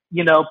great,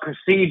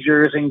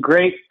 procedures and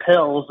great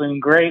pills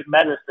and great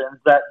medicines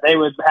that they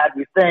would have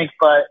you think,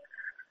 but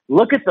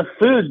look at the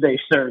food they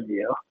serve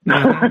you.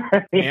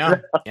 Mm-hmm.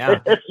 Yeah.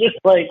 It's just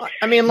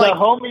the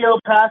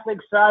homeopathic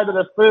side of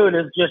the food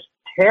is just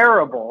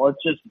terrible. It's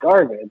just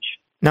garbage.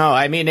 No,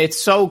 I mean, it's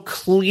so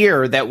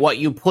clear that what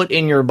you put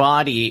in your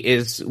body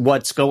is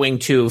what's going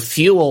to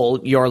fuel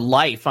your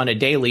life on a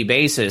daily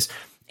basis.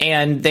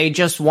 And they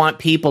just want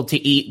people to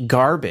eat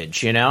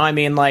garbage, I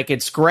mean,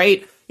 it's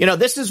great.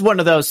 This is one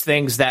of those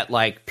things that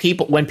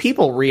when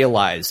people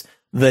realize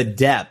the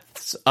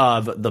depths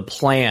of the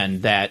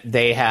plan that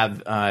they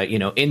have,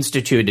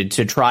 instituted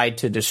to try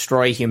to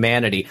destroy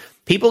humanity,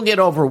 people get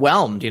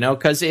overwhelmed,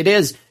 because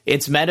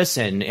it's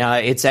medicine,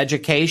 it's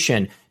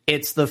education,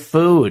 it's the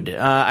food.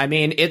 I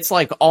mean, it's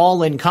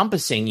all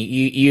encompassing.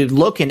 You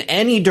look in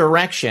any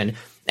direction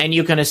and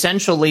you can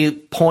essentially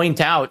point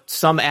out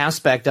some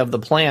aspect of the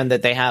plan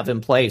that they have in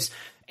place.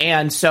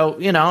 And so,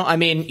 I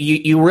mean,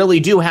 you really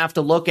do have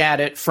to look at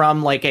it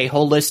from a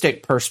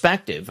holistic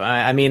perspective.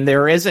 I mean,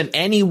 there isn't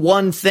any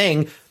one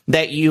thing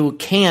that you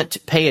can't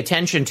pay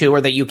attention to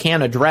or that you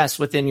can't address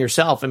within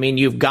yourself. I mean,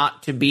 you've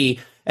got to be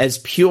as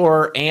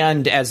pure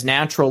and as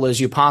natural as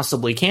you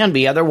possibly can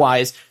be.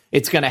 Otherwise,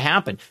 it's going to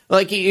happen.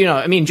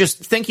 I mean, just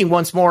thinking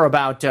once more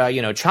about,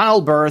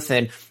 childbirth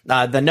and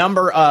the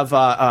number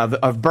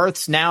of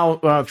births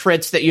now,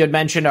 Fritz, that you had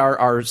mentioned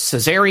are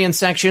cesarean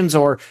sections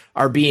or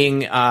are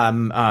being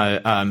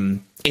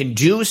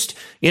induced.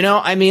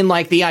 I mean,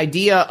 the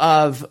idea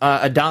of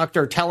a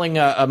doctor telling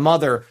a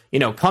mother,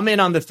 come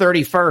in on the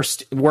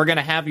 31st, we're going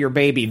to have your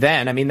baby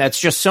then. I mean, that's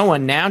just so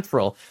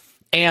unnatural.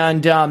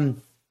 And,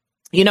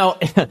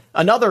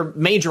 another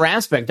major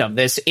aspect of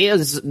this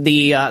is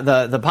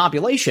the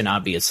population,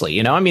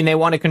 obviously. I mean, they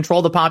want to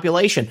control the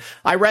population.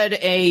 I read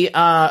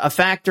a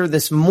factor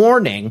this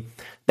morning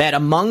that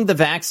among the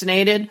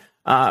vaccinated,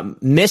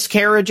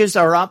 miscarriages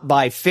are up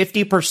by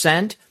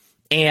 50%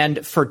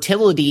 and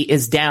fertility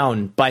is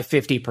down by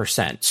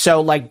 50%.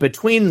 So,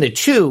 between the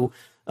two,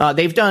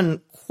 they've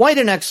done quite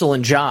an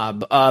excellent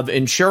job of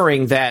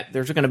ensuring that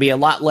there's going to be a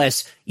lot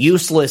less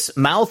useless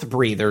mouth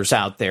breathers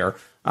out there.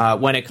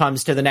 When it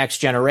comes to the next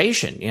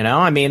generation,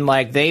 I mean,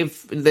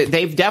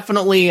 they've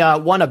definitely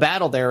won a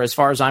battle there as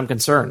far as I'm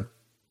concerned.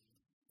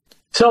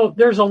 So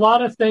there's a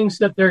lot of things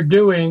that they're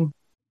doing,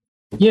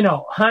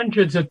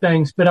 hundreds of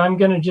things, but I'm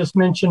going to just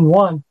mention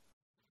one.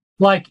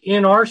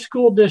 In our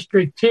school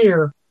district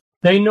here,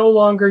 they no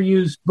longer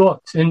use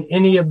books in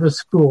any of the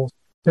schools.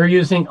 They're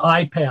using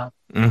iPads.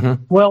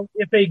 Mm-hmm. Well,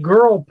 if a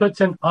girl puts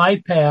an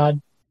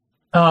iPad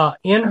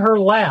in her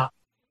lap,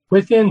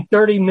 within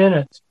 30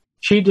 minutes,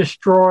 she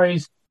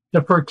destroys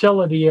the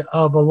fertility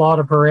of a lot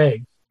of her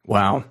eggs.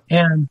 Wow.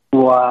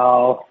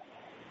 Wow.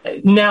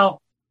 Now,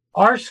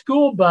 our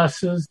school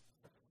buses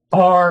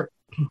are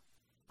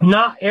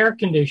not air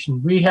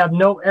conditioned. We have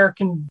no air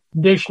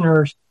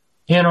conditioners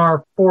in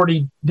our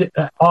 40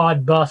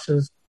 odd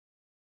buses,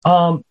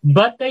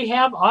 but they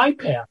have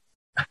iPads.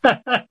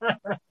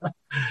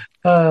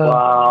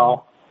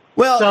 Wow.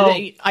 Well, so,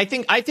 I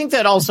think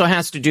that also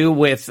has to do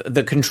with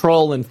the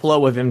control and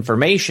flow of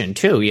information,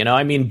 too.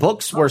 I mean,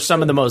 books were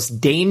some of the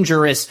most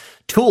dangerous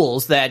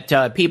tools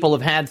that people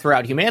have had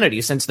throughout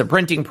humanity since the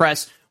printing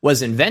press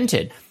was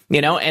invented,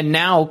 and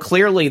now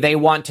clearly they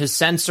want to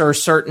censor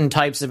certain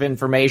types of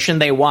information.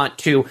 They want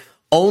to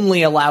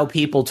only allow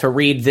people to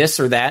read this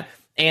or that.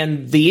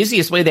 And the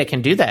easiest way they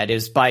can do that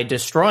is by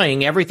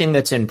destroying everything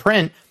that's in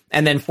print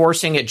and then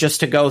forcing it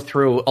just to go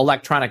through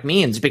electronic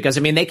means, because,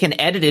 I mean, they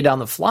can edit it on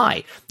the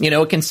fly.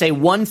 It can say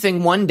one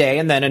thing one day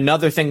and then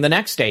another thing the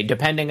next day,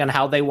 depending on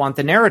how they want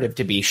the narrative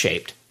to be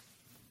shaped.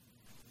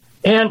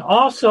 And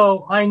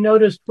also, I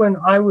noticed when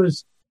I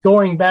was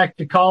going back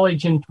to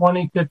college in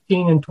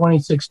 2015 and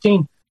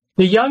 2016,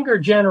 the younger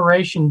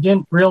generation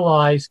didn't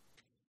realize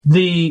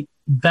the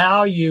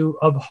value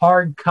of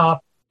hardcover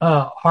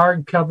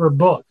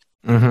books.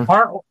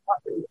 Mm-hmm.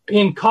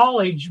 In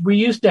college, we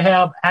used to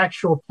have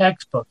actual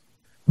textbooks,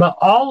 but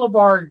all of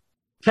our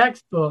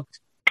textbooks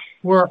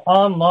were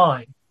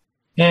online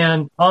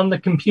and on the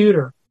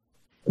computer.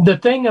 The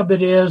thing of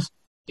it is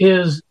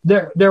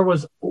there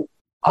was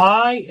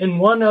I and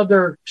one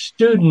other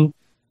student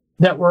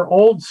that were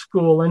old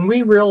school, and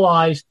we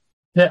realized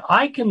that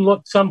I can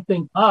look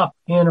something up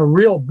in a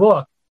real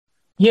book,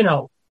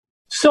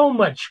 so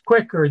much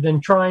quicker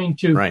than trying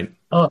to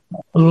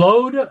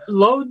load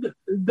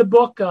the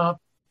book up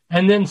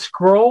and then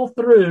scroll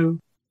through.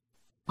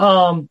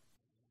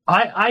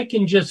 I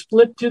can just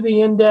flip to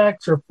the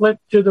index or flip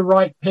to the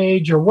right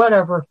page or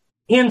whatever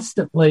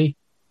instantly.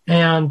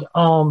 And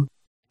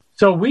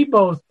so we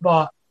both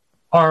bought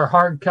our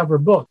hardcover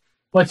book.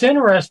 What's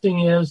interesting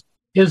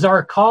is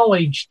our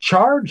college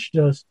charged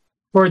us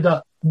for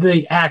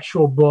the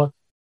actual book,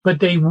 but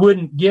they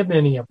wouldn't give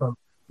any of them.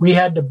 We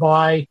had to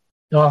buy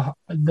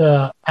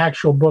the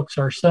actual books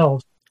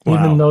ourselves,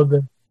 even though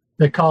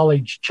the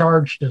college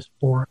charged us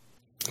for it.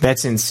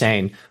 That's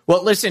insane.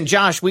 Well, listen,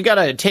 Josh, we got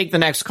to take the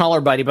next caller,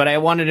 buddy, but I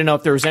wanted to know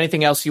if there was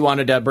anything else you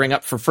wanted to bring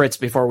up for Fritz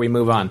before we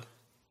move on.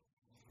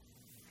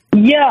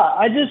 Yeah,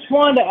 I just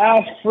wanted to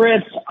ask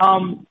Fritz,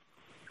 and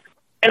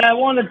I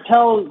want to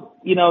tell,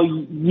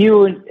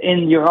 you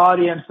and your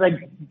audience,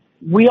 like,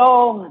 we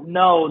all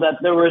know that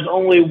there was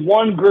only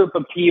one group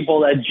of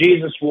people that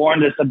Jesus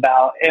warned us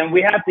about, and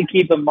we have to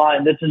keep in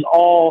mind this is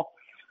all,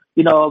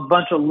 a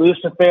bunch of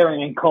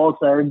Luciferian cults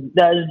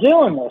that is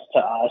doing this to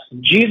us.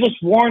 Jesus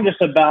warned us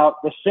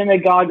about the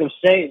synagogue of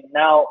Satan.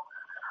 Now,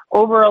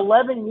 over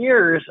 11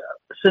 years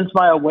since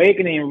my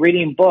awakening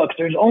reading books,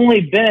 there's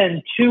only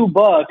been 2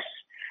 books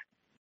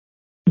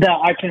that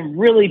I can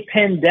really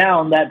pin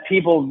down that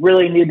people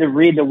really need to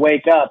read to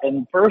wake up.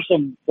 And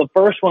the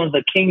first one is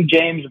the King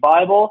James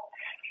Bible,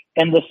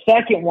 and the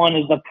second one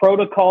is the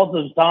Protocols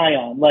of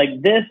Zion.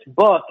 Like, this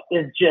book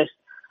is just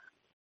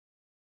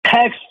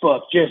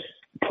textbook, just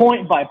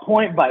point by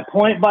point by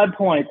point by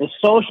point, the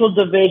social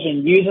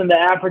division using the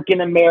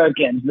African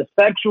Americans, the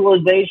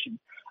sexualization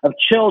of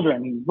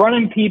children,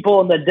 running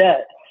people in the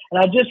debt. And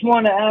I just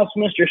want to ask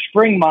Mr.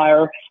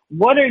 Springmeier,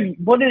 what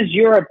is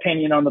your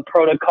opinion on the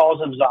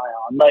Protocols of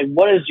Zion? Like,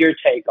 what is your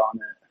take on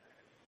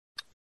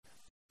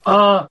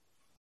it?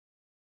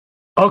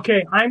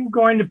 Okay, I'm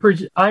going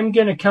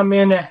to come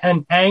in at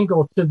an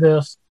angle to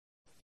this,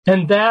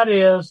 and that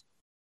is,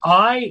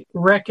 I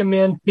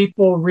recommend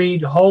people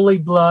read Holy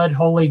Blood,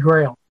 Holy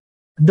Grail,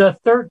 the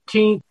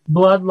 13th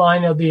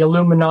bloodline of the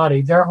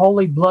Illuminati. Their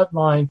holy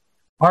bloodline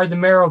are the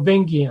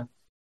Merovingians,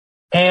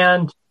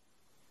 and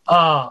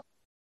I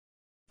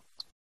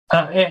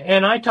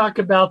talk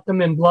about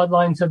them in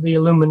Bloodlines of the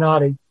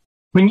Illuminati.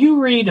 When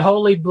you read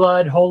Holy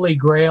Blood, Holy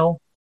Grail,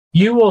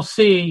 you will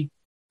see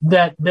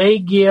that they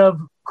give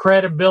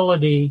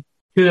credibility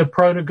to the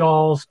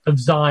Protocols of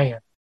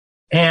Zion,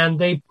 and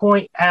they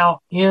point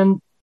out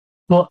in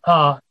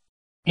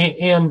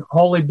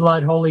Holy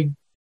Blood, Holy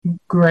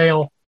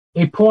Grail,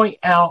 they point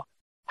out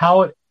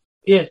how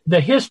the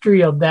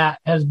history of that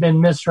has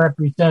been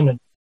misrepresented.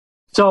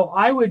 So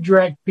I would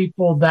direct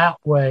people that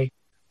way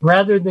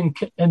rather than,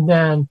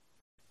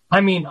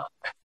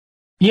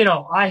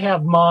 I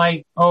have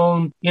my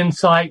own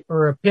insight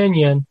or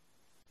opinion,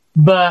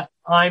 but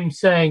I'm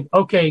saying,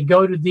 okay,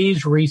 go to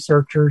these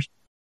researchers.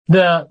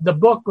 The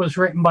book was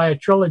written by a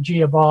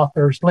trilogy of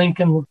authors,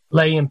 Lincoln,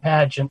 Lay, and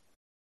Pageant,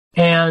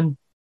 and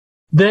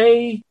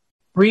they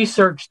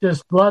researched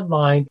this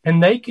bloodline,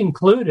 and they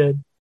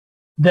concluded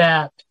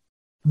that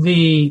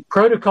the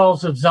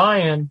Protocols of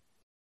Zion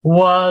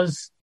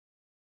was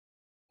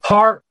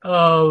part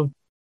of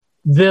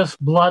this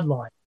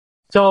bloodline.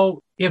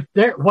 So if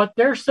what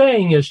they're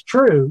saying is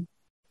true,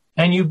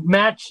 and you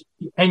match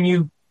and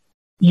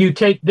you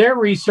take their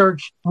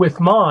research with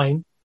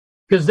mine,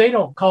 because they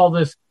don't call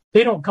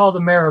the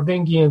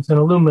Merovingians an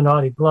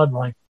Illuminati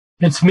bloodline.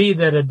 It's me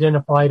that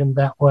identified them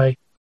that way.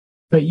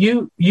 But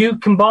you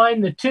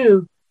combine the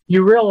two,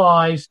 you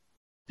realize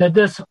that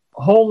this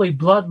holy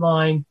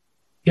bloodline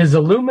is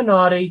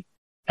Illuminati,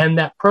 and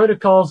that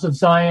Protocols of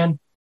Zion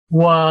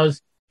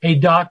was a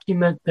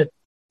document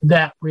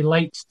that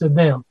relates to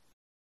them.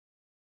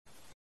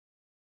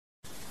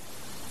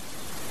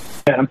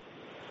 Yeah.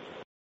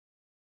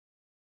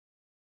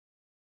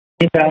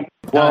 Yeah.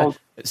 Well,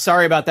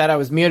 sorry about that. I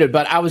was muted,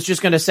 but I was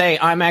just going to say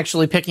I'm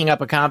actually picking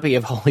up a copy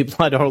of Holy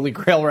Blood, Holy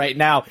Grail right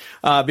now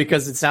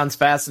because it sounds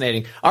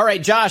fascinating. All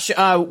right, Josh,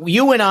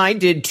 you and I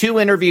did 2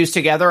 interviews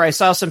together. I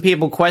saw some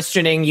people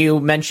questioning you,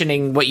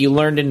 mentioning what you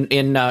learned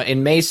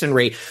in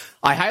Masonry.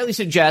 I highly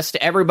suggest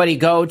everybody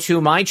go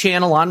to my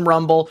channel on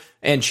Rumble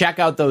and check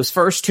out those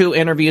first 2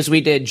 interviews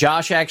we did.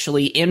 Josh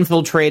actually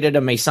infiltrated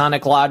a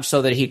Masonic lodge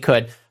so that he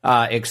could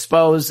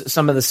expose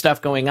some of the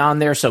stuff going on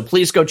there. So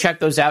please go check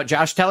those out.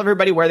 Josh, tell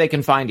everybody where they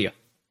can find you.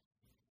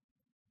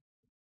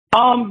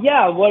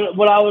 Yeah,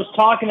 what I was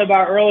talking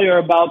about earlier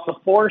about the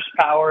force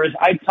powers,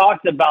 I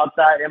talked about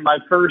that in my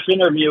first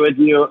interview with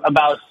you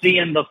about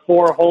seeing the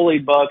 4 holy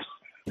books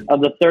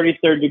of the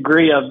 33rd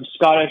degree of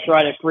Scottish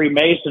Rite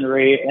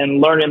Freemasonry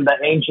and learning the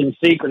ancient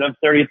secret of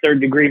 33rd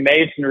degree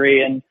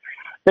Masonry. And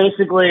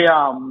basically,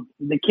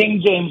 the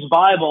King James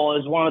Bible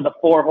is one of the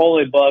 4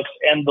 holy books,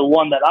 and the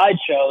one that I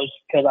chose,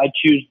 because I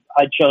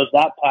chose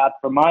that path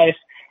for my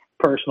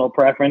personal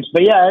preference.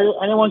 But yeah,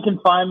 anyone can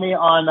find me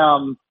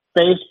on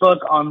Facebook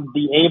on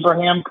the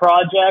Abraham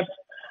Project.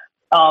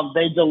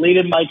 They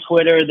deleted my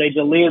Twitter. They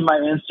deleted my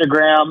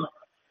Instagram.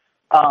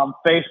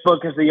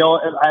 Facebook is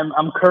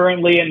I'm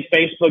currently in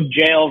Facebook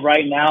jail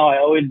right now. I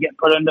always get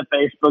put into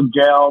Facebook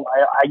jail.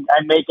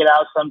 I make it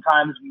out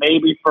sometimes,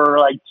 maybe for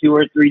like 2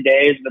 or 3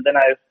 days, but then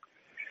I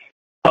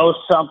post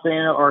something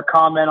or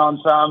comment on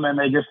some, and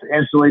they just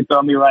instantly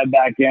throw me right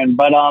back in.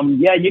 But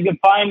yeah, you can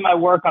find my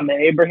work on the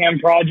Abraham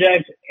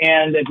Project,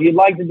 and if you'd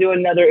like to do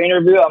another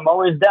interview, I'm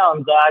always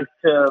down, Zach,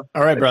 to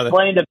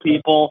explain to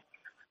people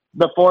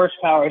the force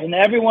powers. And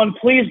everyone,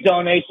 please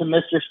donate to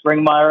Mr.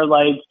 Springmeier.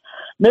 Like,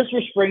 Mr.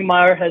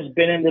 Springmeier has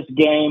been in this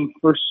game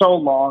for so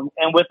long,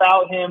 and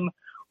without him,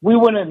 we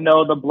wouldn't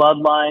know the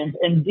bloodlines,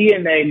 and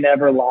DNA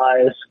never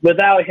lies.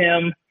 Without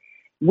him,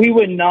 we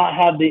would not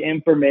have the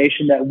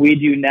information that we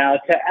do now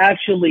to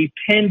actually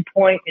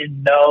pinpoint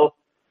and know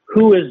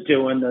who is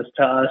doing this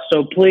to us.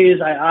 So please,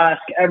 I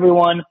ask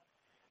everyone,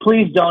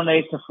 please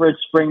donate to Fritz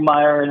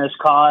Springmeier and his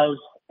cause.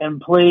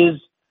 And please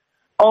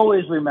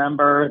always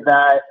remember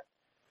that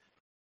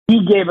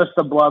he gave us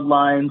the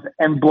bloodlines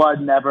and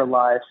blood never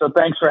lies. So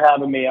thanks for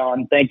having me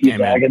on. Thank you,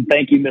 Zach, and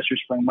thank you, Mr.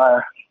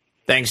 Springmeier.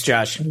 Thanks,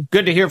 Josh.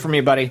 Good to hear from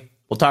you, buddy.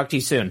 We'll talk to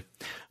you soon.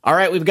 All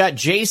right, we've got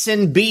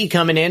Jason B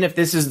coming in. If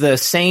this is the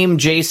same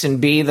Jason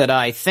B that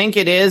I think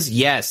it is,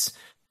 yes.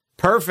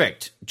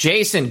 Perfect.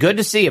 Jason, good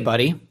to see you,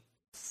 buddy.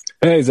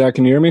 Hey, Zach,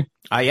 can you hear me?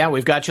 Yeah,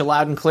 we've got you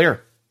loud and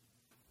clear.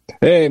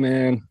 Hey,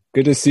 man.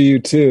 Good to see you,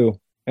 too.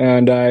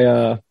 And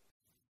I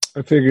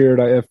figured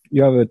if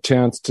you have a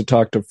chance to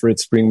talk to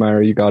Fritz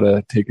Springmeier, you got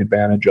to take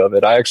advantage of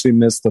it. I actually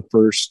missed the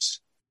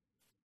first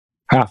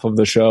half of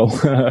the show.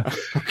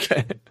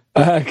 Okay.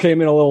 I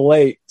came in a little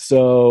late,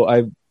 so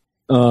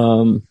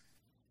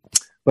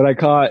but I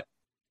caught,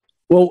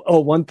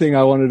 one thing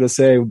I wanted to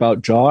say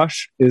about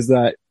Josh is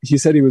that he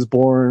said he was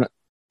born,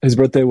 his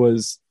birthday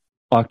was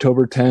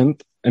October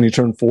 10th, and he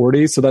turned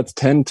 40, so that's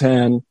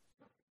 10/10,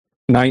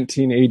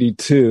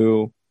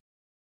 1982,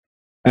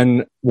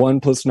 and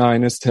 1 +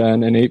 9 is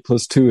 10, and 8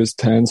 + 2 is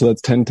 10, so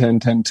that's 10/10,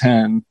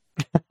 10/10.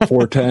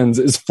 4 10s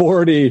is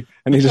 40,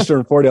 and he just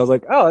turned 40. I was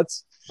like, oh,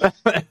 that's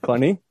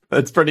funny.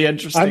 That's pretty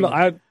interesting.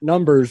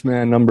 Numbers,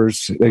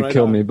 they right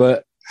kill on. Me.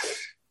 But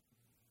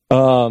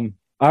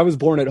I was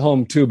born at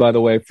home too, by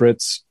the way,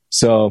 Fritz.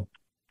 So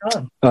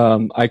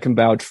I can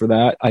vouch for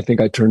that. I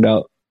think I turned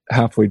out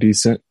halfway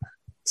decent,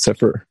 except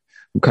for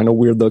I'm kind of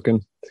weird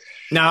looking.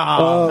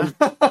 No.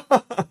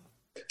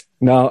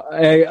 No.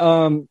 Hey,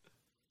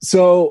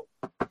 so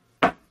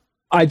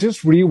I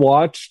just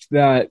rewatched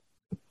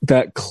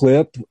that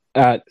clip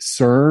at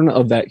CERN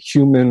of that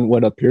human,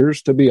 what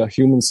appears to be a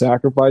human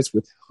sacrifice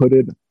with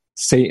hooded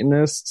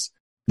Satanists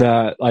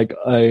that like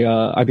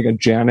I think a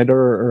janitor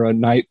or a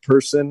night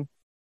person,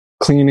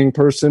 cleaning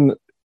person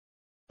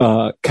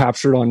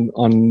captured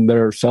on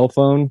their cell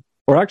phone.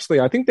 Or actually,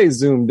 I think they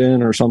zoomed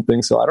in or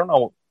something. So I don't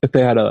know if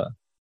they had a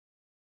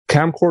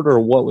camcorder or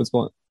what was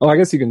going on. Oh, I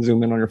guess you can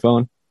zoom in on your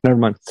phone. Never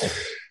mind.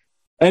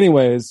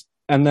 Anyways,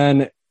 and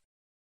then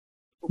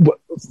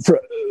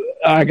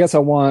I guess I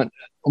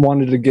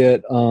wanted to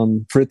get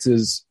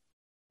Fritz's,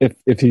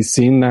 if he's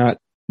seen that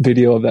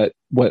video of that,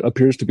 what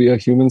appears to be a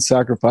human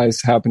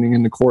sacrifice happening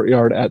in the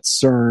courtyard at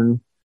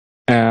CERN.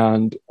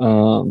 And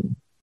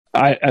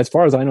as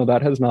far as I know,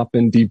 that has not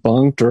been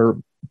debunked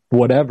or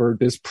whatever,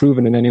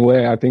 disproven in any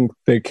way. I think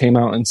they came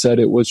out and said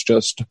it was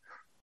just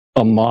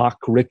a mock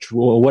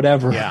ritual or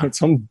whatever. Yeah.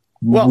 Some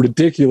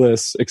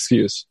ridiculous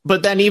excuse.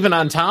 But then even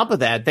on top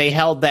of that, they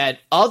held that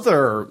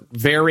other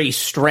very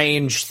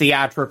strange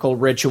theatrical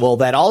ritual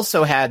that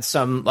also had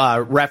some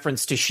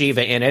reference to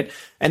Shiva in it.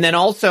 And then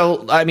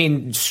also, I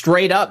mean,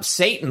 straight up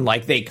Satan,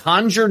 like they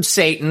conjured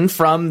Satan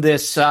from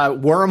this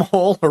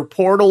wormhole or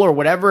portal or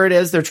whatever it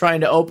is they're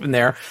trying to open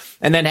there,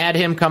 and then had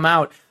him come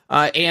out.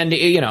 And,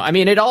 I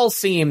mean, it all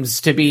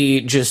seems to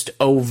be just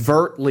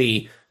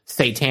overtly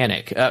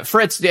satanic.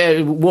 Fritz,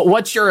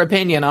 what's your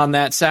opinion on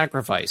that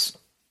sacrifice?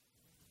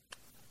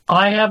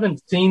 I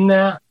haven't seen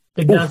that.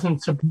 It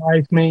doesn't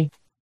surprise me.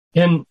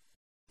 In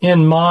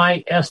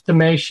my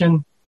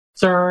estimation,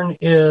 CERN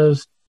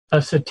is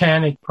a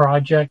satanic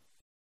project.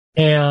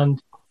 And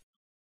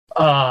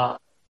what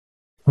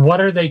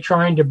are they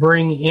trying to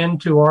bring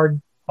into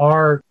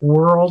our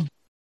world?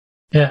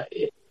 I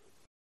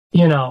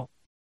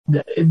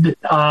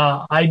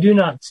do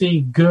not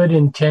see good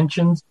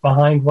intentions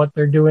behind what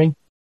they're doing,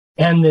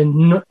 and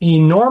the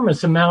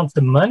enormous amounts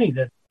of money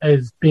that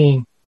is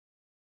being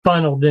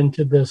funneled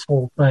into this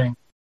whole thing.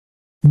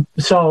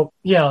 So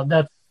yeah,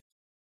 that's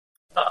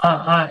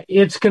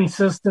it's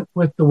consistent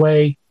with the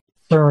way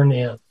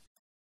CERN is.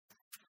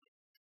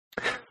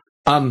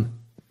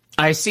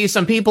 I see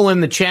some people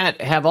in the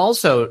chat have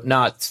also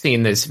not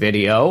seen this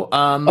video.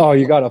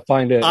 You got to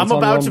find it. I'm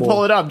about to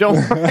pull it up. Don't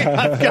worry,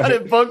 I've got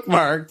it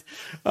bookmarked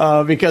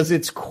because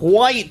it's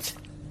quite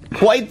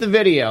the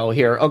video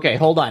here. Okay,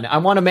 hold on. I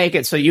want to make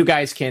it so you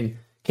guys can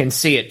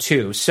see it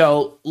too.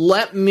 So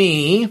let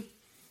me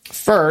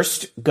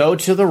first go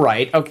to the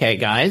right. Okay,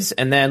 guys,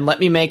 and then let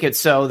me make it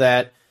so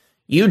that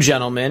you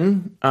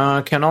gentlemen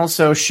can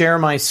also share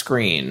my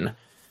screen.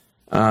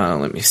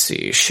 Let me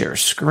see, share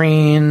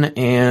screen,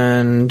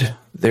 and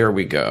there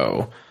we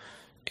go.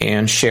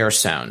 And share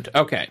sound.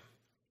 Okay.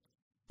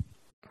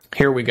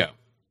 Here we go.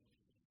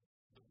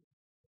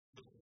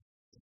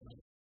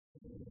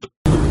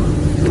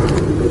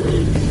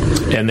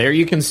 And there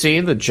you can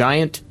see the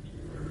giant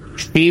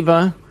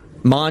Shiva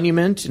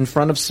monument in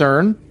front of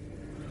CERN.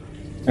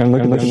 And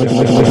look at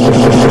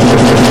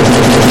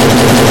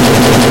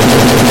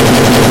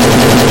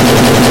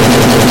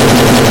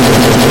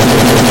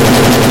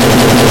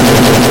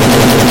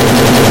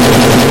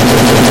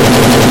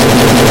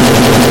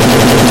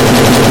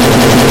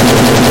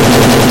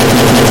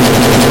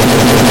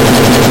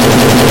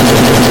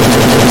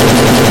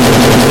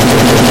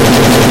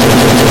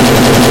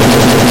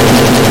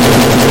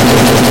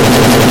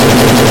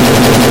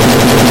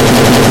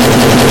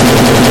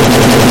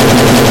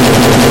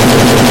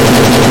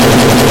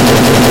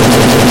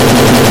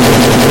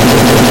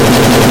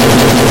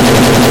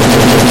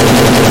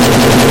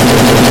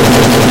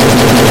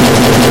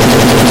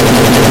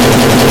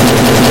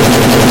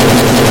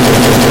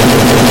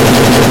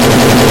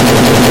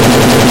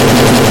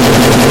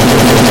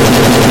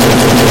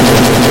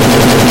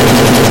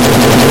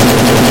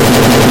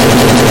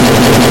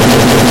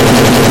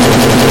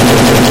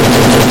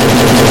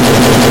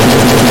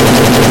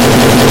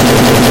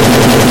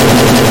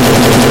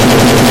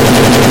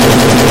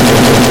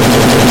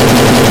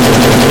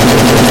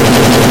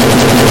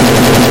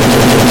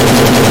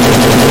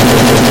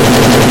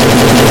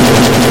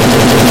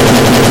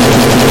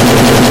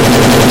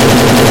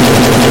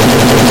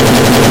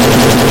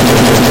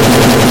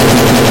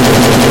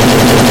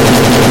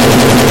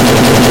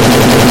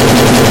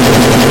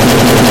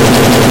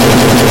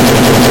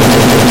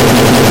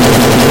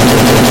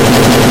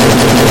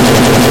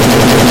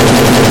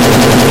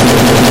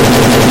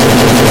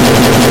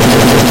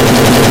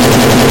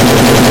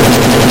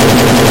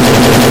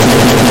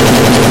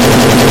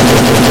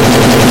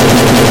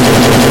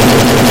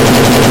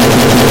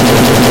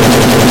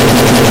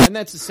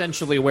that's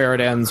essentially where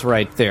it ends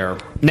right there.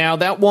 Now,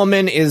 that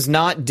woman is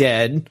not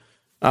dead.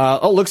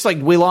 Looks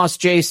like we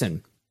lost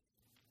Jason.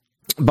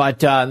 But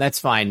that's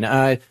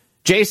fine.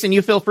 Jason,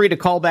 you feel free to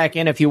call back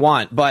in if you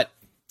want. But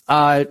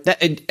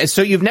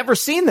so you've never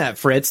seen that,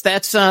 Fritz.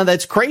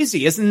 That's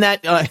crazy. Isn't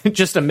that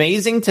just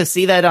amazing to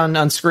see that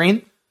on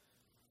screen?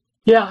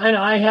 Yeah, and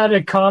I had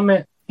a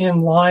comment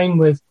in line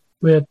with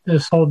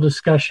this whole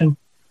discussion.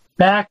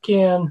 Back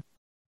in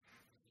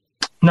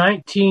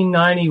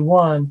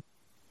 1991,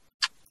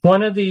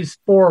 one of these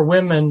 4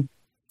 women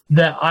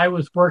that I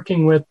was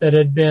working with that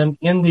had been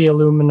in the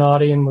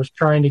Illuminati and was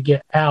trying to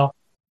get out,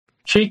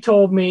 she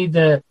told me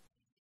that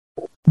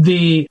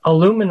the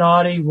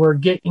Illuminati were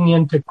getting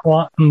into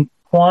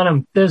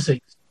quantum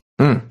physics,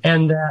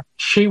 and that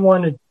she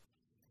wanted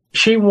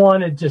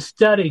to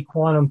study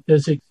quantum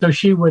physics so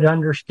she would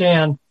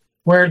understand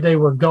where they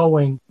were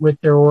going with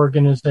their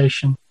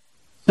organization.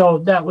 So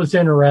that was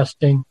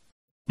interesting,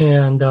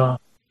 and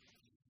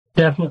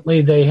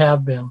definitely they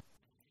have been.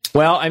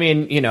 Well, I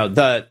mean,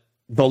 the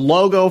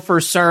logo for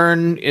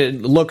CERN,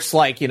 it looks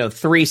like, 3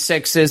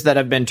 6s that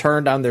have been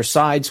turned on their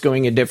sides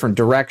going in different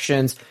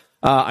directions.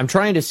 I'm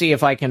trying to see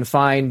if I can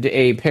find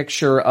a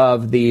picture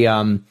of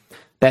the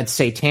that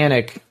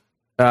satanic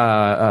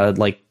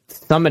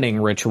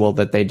summoning ritual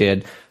that they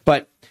did.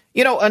 But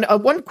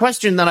one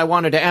question that I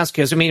wanted to ask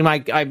is,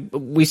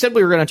 we said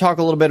we were going to talk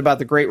a little bit about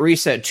the Great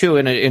Reset too,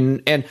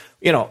 and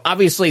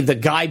obviously the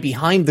guy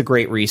behind the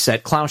Great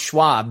Reset, Klaus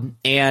Schwab,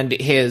 and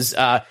his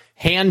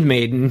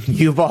handmaiden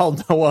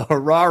Yuval Noah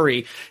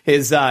Harari,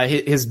 his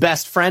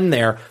best friend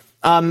there.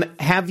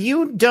 Have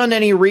you done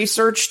any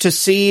research to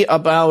see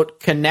about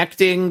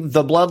connecting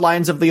the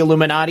bloodlines of the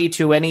Illuminati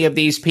to any of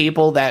these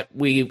people that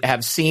we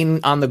have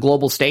seen on the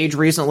global stage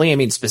recently? I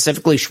mean,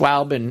 specifically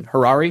Schwab and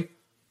Harari?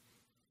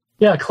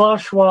 Yeah,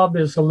 Klaus Schwab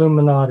is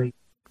Illuminati.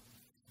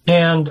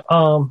 And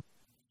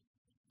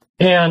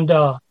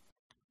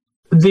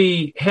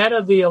the head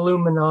of the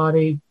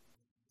Illuminati,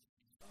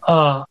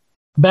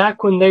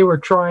 back when they were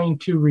trying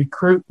to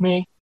recruit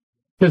me,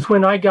 because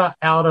when I got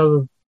out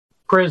of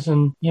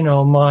prison,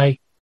 my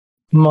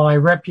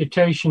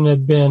reputation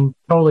had been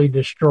totally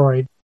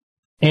destroyed,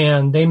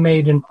 and they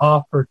made an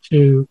offer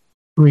to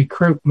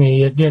recruit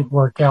me. It didn't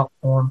work out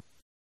for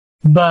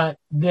them, but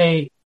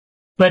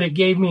it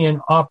gave me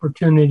an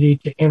opportunity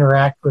to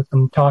interact with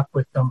them, talk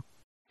with them,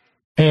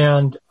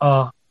 and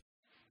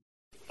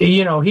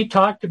he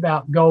talked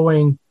about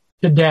going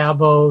to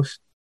Davos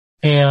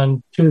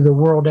and to the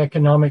World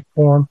Economic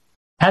Forum.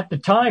 At the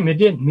time, it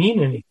didn't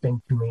mean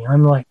anything to me.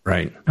 I'm like,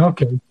 right,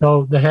 okay,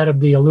 so the head of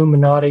the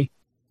Illuminati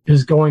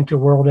is going to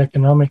World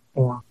Economic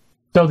Forum.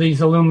 So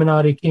these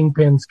Illuminati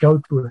kingpins go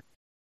to it.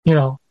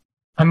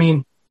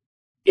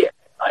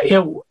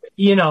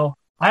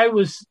 I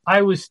was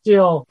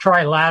still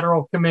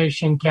Trilateral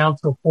Commission,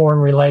 Council of Foreign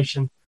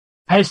Relations.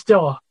 I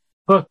still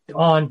hooked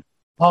on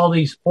all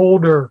these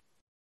older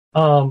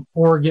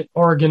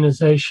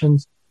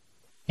organizations,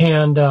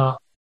 and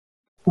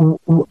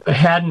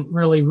hadn't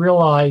really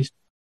realized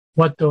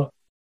what the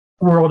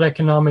World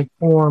Economic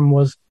Forum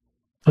was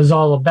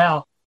all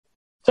about.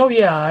 So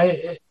yeah,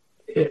 I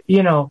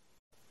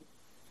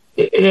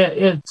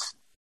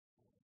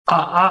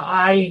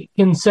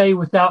can say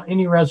without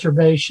any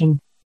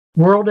reservation,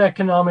 World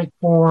Economic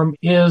Forum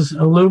is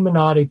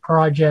Illuminati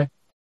project.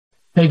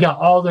 They got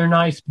all their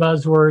nice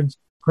buzzwords: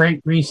 Great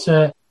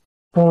Reset,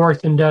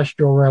 Fourth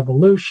Industrial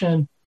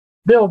Revolution,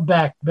 Build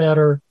Back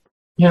Better,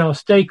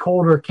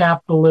 stakeholder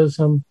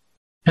capitalism,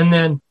 and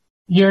then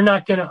you're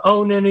not going to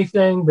own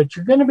anything, but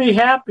you're going to be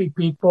happy,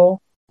 people.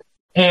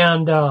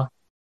 And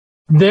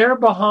they're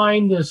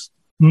behind this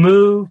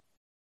move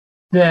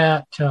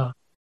that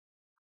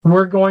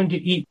we're going to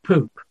eat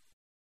poop.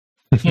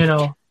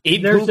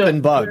 Eat poop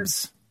and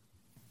bugs.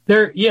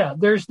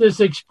 There's this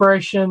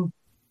expression,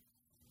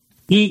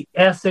 eat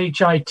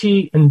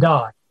SHIT and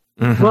die.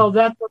 Mm-hmm. Well,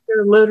 that's what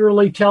they're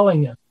literally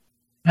telling us.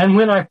 And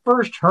when I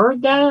first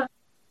heard that,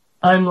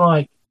 I'm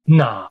like,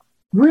 nah,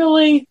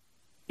 really?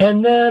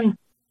 And then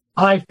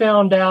I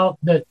found out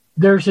that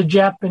there's a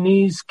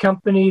Japanese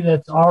company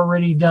that's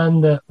already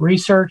done the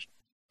research,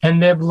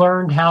 and they've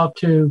learned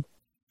the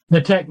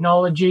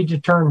technology to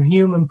turn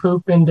human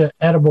poop into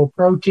edible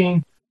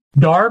protein.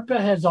 DARPA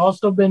has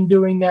also been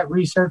doing that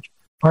research,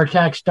 our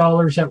tax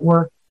dollars at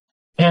work.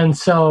 And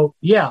so,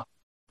 yeah,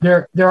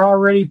 they're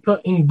already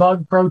putting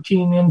bug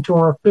protein into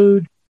our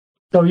food.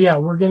 So yeah,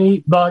 we're going to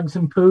eat bugs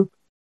and poop,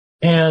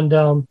 and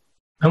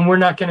we're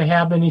not going to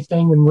have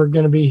anything, and we're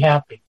going to be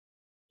happy.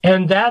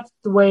 And that's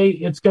the way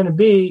it's going to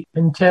be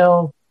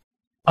until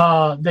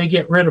they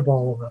get rid of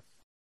all of us,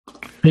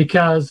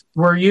 because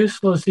we're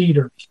useless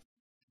eaters.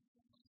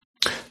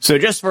 So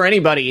just for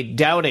anybody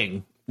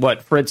doubting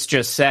what Fritz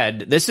just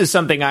said, this is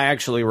something I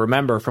actually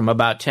remember from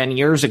about 10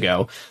 years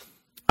ago.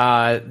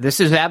 This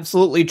is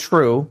absolutely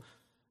true.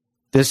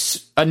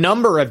 A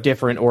number of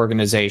different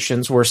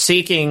organizations were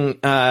seeking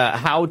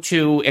how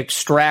to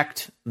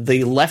extract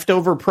the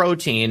leftover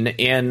protein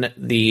in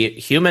the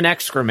human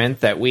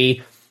excrement that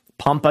we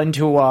pump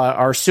into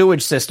our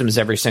sewage systems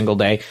every single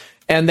day.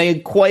 And they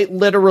quite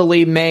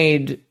literally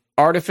made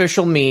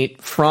artificial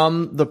meat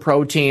from the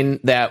protein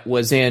that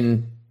was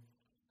in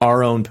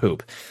our own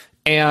poop.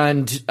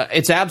 And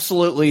it's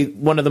absolutely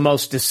one of the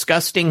most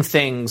disgusting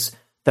things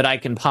that I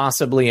can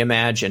possibly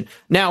imagine.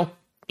 Now,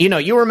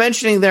 you were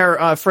mentioning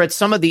there, Fritz,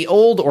 some of the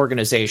old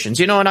organizations,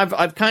 and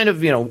I've kind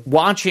of,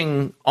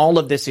 watching all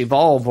of this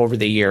evolve over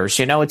the years.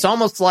 It's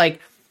almost like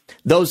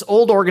those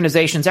old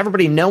organizations,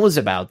 everybody knows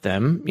about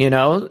them,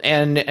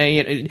 and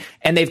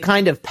they've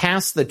kind of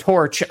passed the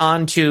torch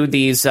onto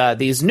these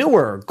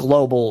newer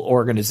global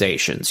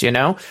organizations,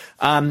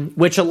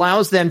 which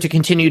allows them to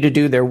continue to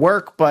do their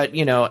work. But,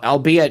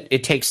 albeit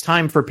it takes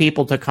time for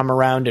people to come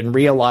around and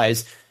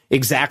realize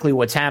exactly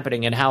what's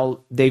happening and how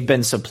they've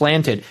been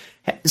supplanted.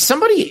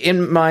 Somebody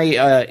in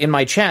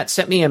my chat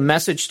sent me a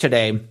message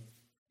today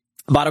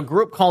about a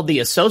group called the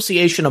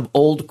Association of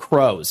Old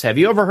Crows. Have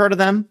you ever heard of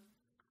them?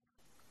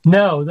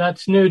 No,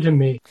 that's new to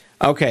me.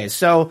 Okay,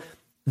 so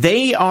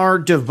they are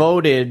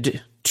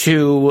devoted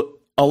to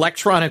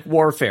electronic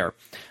warfare.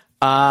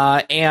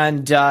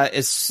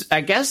 It's,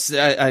 I guess,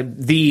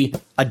 the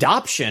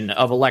adoption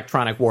of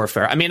electronic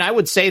warfare. I mean, I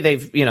would say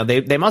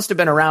they must have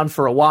been around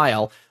for a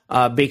while,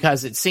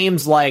 because it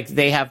seems like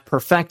they have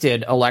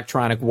perfected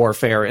electronic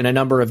warfare in a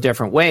number of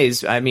different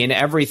ways. I mean,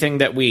 everything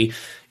that we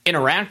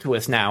interact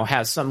with now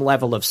has some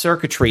level of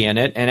circuitry in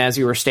it. And as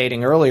you were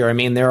stating earlier, I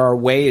mean, there are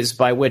ways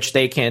by which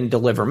they can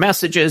deliver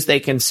messages. They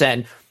can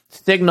send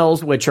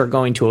signals which are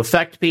going to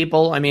affect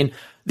people. I mean,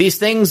 these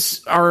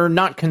things are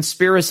not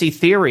conspiracy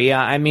theory.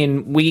 I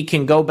mean, we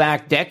can go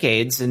back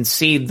decades and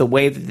see the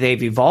way that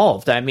they've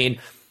evolved. I mean,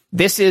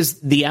 this is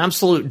the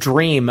absolute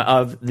dream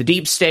of the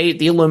deep state,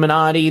 the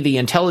Illuminati, the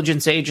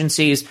intelligence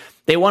agencies.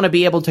 They want to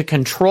be able to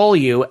control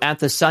you at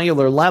the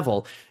cellular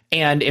level.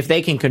 And if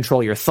they can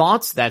control your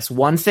thoughts, that's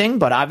one thing.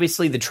 But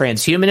obviously the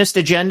transhumanist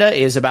agenda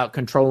is about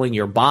controlling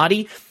your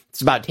body.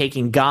 It's about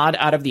taking God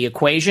out of the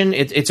equation.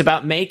 It's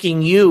about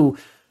making you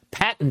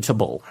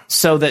patentable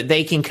so that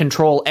they can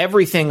control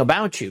everything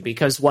about you,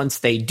 because once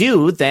they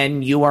do,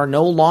 then you are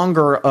no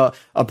longer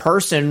a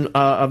person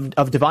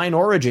of divine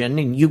origin,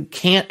 and you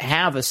can't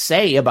have a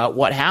say about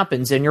what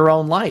happens in your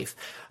own life.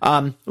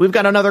 We've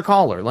got another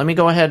caller. Let me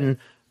go ahead and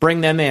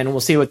bring them in.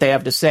 We'll see what they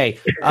have to say.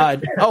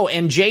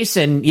 And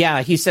Jason,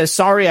 he says,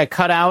 sorry, I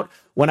cut out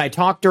when I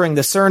talked during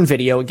the CERN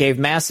video. It gave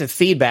massive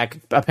feedback.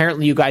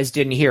 Apparently you guys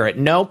didn't hear it.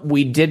 Nope,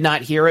 we did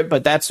not hear it,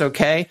 but that's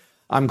okay.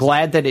 I'm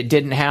glad that it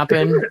didn't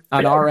happen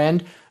on our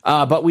end.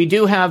 But we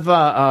do have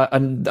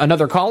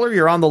another caller.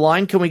 You're on the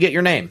line. Can we get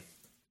your name?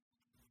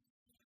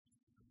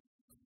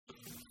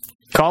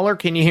 Caller,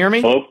 can you hear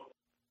me? Hello?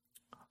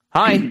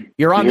 Hi,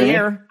 you're on the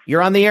air.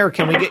 You're on the air.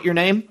 Can we get your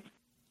name?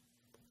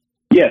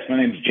 Yes, my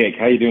name's Jake.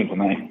 How you doing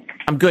tonight?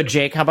 I'm good,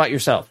 Jake. How about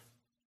yourself?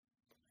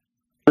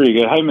 Pretty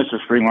good. Hi, Mr.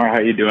 Springmeier. How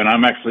you doing?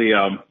 I'm actually,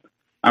 I'm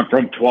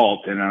from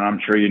 12th, and I'm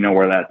sure you know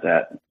where that's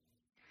at.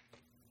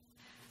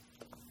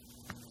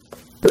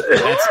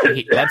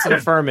 That's an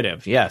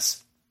affirmative,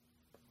 yes.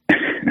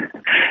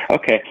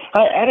 Okay.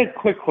 I had a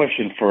quick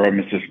question for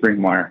Mr.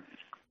 Springmeier.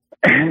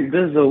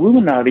 Does the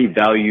Illuminati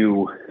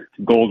value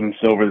gold and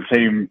silver the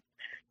same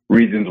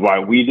reasons why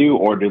we do,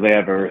 or do they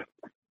have a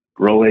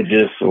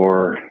religious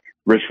or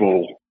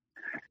ritual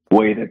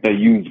way that they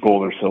use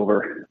gold or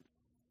silver?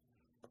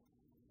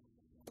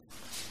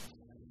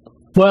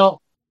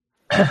 Well,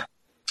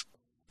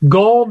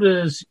 gold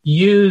is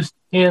used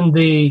in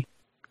the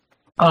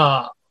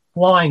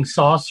flying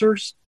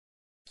saucers.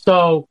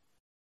 So,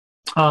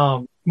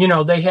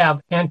 they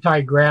have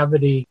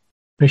anti-gravity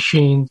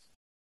machines,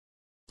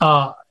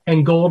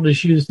 and gold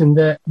is used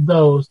in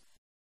those.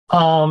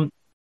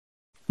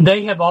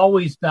 They have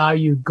always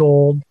valued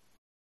gold.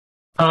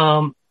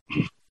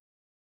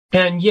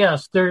 And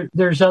yes,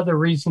 there's other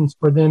reasons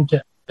for them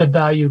to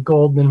value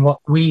gold than what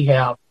we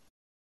have.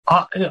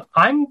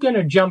 I'm going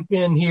to jump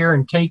in here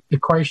and take the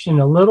question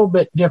a little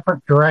bit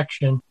different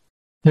direction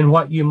than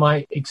what you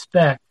might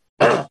expect.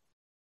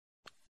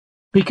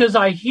 Because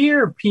I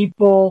hear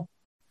people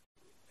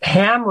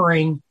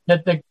hammering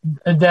that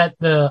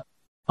the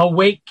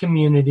awake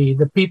community,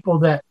 the people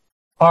that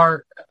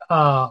are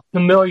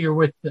familiar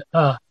with,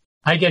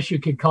 I guess you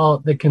could call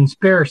it the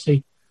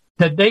conspiracy,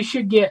 that they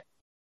should get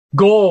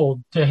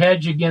gold to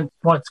hedge against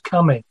what's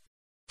coming.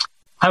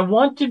 I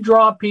want to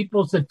draw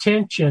people's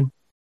attention.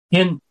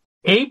 In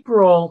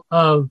April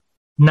of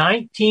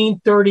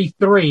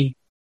 1933,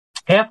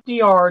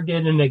 FDR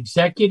did an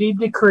executive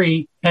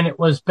decree, and it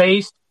was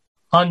based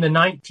on the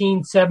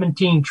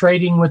 1917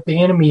 Trading with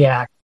the Enemy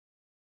Act,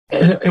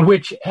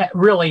 which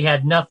really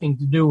had nothing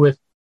to do with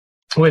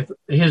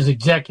his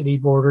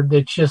executive order.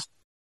 That's just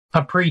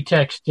a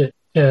pretext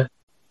to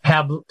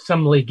have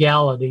some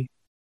legality.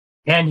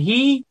 And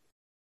he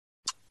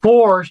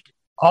forced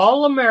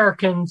all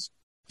Americans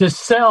to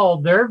sell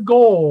their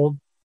gold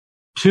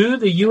to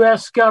the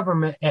U.S.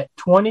 government at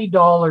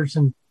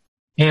 $20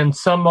 and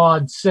some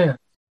odd cents.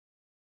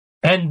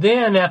 And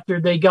then after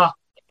they got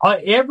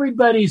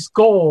everybody's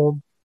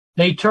gold,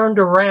 they turned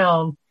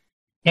around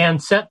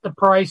and set the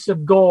price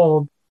of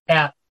gold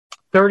at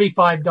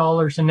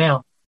 $35 an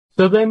ounce.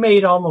 So they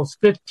made almost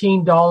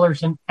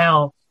 $15 an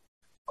ounce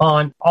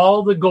on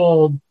all the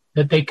gold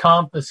that they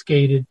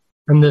confiscated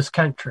from this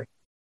country.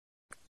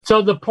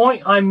 So the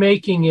point I'm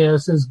making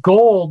is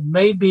gold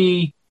may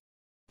be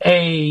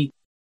a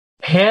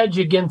hedge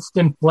against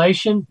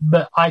inflation,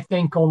 but I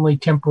think only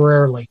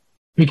temporarily,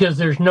 because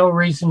there's no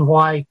reason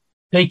why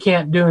they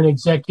can't do an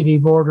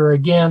executive order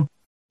again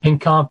and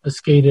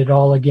confiscate it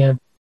all again.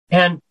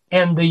 And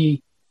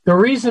the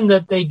reason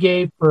that they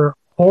gave for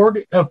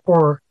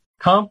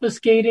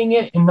confiscating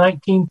it in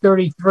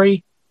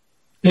 1933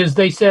 is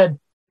they said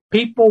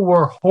people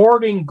were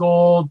hoarding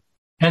gold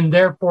and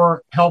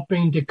therefore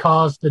helping to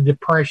cause the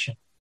Depression,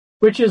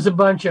 which is a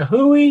bunch of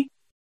hooey.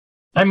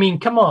 I mean,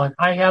 come on,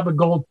 I have a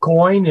gold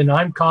coin and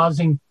I'm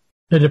causing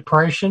the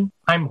Depression.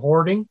 I'm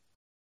hoarding.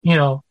 You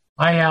know,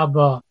 I have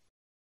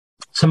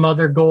some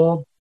other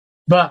gold.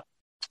 But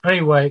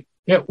anyway,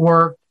 it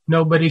worked.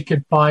 Nobody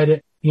could fight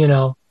it, you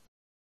know.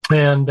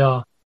 And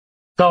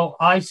so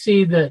I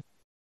see that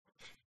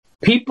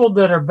people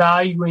that are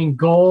valuing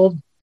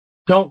gold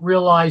don't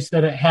realize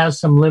that it has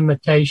some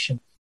limitations.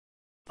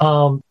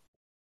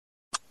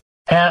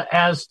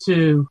 As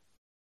to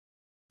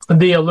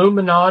the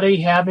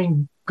Illuminati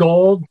having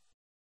gold,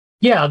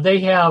 yeah,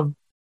 they have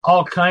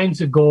all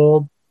kinds of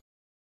gold,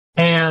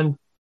 and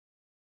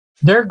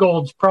their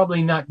gold's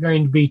probably not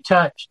going to be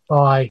touched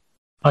by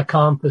a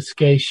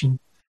confiscation.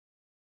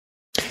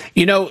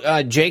 You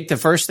know, Jake, the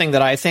first thing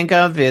that I think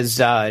of is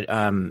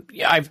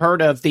I've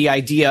heard of the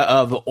idea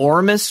of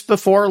ormus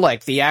before,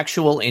 like the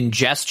actual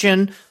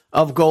ingestion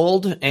of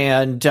gold,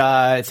 and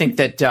I think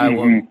that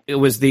it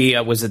was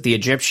the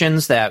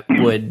Egyptians that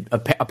would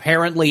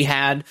apparently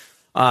had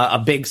a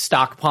big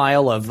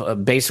stockpile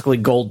of basically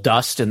gold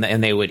dust,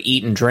 and they would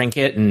eat and drink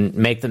it and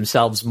make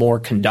themselves more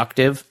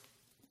conductive.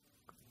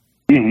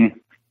 Mm-hmm.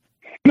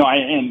 No,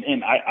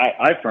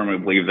 I firmly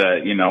believe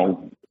that, you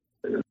know,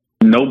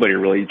 nobody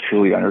really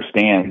truly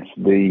understands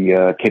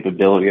the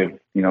capability of,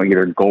 you know,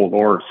 either gold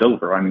or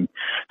silver. I mean,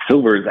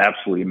 silver is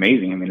absolutely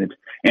amazing. I mean, it's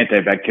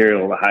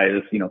antibacterial, the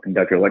highest, you know,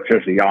 conductor of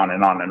electricity, on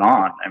and on and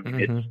on. I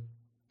mean,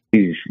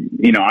 it's,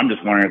 you know, I'm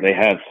just wondering if they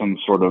have some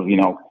sort of, you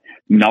know,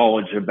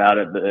 knowledge about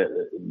it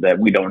that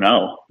we don't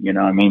know. You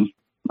know what I mean?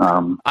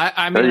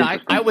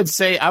 I would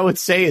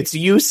say its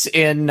use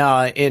in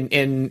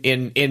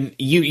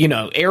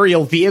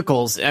aerial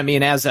vehicles. I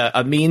mean, as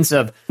a means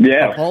of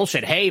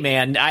propulsion. Hey,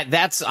 man,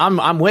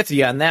 I'm with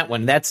you on that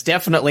one. That's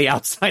definitely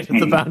outside of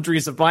the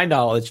boundaries of my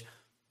knowledge.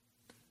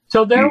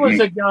 So there was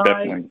a guy.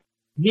 Definitely.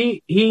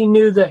 He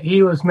knew that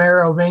he was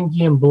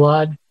Merovingian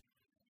blood,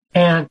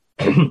 and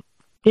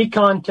he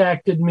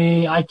contacted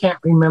me. I can't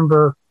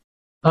remember.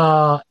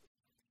 Circa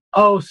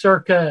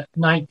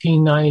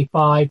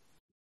 1995.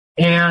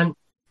 And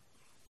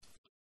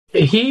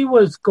he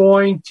was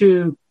going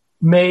to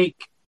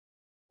make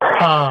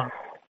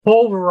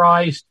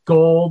pulverized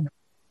gold,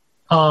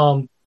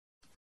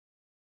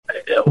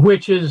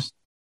 which is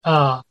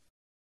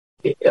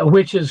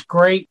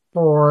great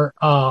for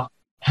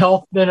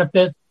health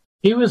benefits.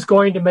 He was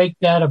going to make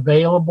that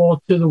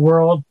available to the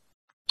world.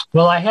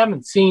 Well, I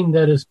haven't seen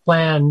that his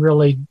plan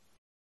really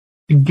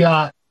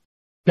got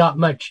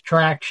much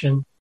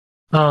traction.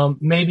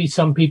 Maybe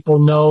some people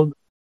know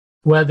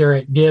whether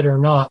it did or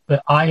not,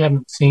 but I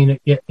haven't seen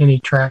it get any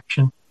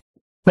traction.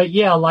 But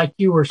yeah, like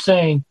you were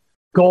saying,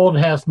 gold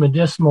has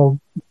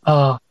medicinal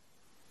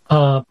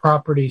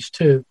properties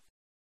too.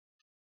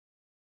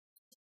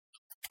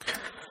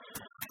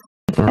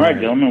 All right,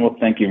 gentlemen. Well,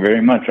 thank you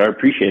very much. I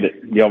appreciate it.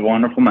 You have a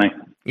wonderful night.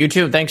 You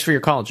too. Thanks for your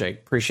call, Jake.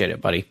 Appreciate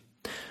it, buddy.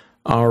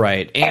 All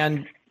right.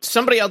 And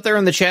somebody out there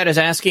in the chat is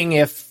asking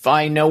if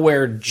I know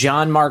where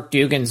John Mark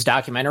Dugan's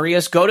documentary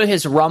is. Go to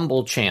his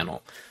Rumble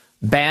channel,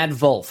 Bad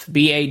Wolf,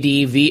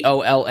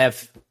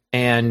 BADVOLF,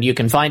 and you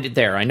can find it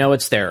there. I know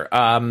it's there.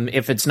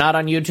 If it's not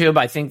on YouTube,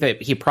 I think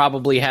that he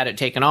probably had it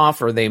taken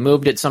off or they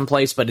moved it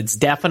someplace, but it's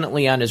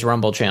definitely on his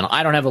Rumble channel.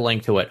 I don't have a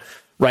link to it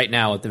right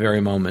now at the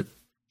very moment.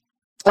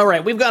 All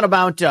right, we've got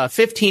about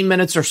 15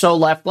 minutes or so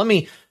left. Let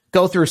me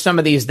go through some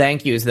of these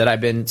thank yous that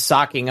I've been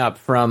socking up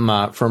from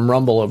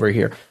Rumble over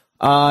here.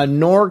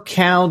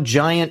 NorCal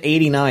Giant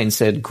 89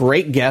 said,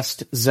 "Great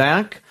guest,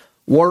 Zach."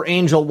 War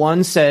Angel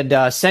 1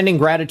 said, "Sending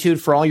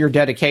gratitude for all your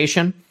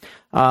dedication."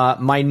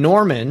 My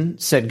Norman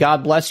said,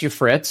 "God bless you,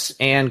 Fritz."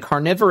 And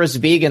Carnivorous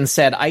Vegan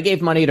said, "I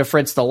gave money to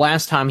Fritz the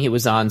last time he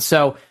was on,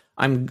 so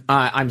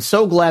I'm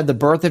so glad the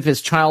birth of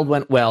his child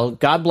went well.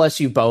 God bless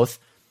you both."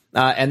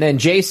 And then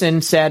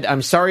Jason said,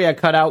 "I'm sorry I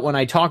cut out when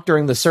I talked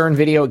during the CERN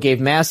video. It gave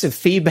massive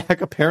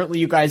feedback. Apparently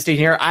you guys didn't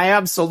hear it." I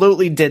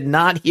absolutely did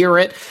not hear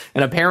it.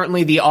 And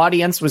apparently the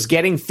audience was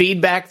getting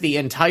feedback the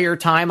entire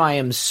time. I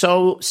am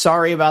so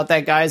sorry about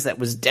that, guys. That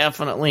was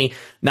definitely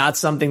not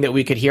something that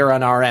we could hear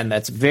on our end.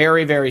 That's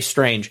very, very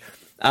strange.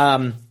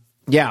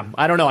 Yeah,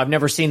 I don't know. I've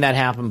never seen that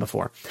happen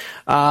before.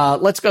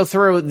 Let's go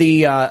through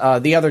the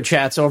other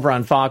chats over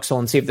on Foxhole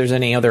and see if there's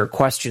any other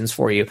questions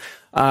for you.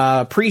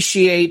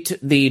 Appreciate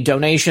the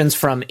donations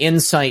from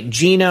Insight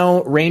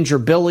Gino, Ranger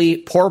Billy,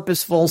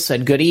 Porpoiseful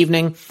said good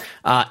evening.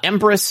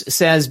 Empress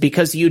says,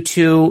 because you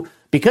two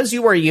because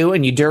you are you,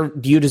 and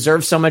you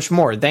deserve so much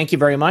more. Thank you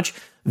very much.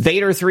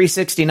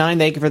 Vader369,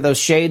 thank you for those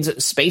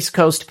shades. Space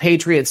Coast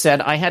Patriot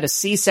said, I had a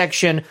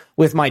C-section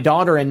with my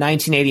daughter in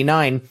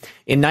 1989.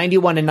 In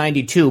 91 and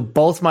 92,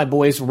 both my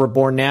boys were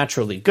born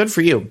naturally. Good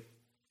for you.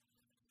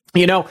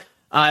 You know,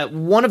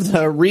 one of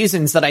the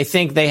reasons that I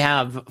think they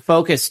have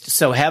focused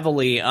so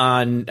heavily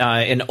on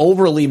an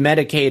overly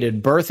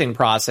medicated birthing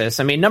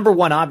process, I mean, number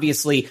one,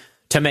 obviously,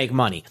 to make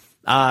money.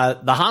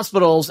 The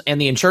hospitals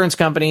and the insurance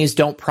companies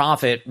don't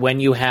profit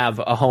when you have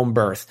a home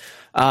birth.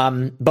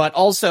 But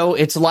also,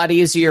 it's a lot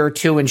easier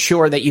to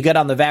ensure that you get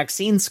on the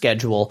vaccine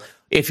schedule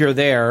if you're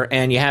there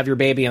and you have your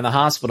baby in the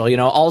hospital. You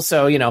know,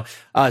 also,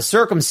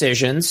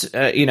 circumcisions,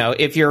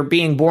 if you're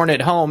being born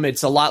at home,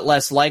 it's a lot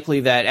less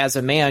likely that as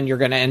a man, you're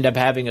going to end up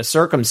having a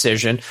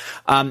circumcision.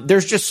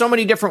 There's just so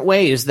many different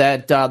ways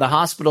that the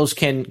hospitals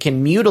can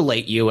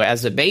mutilate you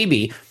as a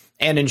baby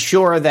and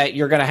ensure that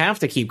you're going to have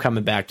to keep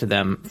coming back to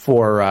them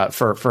for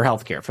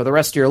healthcare for the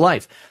rest of your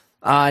life.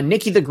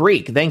 Nikki the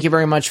Greek, thank you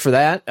very much for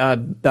that.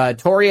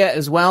 Toria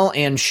as well,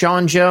 and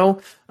Sean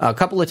Joe, a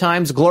couple of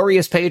times.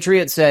 Glorious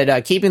Patriot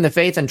said, keeping the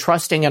faith and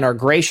trusting in our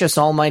gracious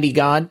almighty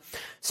God.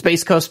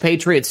 Space Coast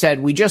Patriot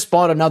said, we just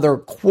bought another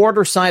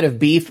quarter side of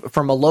beef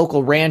from a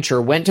local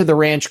rancher, went to the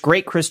ranch,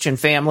 great Christian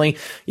family.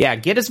 Yeah,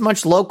 get as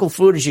much local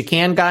food as you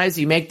can, guys.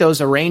 You make those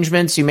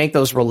arrangements, you make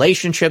those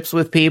relationships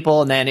with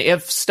people, and then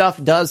if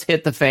stuff does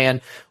hit the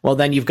fan, well,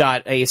 then you've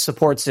got a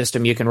support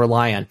system you can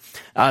rely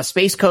on.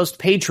 Space Coast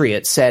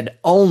Patriot said,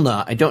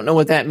 Ulna. I don't know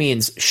what that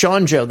means.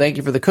 Sean Joe, thank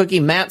you for the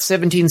cookie. Matt,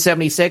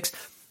 1776.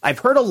 I've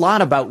heard a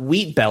lot about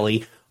wheat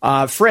belly.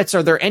 Fritz,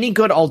 are there any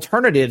good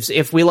alternatives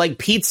if we like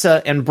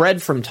pizza and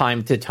bread from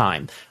time to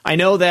time? I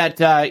know that,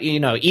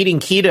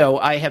 eating keto,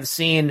 I have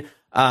seen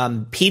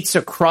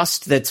pizza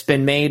crust that's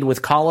been made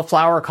with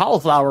cauliflower.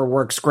 Cauliflower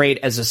works great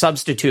as a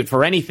substitute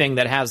for anything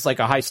that has like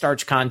a high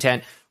starch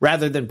content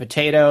rather than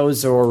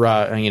potatoes or,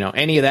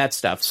 any of that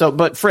stuff. So,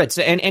 but Fritz,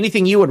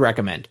 anything you would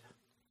recommend?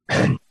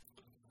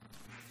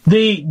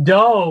 The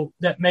dough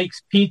that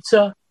makes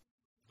pizza,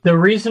 the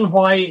reason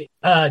why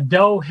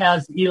dough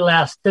has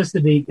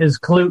elasticity is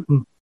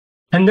gluten.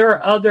 And there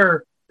are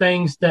other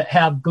things that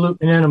have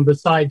gluten in them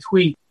besides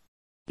wheat.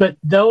 But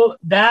though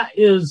that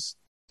is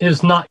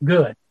not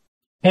good.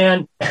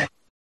 And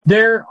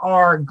there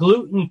are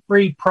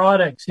gluten-free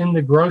products in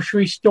the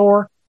grocery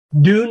store.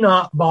 Do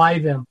not buy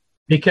them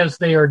because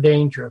they are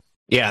dangerous.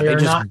 Yeah, they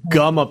just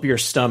gum up your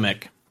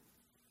stomach.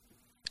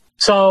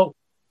 So,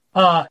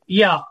 I'll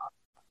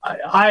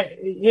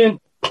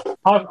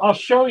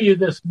show you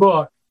this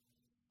book.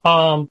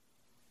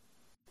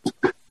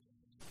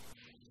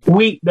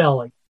 Wheat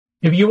belly.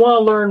 If you want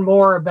to learn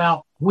more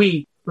about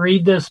wheat,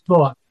 read this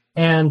book.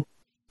 And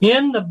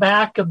in the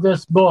back of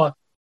this book,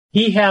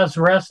 he has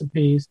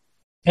recipes,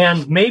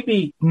 and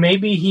maybe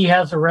he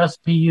has a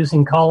recipe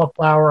using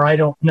cauliflower. I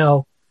don't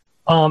know.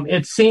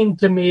 It seemed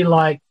to me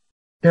like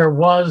there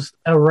was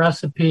a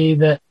recipe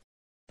that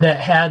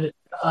had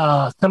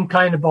some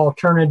kind of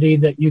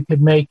alternative that you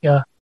could make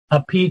a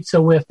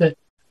pizza with it,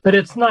 but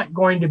it's not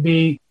going to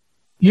be.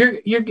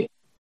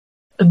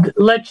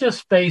 Let's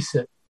just face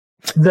it.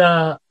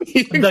 The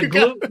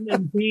gluten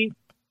in wheat,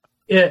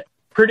 it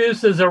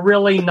produces a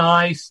really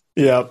nice,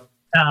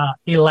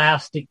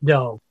 elastic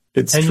dough.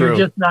 It's and true. You're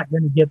just not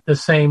going to get the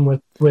same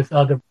with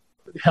other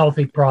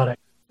healthy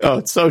products. Oh,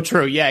 it's so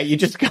true. Yeah, you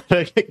just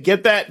gotta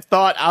get that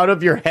thought out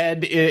of your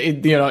head.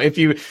 If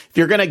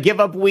you're gonna give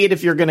up wheat,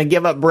 if you're gonna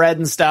give up bread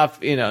and stuff,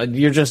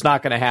 you're just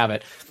not gonna have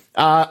it.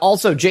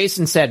 Also,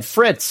 Jason said,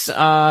 Fritz,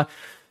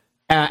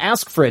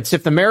 ask Fritz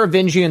if the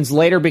Merovingians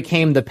later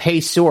became the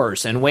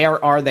Payseurs, and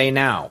where are they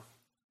now?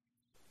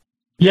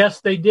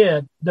 Yes, they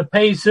did. The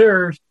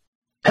Payseurs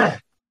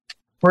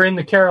were in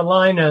the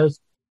Carolinas,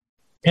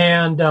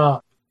 and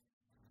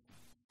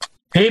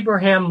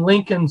Abraham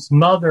Lincoln's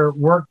mother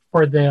worked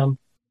for them,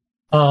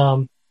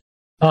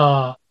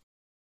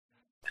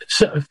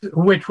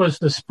 which was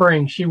the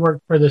Spring. She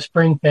worked for the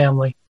Spring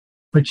family,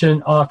 which is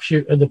an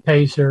offshoot of the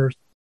Payseurs.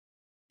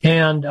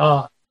 And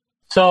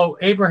so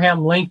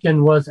Abraham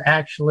Lincoln was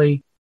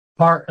actually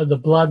part of the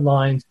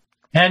Bloodlines,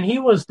 and he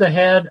was the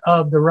head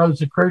of the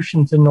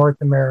Rosicrucians in North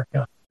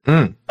America.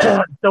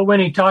 So when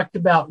he talked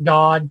about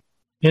God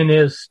in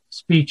his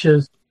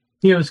speeches,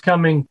 he was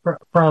coming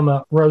from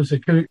a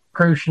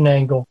Rosicrucian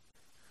angle.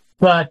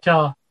 But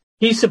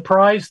he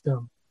surprised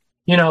them.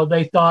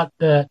 They thought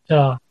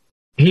that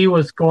he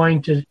was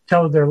going to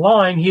toe their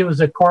line. He was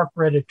a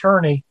corporate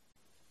attorney.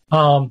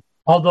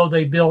 Although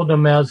they billed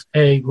him as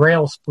a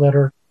rail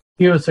splitter,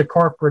 he was a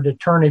corporate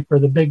attorney for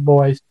the big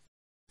boys.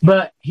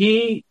 But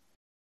he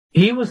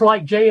was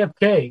like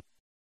JFK.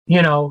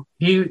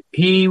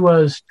 He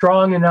was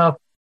strong enough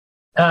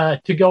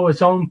to go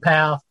his own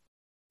path,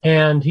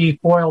 and he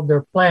foiled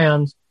their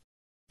plans.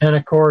 And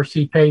of course,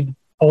 he paid the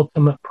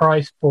ultimate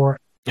price for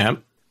it.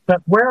 Yep.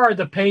 But where are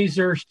the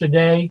Payseurs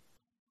today?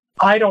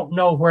 I don't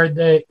know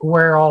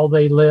where all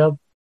they live.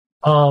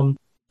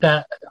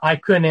 That I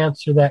couldn't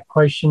answer that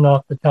question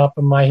off the top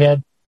of my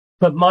head.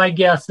 But my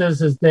guess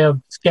is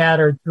they've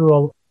scattered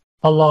through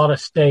a lot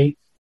of states.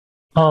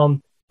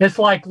 It's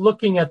like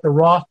looking at the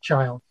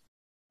Rothschilds.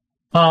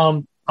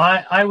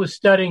 I was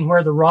studying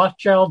where the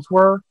Rothschilds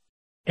were,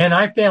 and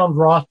I found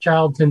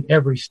Rothschilds in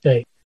every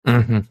state.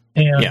 Mm-hmm.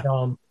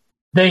 And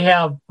they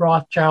have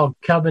Rothschild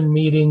coven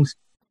meetings,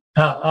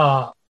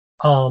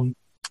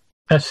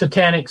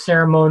 satanic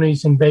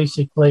ceremonies, and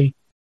basically,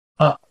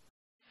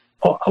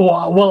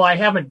 well, I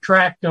haven't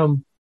tracked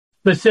them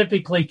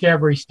specifically to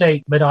every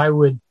state, but I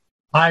would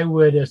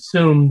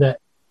assume that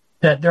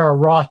there are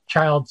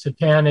Rothschild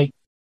satanic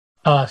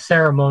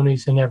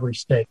ceremonies in every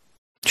state.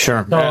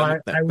 Sure. So I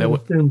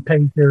would assume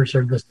painkillers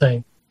are the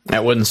same.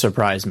 That wouldn't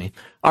surprise me.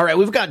 All right,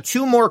 we've got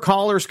 2 more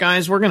callers,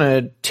 guys. We're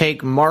going to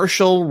take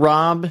Marshall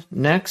Rob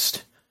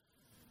next.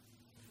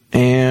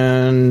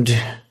 And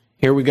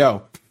here we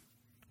go.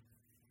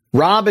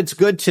 Rob, it's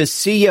good to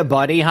see you,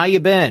 buddy. How you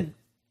been?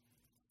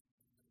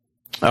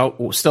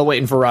 Oh, still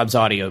waiting for Rob's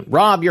audio.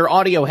 Rob, your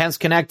audio has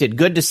connected.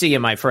 Good to see you,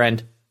 my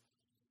friend.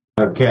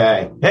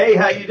 Okay. Hey,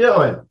 how you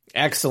doing?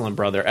 Excellent,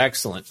 brother.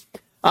 Excellent.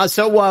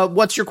 So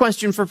what's your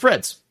question for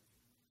Fritz?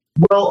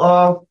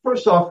 Well,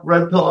 first off,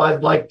 Red Pill,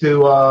 I'd like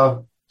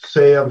to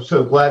say I'm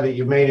so glad that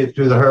you made it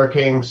through the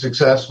hurricane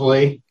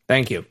successfully.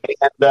 Thank you.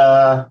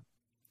 And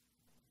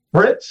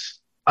Fritz,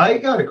 I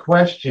got a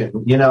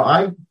question. You know,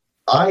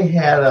 I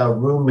had a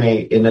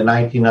roommate in the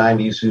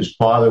 1990s whose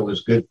father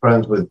was good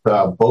friends with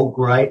Bo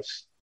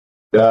Greitz,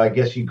 I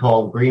guess you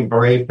call him Green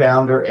Beret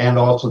founder, and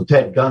also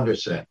Ted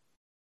Gunderson.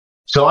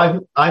 So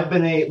I've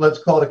been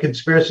let's call it a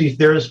conspiracy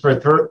theorist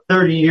for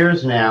 30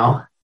 years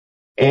now,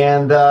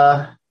 and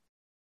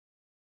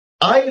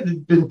I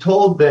had been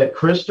told that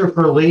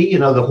Christopher Lee, you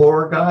know, the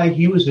horror guy,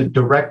 he was a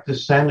direct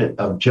descendant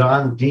of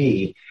John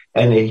Dee,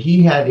 and that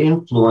he had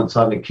influence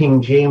on the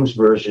King James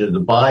Version of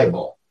the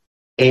Bible.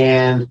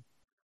 And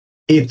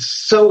it's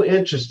so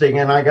interesting,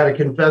 and I got to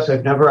confess,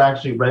 I've never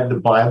actually read the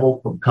Bible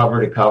from cover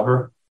to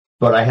cover,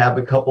 but I have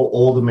a couple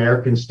old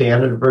American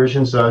Standard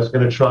versions that I was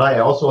going to try.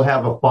 I also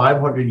have a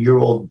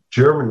 500-year-old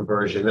German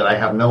version that I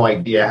have no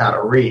idea how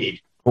to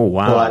read. Oh,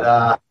 wow.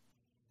 But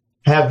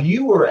have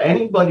you or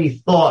anybody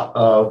thought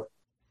of,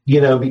 you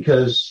know,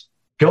 because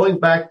going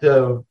back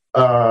to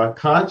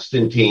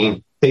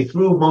Constantine, they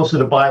threw most of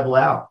the Bible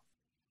out,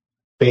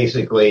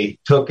 basically.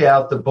 Took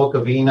out the book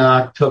of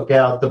Enoch, took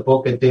out the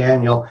book of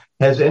Daniel.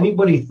 Has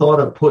anybody thought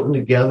of putting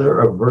together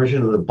a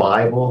version of the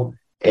Bible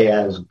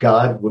as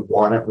God would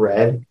want it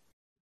read?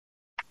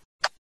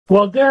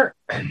 Well, there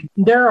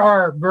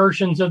are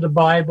versions of the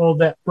Bible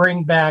that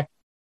bring back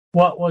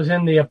what was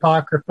in the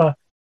Apocrypha.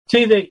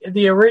 See,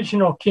 the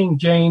original King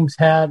James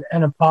had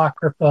an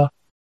Apocrypha,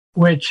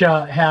 which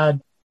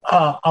had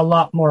a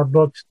lot more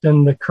books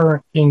than the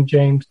current King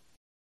James.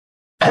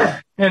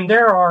 And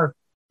there are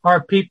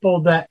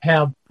people that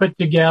have put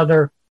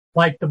together,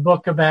 like the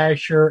Book of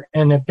Asher,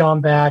 and have gone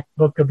back,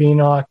 Book of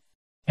Enoch,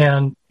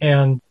 and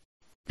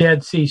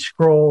Dead Sea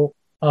Scroll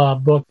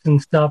books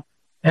and stuff.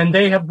 And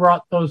they have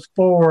brought those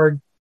forward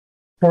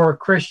for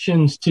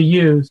Christians to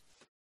use.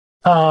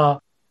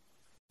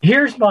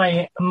 Here's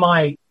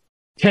my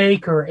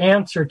take or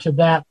answer to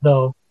that,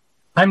 though.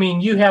 I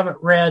mean, you haven't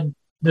read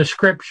the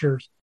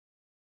scriptures.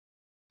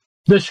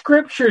 The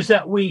scriptures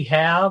that we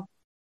have,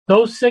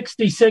 those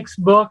 66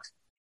 books,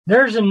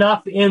 there's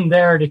enough in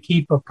there to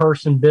keep a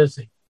person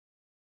busy.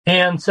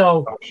 And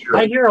so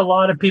I hear a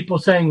lot of people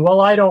saying,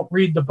 well, I don't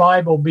read the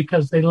Bible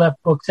because they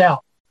left books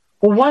out.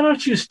 Well, why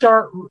don't you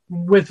start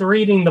with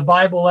reading the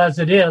Bible as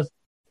it is?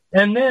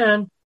 And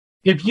then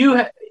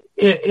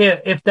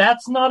if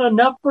that's not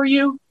enough for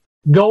you,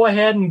 go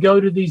ahead and go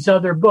to these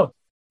other books.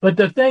 But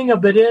the thing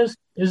of it is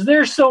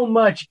there's so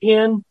much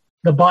in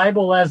the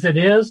Bible as it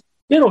is,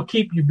 it'll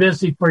keep you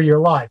busy for your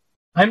life.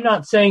 I'm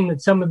not saying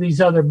that some of these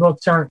other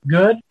books aren't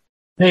good.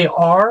 They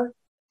are,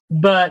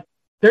 but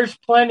there's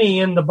plenty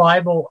in the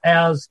Bible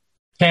as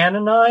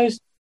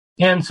canonized.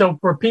 And so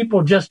for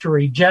people just to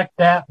reject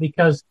that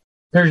because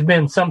there's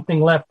been something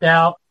left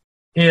out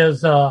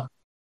is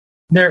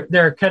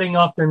they're cutting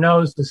off their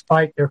nose to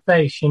spite their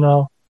face, you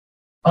know.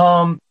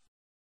 I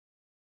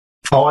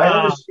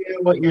understand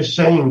what you're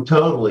saying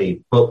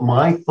totally, but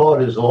my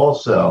thought is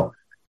also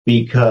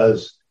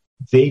because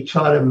they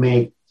try to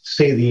make,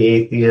 say, the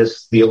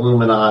atheists, the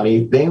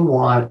Illuminati, they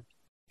want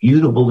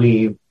you to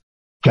believe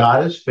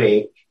God is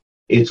fake,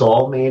 it's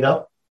all made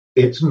up,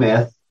 it's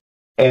myth,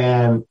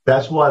 and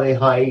that's why they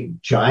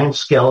hide giant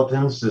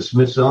skeletons. The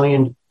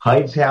Smithsonian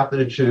hides half of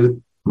the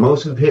truth.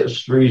 Most of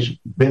history's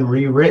been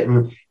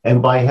rewritten,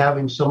 and by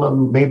having some of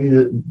them,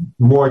 maybe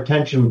more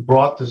attention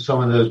brought to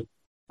some of those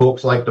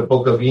books like the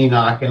Book of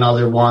Enoch and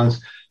other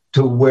ones,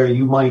 to where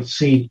you might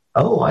see,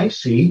 oh, I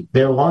see,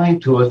 they're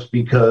lying to us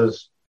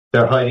because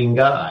they're hiding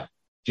God.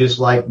 Just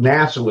like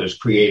NASA was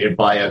created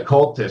by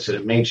occultists, and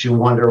it makes you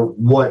wonder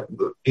what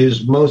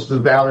is most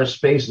of outer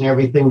space and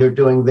everything they're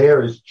doing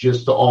there is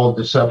just all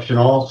deception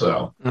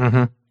also.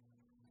 Mm-hmm.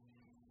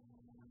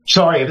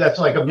 Sorry, that's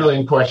like a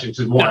million questions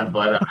in one,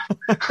 but...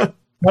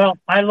 Well,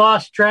 I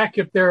lost track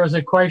if there was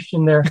a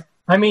question there.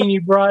 I mean,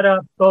 you brought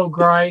up Bo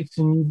Greitz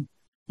and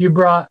you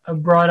brought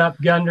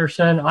up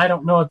Gunderson. I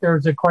don't know if there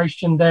was a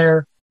question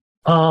there.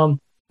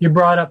 you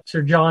brought up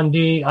Sir John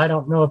D. I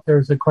don't know if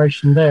there's a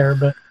question there,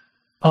 but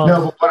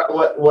no.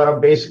 But what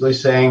I'm basically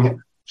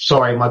saying.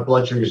 Sorry, my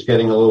blood sugar is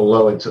getting a little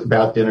low. It's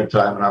about dinner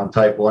time, and I'm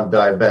type 1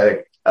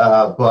 diabetic.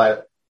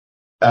 But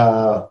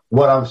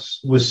what I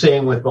was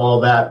saying with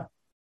all that,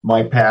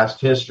 my past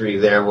history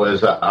there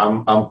was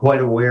I'm quite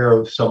aware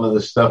of some of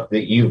the stuff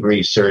that you've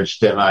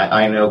researched, and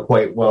I know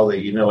quite well that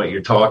you know what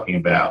you're talking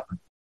about.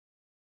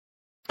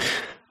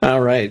 All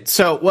right.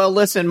 So, well,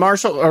 listen,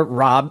 Marshall or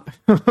Rob,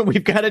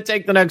 we've got to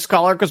take the next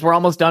caller because we're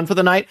almost done for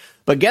the night.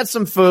 But get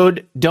some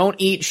food. Don't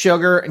eat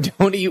sugar.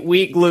 Don't eat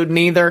wheat gluten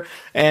either.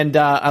 And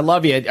I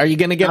love you. Are you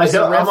going to give us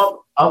a riff?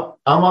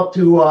 I'm up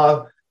to.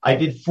 I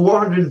did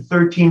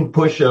 413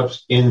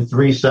 push-ups in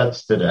 3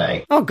 sets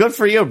today. Oh, good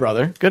for you,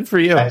 brother. Good for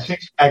you.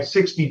 At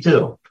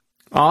 62.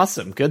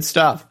 Awesome. Good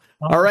stuff.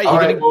 All right. You're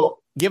going to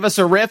give us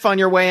a riff on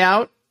your way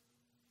out?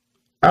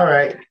 All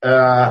right.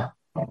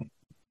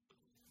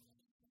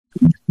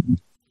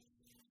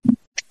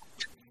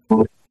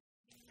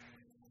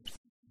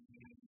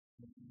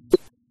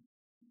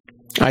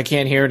 I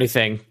can't hear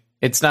anything.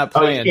 It's not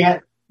playing. Oh, you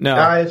can't?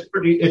 No.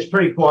 It's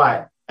pretty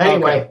quiet.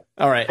 Anyway. Okay.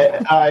 All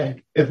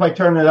right. If I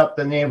turn it up,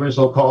 the neighbors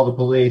will call the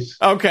police.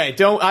 Okay. I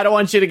don't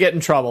want you to get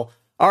in trouble.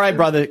 All right,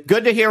 brother.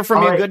 Good to hear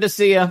from you. Right. Good to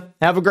see you.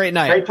 Have a great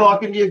night. Great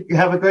talking to you.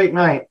 Have a great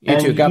night. You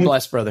too. God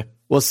bless, brother.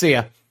 We'll see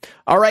you.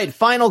 All right.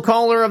 Final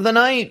caller of the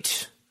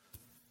night.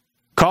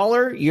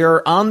 Caller,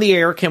 you're on the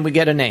air. Can we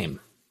get a name?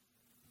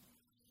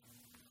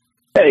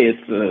 Hey,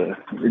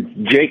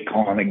 it's Jake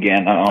calling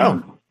again.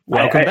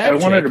 Welcome back, I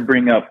wanted to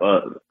bring up,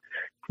 I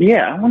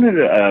wanted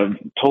to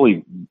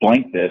totally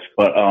blank this,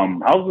 but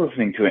I was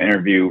listening to an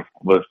interview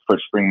with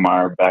Fritz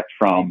Springmeier back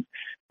from,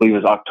 I believe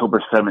it was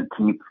October 17th,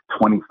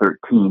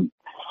 2013,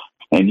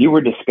 and you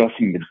were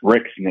discussing the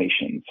BRICS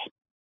nations.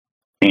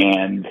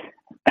 And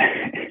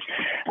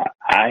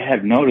I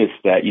have noticed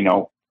that,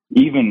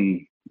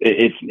 even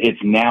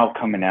it's now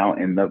coming out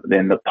in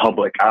the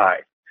public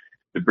eye,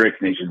 the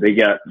BRICS nations. They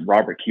got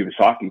Robert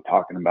Kiyosaki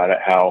talking about it,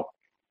 how,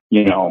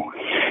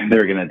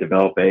 they're going to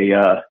develop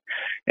a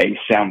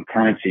sound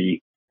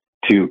currency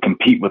to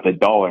compete with the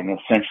dollar and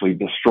essentially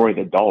destroy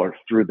the dollar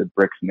through the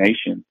BRICS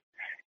nation.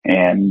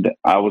 And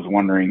I was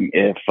wondering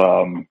if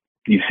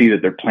you see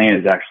that their plan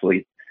is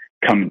actually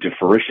coming to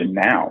fruition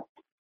now.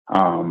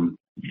 Do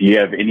you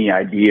have any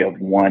idea of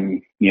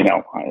when,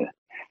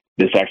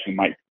 this actually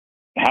might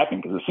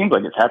happen? Because it seems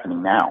like it's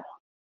happening now.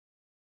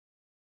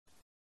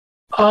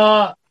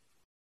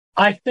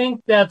 I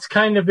think that's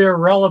kind of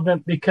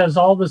irrelevant because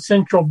all the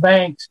central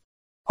banks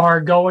are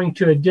going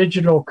to a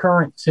digital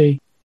currency.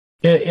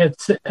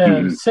 It's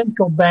a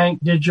central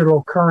bank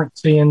digital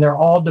currency, and they're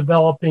all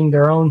developing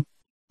their own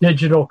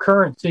digital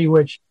currency,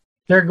 which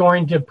they're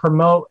going to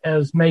promote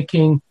as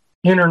making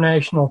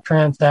international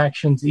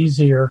transactions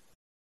easier.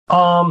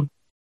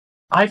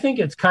 I think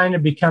it's kind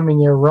of becoming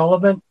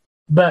irrelevant,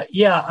 but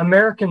yeah,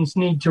 Americans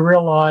need to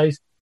realize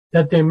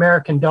that the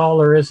American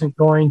dollar isn't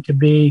going to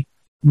be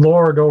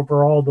lord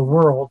over all the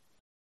world,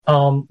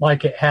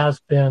 like it has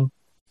been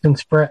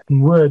since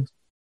Bretton Woods.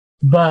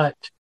 But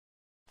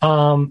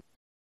I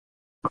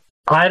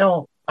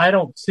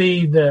don't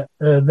see that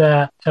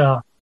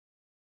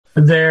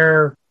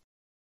they're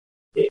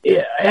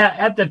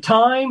at the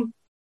time,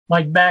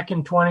 like back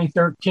in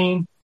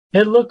 2013,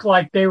 it looked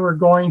like they were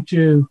going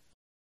to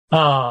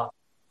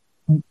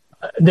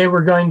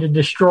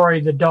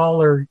destroy the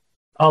dollar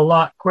a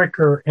lot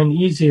quicker and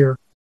easier,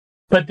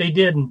 but they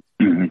didn't.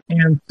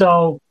 And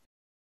so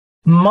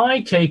my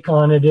take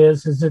on it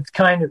is it's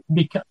kind of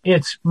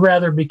it's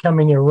rather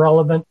becoming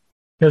irrelevant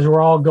because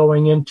we're all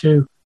going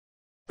into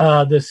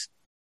this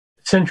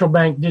central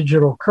bank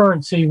digital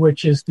currency,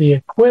 which is the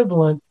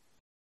equivalent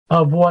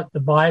of what the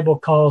Bible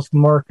calls the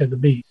mark of the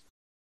beast.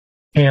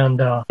 And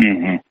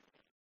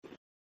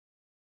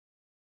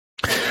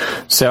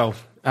so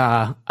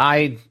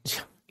I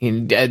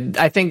think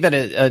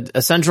that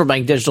a central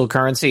bank digital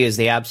currency is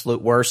the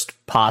absolute worst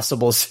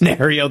possible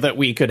scenario that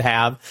we could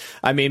have.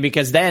 I mean,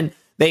 because then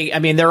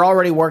they're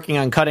already working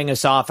on cutting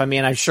us off. I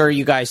mean, I'm sure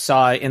you guys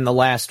saw in the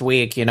last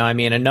week, a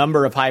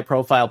number of high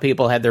profile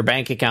people had their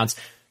bank accounts.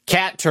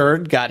 Cat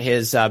Turd got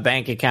his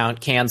bank account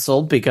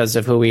canceled because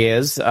of who he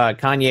is.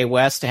 Kanye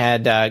West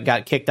had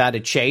got kicked out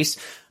of Chase.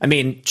 I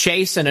mean,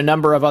 Chase and a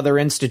number of other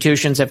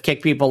institutions have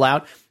kicked people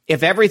out.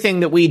 If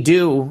everything that we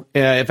do,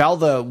 if all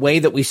the way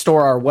that we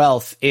store our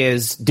wealth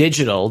is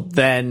digital,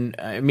 then,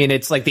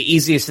 it's like the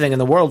easiest thing in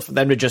the world for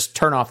them to just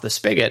turn off the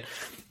spigot.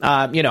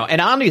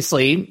 And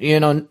honestly,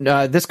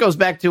 this goes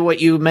back to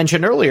what you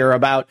mentioned earlier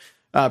about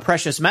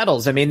precious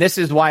metals. I mean, this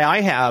is why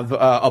I have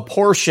a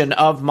portion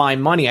of my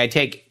money. I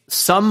take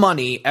some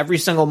money every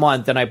single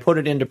month and I put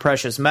it into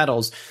precious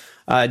metals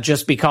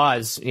just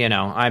because,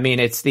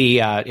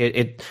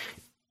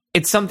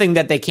 it's something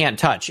that they can't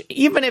touch.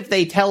 Even if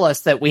they tell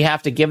us that we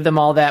have to give them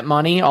all that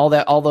money, all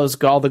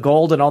the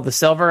gold and all the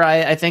silver,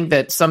 I think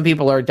that some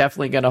people are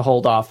definitely going to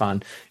hold off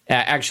on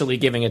actually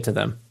giving it to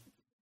them.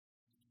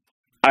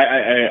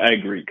 I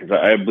agree, because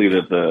I believe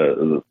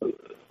that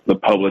the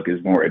public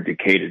is more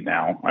educated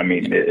now. I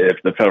mean, if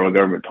the federal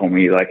government told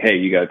me like, hey,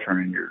 you got to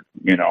turn in your,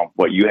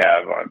 what you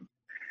have on,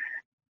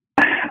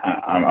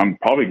 I'm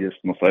probably just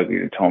most likely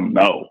to tell them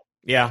no.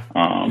 Yeah.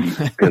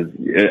 Because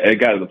it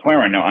got to the point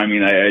right now. I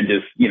mean, I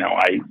just,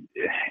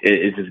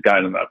 it just got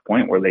to that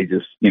point where they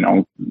just,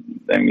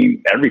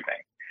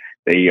 everything.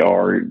 They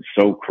are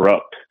so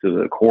corrupt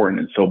to the core, and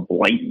it's so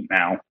blatant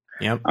now.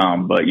 Yep.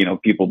 But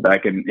people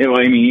back in,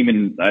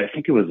 even I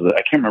think it was,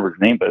 I can't remember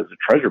his name, but it was a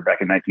treasurer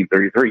back in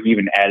 1933. He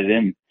even added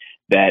in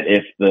that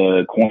if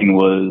the coin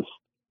was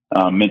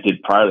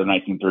minted prior to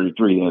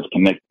 1933, then it's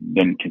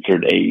then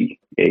considered a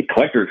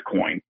collector's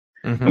coin,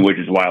 which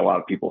is why a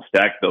lot of people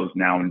stack those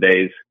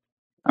nowadays.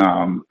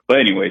 But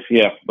anyways,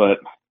 you all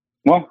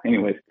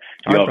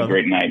have a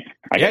great night.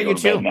 I gotta go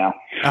to bed now.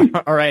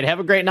 All right. Have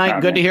a great night.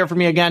 Good to hear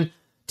from you again.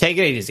 Take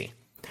it easy.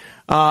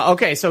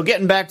 Okay, so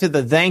getting back to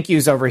the thank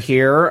yous over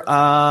here.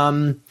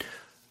 So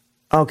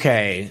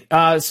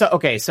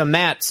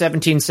Matt,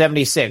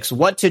 1776.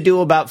 What to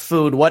do about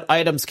food? What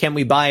items can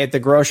we buy at the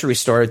grocery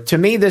store? To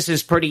me, this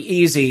is pretty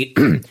easy.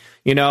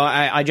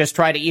 I just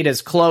try to eat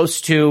as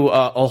close to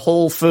a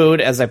whole food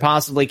as I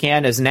possibly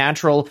can, as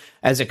natural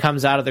as it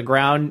comes out of the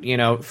ground.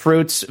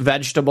 Fruits,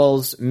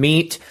 vegetables,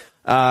 meat.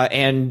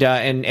 And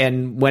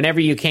whenever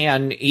you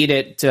can, eat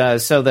it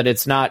so that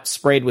it's not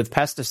sprayed with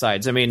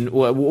pesticides. I mean,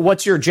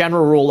 what's your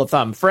general rule of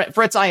thumb?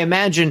 Fritz, I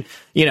imagine,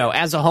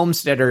 as a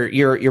homesteader,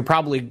 you're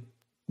probably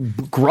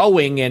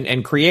growing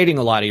and creating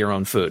a lot of your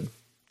own food.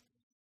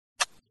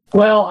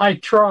 Well, I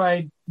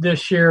tried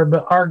this year,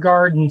 but our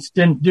gardens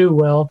didn't do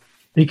well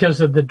because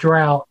of the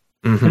drought.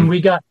 And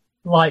we got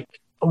like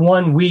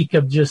 1 week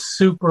of just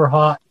super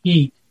hot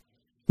heat,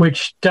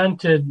 which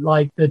stunted,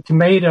 like the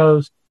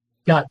tomatoes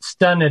got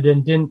stunted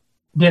and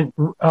didn't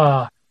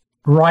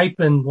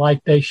ripen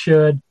like they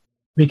should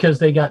because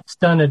they got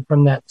stunted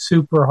from that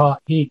super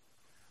hot heat.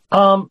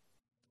 I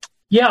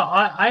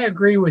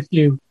agree with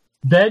you.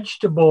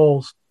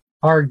 Vegetables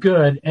are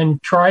good,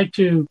 and try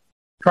to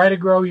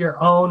grow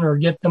your own or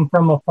get them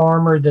from a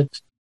farmer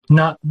that's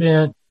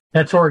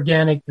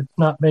organic, that's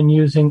not been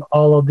using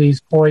all of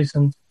these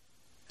poisons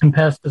and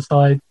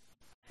pesticides.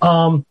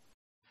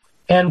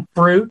 And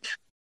fruit.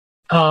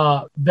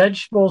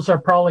 Vegetables are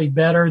probably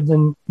better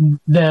than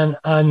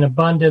an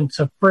abundance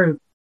of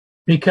fruit,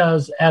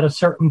 because at a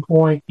certain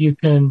point you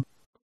can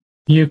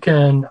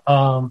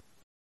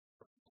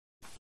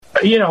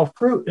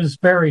fruit is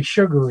very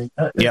sugary.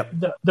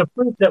 The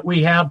fruit that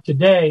we have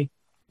today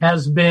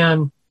has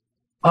been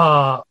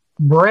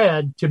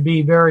bred to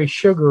be very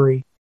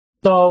sugary.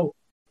 So,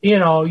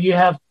 you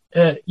have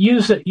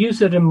use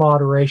it in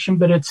moderation,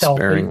 but it's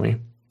healthy.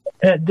 Sparingly.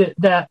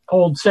 That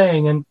old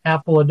saying, an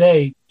apple a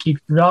day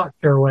keeps the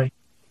doctor away.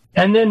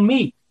 And then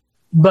meat.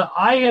 But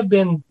I have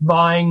been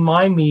buying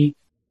my meat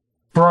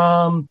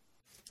from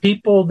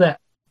people that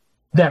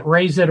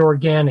raise it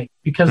organic,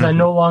 because I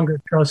no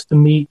longer trust the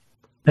meat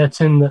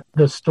that's in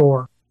the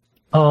store.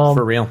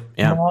 For real,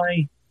 yeah.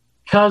 My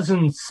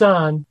cousin's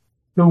son,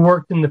 who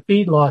worked in the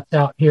feedlots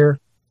out here,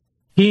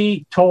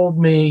 he told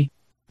me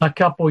a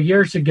couple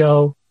years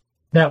ago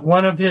that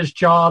one of his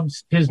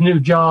new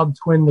jobs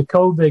when the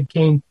COVID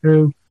came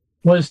through,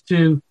 was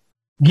to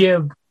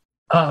give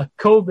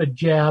COVID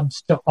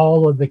jabs to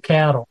all of the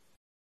cattle.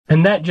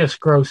 And that just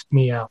grossed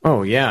me out.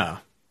 Oh, yeah.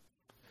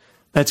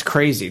 That's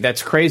crazy.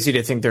 That's crazy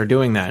to think they're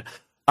doing that.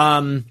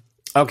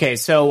 Okay,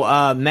 so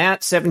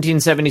Matt,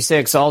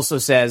 1776, also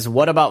says,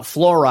 what about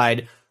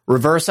fluoride?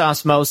 Reverse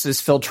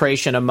osmosis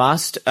filtration a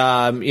must?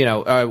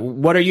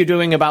 What are you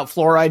doing about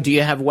fluoride? Do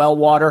you have well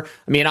water?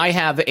 I mean, I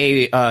have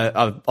a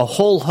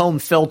whole home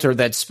filter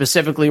that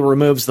specifically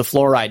removes the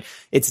fluoride.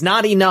 It's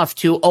not enough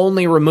to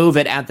only remove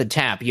it at the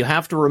tap. You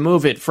have to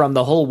remove it from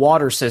the whole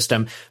water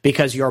system,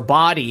 because your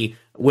body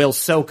will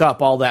soak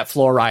up all that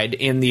fluoride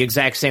in the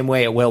exact same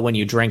way it will when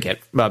you drink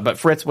it. But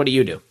Fritz, what do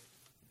you do?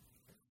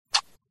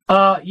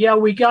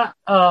 We got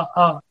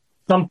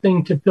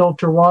something to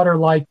filter water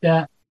like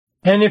that.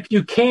 And if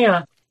you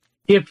can't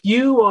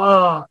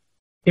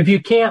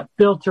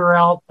filter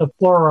out the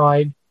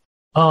fluoride,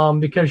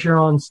 because you're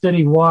on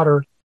city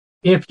water,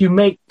 if you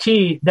make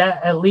tea,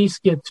 that at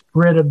least gets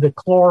rid of the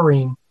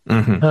chlorine.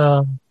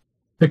 The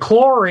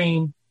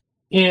chlorine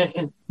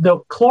in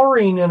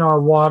our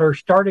water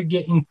started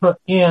getting put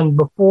in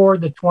before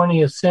the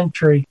 20th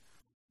century,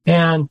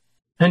 and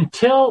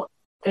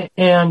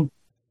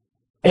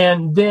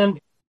then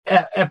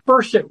at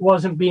first it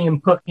wasn't being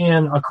put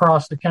in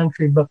across the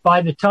country, but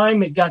by the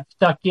time it got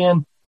stuck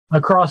in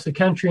across the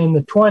country in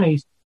the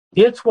 20s,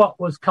 it's what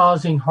was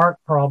causing heart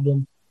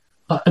problems.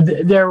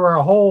 There were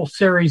a whole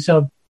series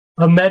of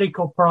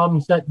medical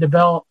problems that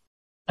developed.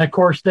 Of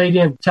course, they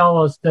didn't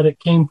tell us that it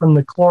came from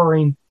the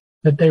chlorine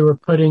that they were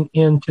putting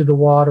into the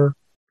water.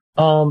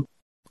 But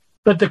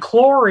the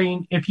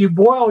chlorine, if you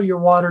boil your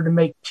water to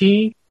make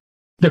tea,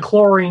 the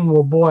chlorine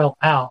will boil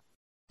out.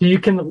 So you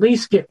can at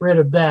least get rid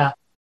of that.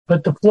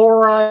 But the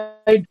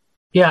fluoride,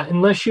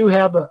 unless you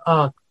have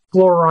a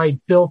fluoride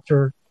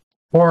filter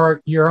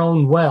or your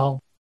own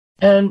well.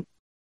 And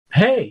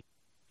hey,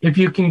 if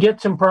you can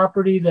get some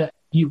property that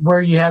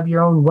where you have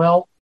your own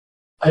well,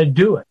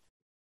 do it.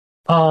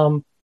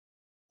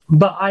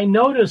 But I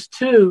noticed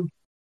too,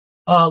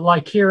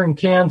 like here in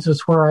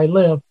Kansas where I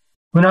live,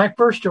 when I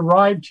first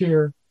arrived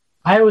here,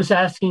 I was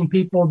asking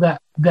people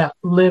that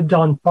lived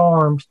on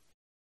farms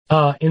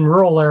in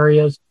rural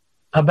areas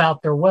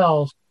about their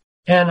wells.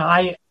 And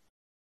I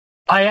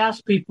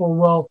asked people,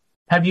 well,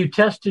 have you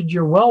tested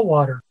your well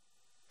water?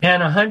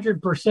 And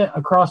 100%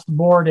 across the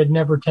board had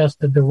never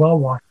tested their well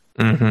water.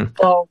 Mm-hmm.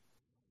 So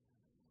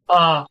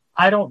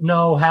I don't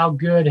know how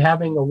good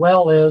having a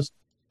well is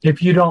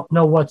if you don't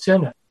know what's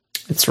in it.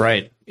 That's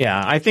right.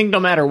 Yeah, I think no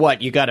matter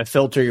what, you got to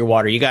filter your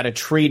water. You got to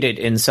treat it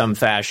in some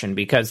fashion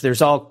because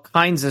there's all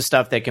kinds of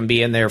stuff that can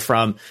be in there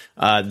from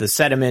the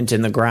sediment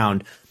in the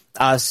ground.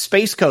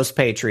 Space Coast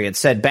Patriot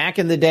said, back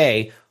in the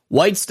day,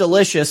 white's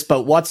delicious,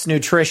 but what's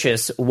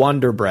nutritious?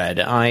 Wonder Bread.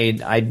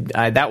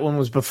 I that one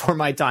was before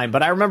my time,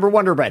 but I remember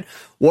Wonder Bread.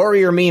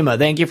 Warrior Mima,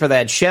 thank you for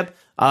that ship.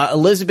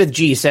 Elizabeth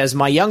G says,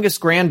 my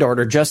youngest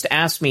granddaughter just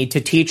asked me to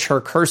teach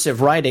her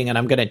cursive writing, and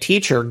I'm going to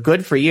teach her.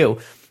 Good for you.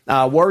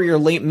 Warrior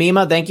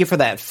Mima, thank you for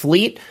that.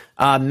 Fleet.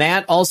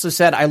 Matt also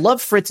said, I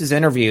love Fritz's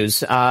interviews,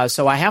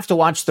 so I have to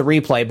watch the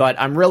replay, but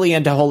I'm really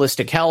into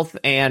holistic health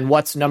and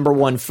what's number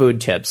one food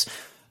tips.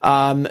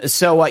 Do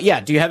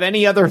you have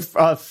any other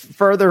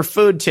further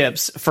food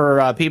tips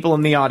for people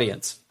in the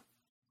audience?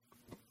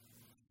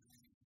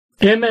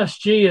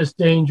 MSG is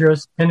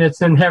dangerous, and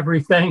it's in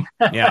everything.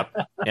 Yep.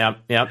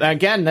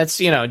 Again, that's,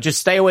 just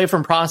stay away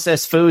from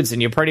processed foods,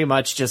 and you pretty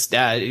much just,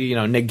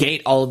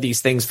 negate all of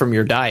these things from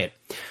your diet.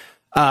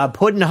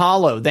 Puddin'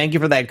 Hollow, thank you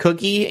for that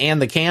cookie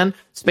and the can.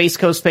 Space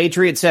Coast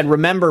Patriot said,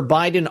 remember,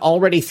 Biden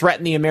already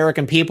threatened the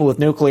American people with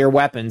nuclear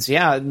weapons.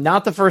 Yeah,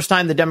 not the first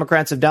time the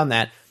Democrats have done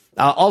that.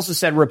 Also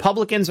said,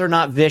 Republicans are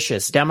not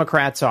vicious.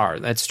 Democrats are.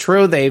 That's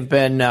true. They've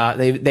been,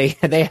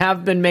 they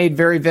have been made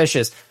very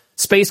vicious.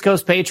 Space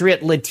Coast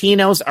Patriot,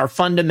 Latinos are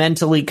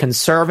fundamentally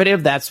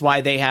conservative. That's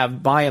why they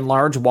have, by and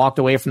large, walked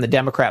away from the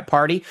Democrat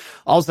Party.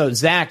 Also,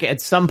 Zach,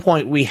 at some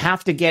point, we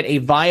have to get a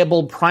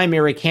viable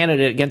primary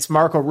candidate against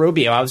Marco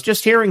Rubio. I was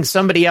just hearing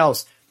somebody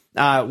else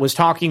was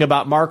talking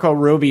about Marco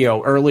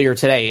Rubio earlier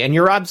today, and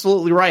you're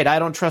absolutely right. I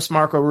don't trust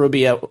Marco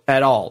Rubio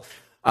at all.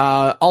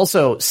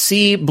 Also,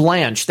 C.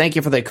 Blanche, thank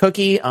you for the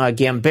cookie.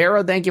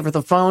 Gambera, thank you for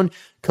the phone.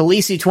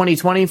 Khaleesi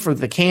 2020 for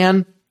the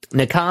can.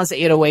 Nikaz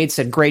 808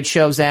 said, great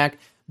show, Zach.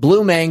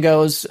 Blue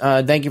Mangoes,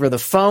 thank you for the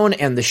phone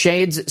and the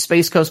shades.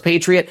 Space Coast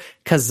Patriot.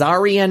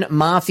 Khazarian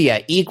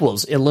Mafia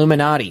equals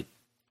Illuminati.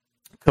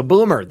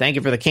 Kaboomer, thank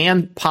you for the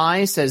can.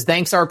 Pi says,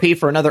 thanks, RP,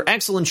 for another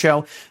excellent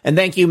show. And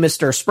thank you,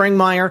 Mr.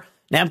 Springmeier.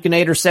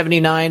 Napkinator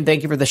 79,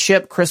 thank you for the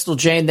ship. Crystal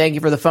Jane, thank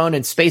you for the phone.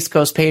 And Space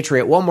Coast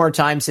Patriot, one more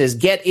time, says,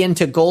 get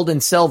into gold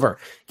and silver.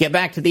 Get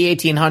back to the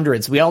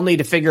 1800s. We all need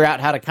to figure out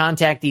how to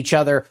contact each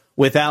other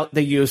without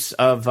the use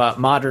of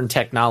modern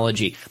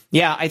technology.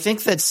 Yeah, I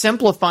think that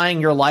simplifying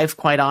your life,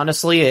 quite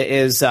honestly,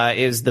 is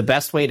the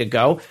best way to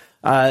go.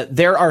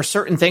 There are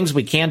certain things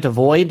we can't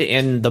avoid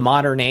in the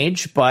modern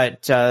age,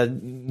 but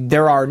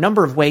there are a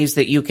number of ways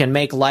that you can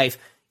make life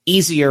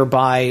easier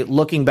by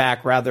looking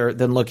back rather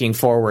than looking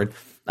forward.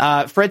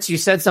 Fritz, you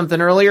said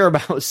something earlier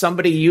about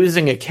somebody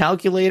using a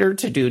calculator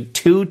to do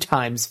 2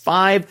 times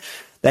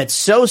 5. That's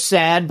so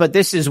sad, but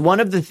this is one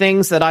of the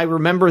things that I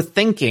remember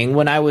thinking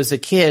when I was a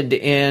kid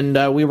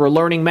and we were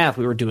learning math.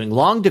 We were doing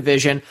long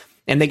division,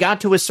 and they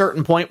got to a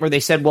certain point where they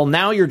said, well,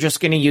 now you're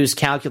just going to use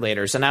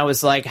calculators. And I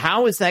was like,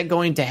 how is that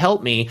going to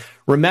help me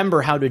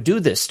remember how to do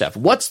this stuff?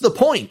 What's the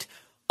point?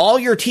 All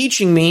you're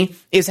teaching me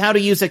is how to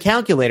use a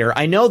calculator.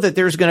 I know that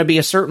there's going to be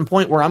a certain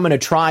point where I'm going to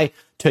try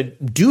to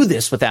do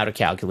this without a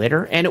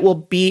calculator, and it will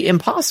be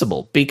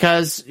impossible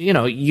because,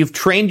 you've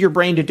trained your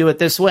brain to do it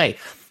this way.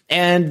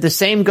 And the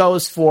same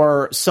goes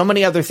for so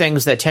many other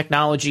things that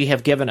technology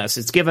have given us.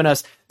 It's given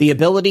us the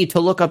ability to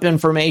look up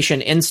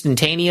information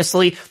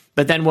instantaneously,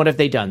 but then what have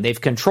they done? They've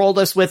controlled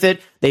us with it.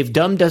 They've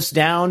dumbed us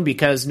down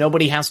because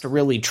nobody has to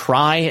really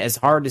try as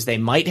hard as they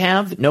might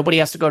have. Nobody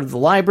has to go to the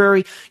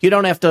library. You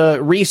don't have to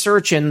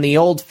research in the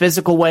old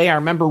physical way. I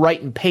remember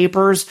writing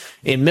papers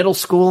in middle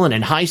school and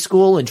in high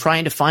school and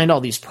trying to find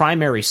all these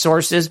primary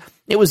sources.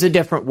 It was a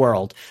different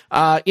world.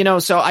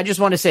 So I just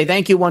want to say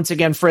thank you once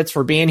again, Fritz,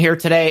 for being here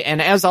today.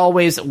 And as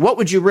always, what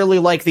would you really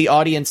like the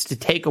audience to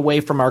take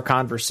away from our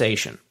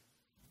conversation?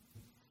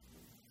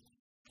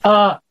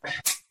 I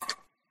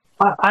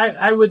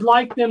would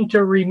like them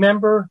to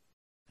remember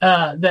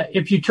that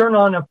if you turn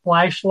on a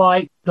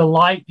flashlight, the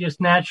light just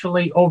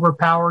naturally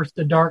overpowers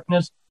the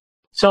darkness.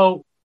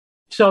 So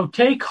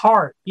take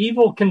heart.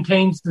 Evil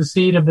contains the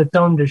seed of its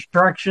own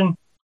destruction,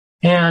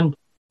 and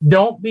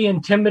don't be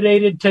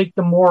intimidated. Take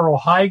the moral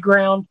high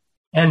ground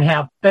and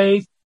have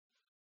faith.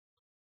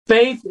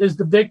 Faith is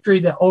the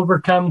victory that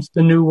overcomes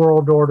the New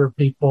World Order,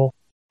 people.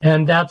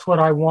 And that's what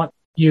I want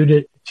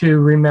you to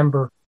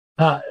remember.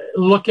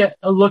 Look at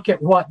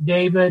what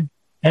David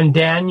and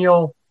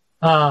Daniel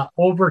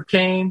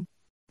overcame.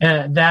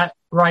 And that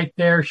right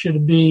there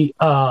should be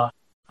a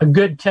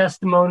good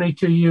testimony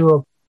to you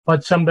of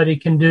what somebody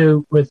can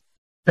do with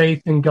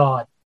faith in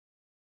God.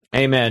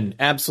 Amen.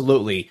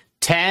 Absolutely.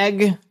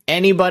 Tag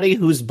anybody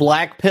who's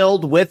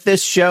black-pilled with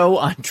this show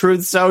on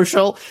Truth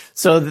Social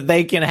so that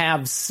they can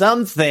have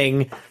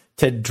something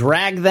to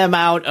drag them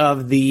out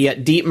of the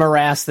deep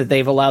morass that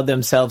they've allowed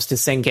themselves to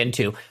sink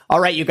into. All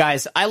right, you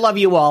guys, I love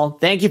you all.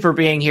 Thank you for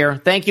being here.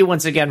 Thank you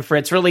once again,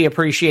 Fritz. Really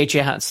appreciate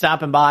you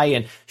stopping by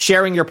and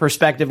sharing your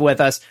perspective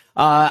with us.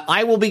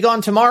 I will be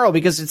gone tomorrow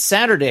because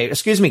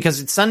it's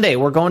because it's Sunday.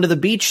 We're going to the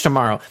beach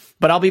tomorrow,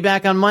 but I'll be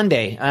back on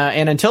Monday.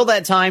 And until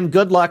that time,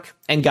 good luck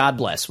and God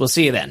bless. We'll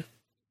see you then.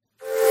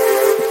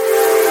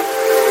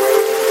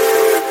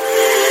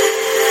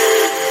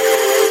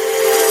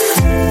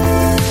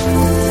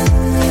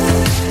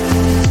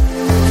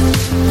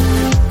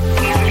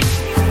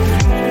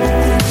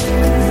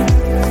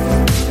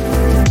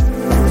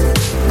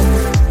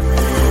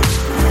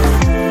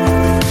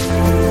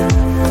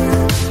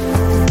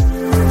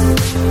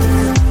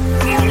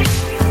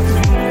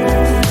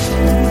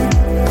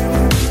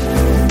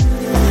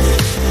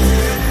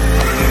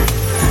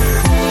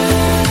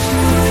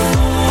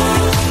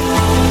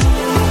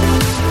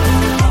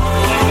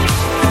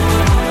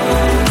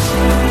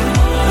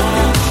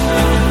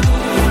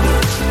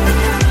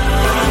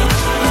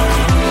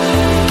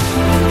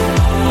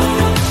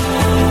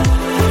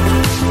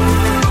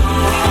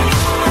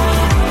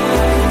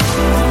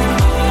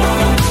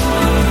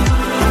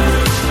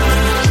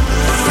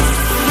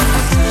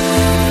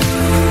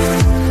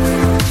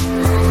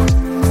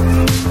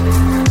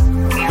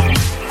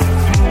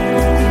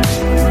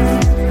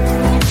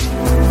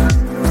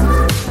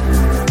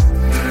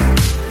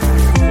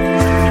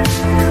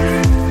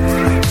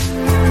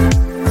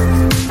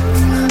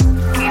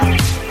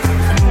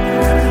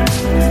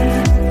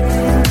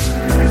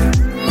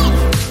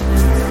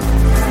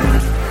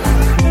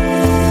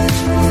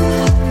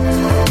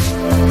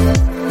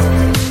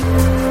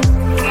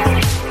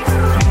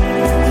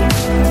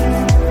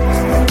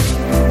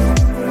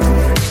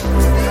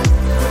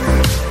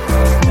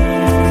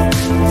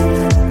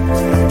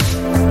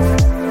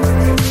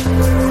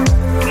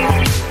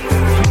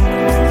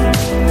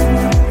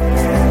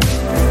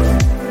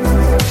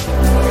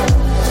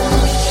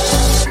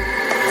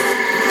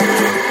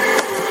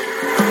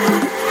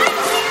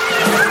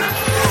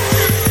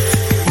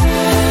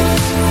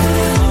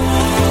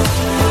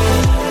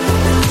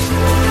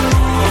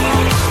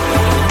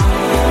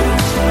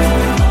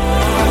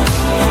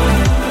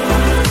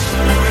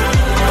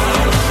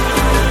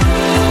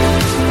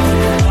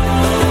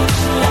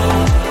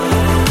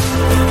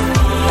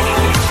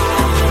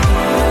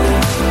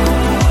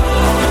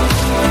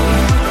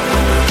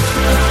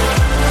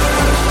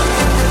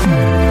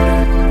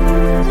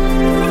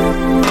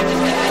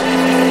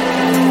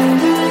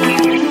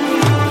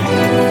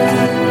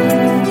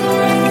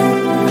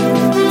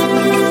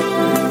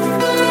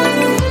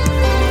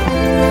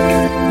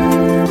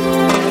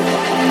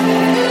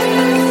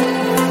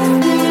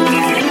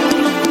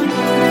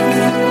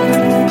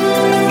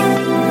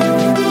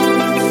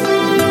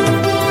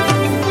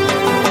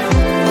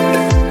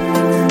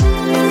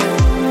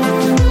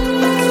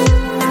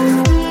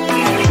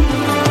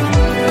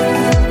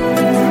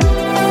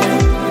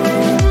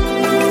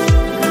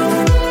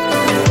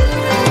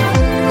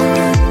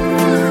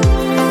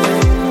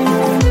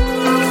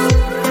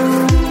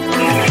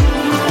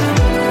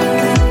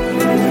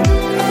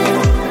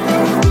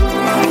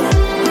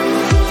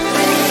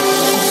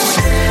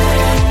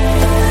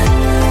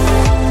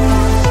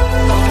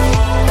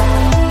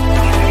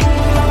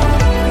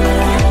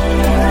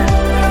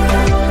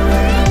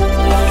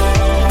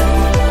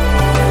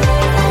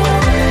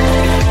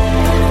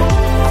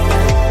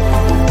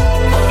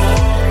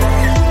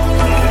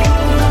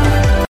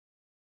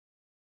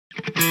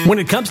 When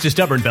it comes to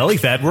stubborn belly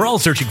fat, we're all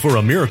searching for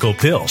a miracle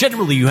pill.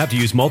 Generally, you have to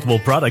use multiple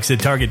products that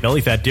target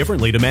belly fat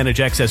differently to manage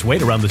excess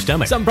weight around the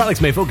stomach. Some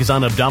products may focus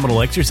on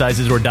abdominal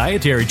exercises or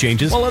dietary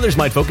changes, while others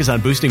might focus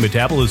on boosting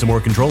metabolism or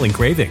controlling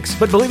cravings.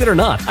 But believe it or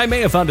not, I may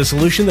have found a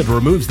solution that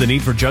removes the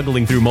need for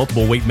juggling through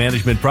multiple weight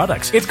management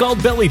products. It's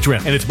called Belly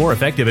Trim, and it's more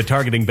effective at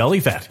targeting belly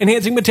fat,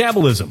 enhancing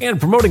metabolism, and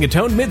promoting a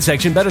toned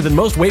midsection better than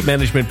most weight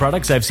management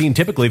products I've seen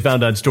typically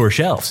found on store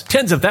shelves.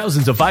 Tens of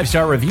thousands of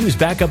 5-star reviews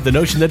back up the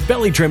notion that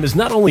Belly Trim is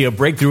not only a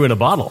breakthrough in a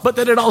bottle, but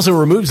that it also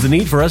removes the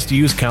need for us to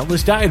use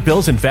countless diet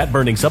pills and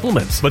fat-burning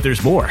supplements. But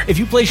there's more. If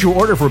you place your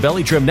order for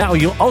Belly Trim now,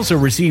 you'll also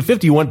receive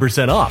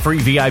 51% off, free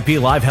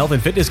VIP live health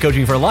and fitness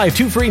coaching for life,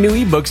 2 free new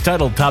ebooks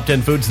titled Top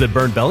 10 Foods That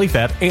Burn Belly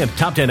Fat and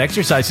Top 10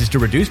 Exercises to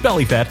Reduce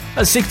Belly Fat,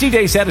 a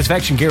 60-day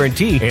satisfaction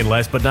guarantee, and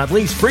last but not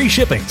least, free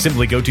shipping.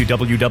 Simply go to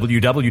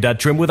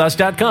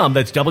www.trimwithus.com.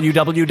 That's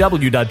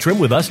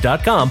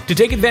www.trimwithus.com to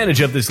take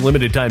advantage of this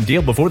limited time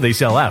deal before they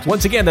sell out.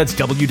 Once again, that's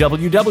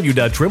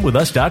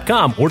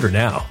www.trimwithus.com. Order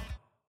now.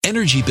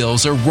 Energy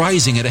bills are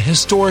rising at a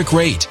historic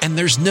rate, and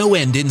there's no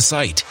end in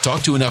sight.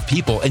 Talk to enough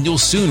people, and you'll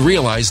soon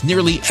realize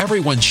nearly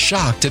everyone's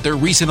shocked at their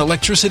recent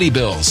electricity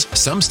bills.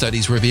 Some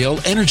studies reveal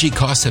energy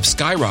costs have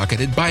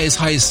skyrocketed by as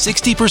high as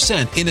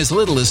 60% in as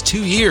little as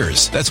 2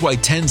 years. That's why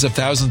tens of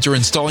thousands are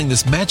installing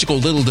this magical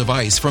little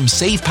device from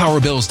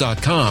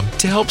SavePowerBills.com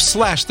to help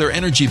slash their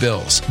energy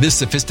bills. This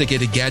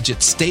sophisticated gadget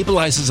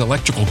stabilizes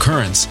electrical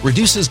currents,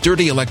 reduces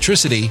dirty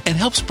electricity, and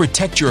helps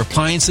protect your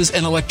appliances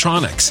and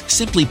electronics.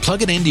 Simply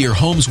plug it into your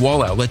home's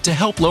wall outlet to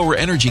help lower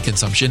energy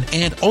consumption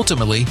and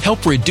ultimately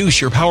help reduce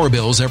your power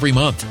bills every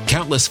month.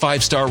 Countless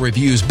 5-star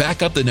reviews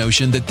back up the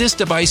notion that this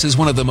device is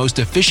one of the most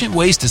efficient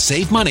ways to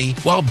save money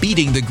while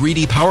beating the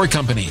greedy power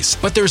companies.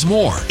 But there's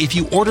more. If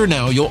you order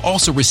now, you'll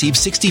also receive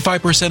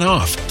 65%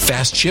 off,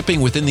 fast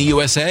shipping within the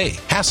USA,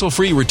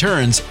 hassle-free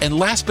returns, and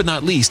last but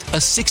not least,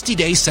 a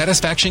 60-day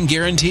satisfaction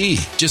guarantee.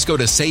 Just go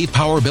to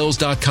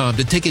SavePowerBills.com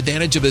to take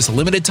advantage of this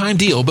limited time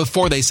deal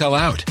before they sell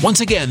out. Once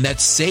again,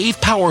 that's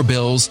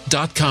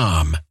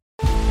SavePowerBills.com.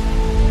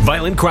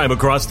 Violent crime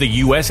across the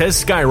U.S.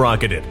 has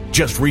skyrocketed.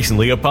 Just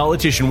recently, a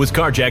politician was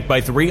carjacked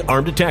by 3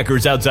 armed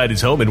attackers outside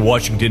his home in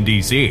Washington,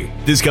 D.C.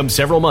 This comes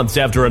several months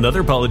after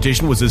another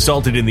politician was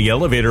assaulted in the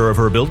elevator of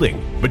her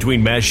building.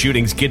 Between mass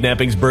shootings,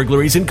 kidnappings,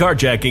 burglaries, and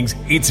carjackings,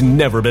 it's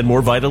never been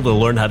more vital to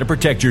learn how to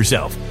protect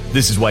yourself.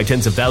 This is why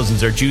tens of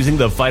thousands are choosing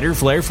the Fighter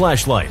Flare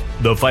flashlight.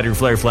 The Fighter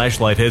Flare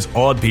flashlight has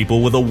awed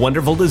people with a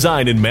wonderful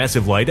design and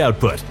massive light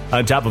output.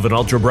 On top of an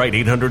ultra-bright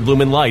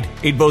 800-lumen light,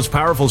 it boasts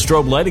powerful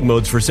strobe lighting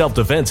modes for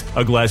self-defense,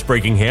 a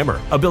glass-breaking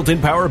hammer, a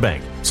built-in power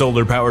bank,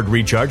 solar-powered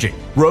recharging,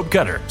 rope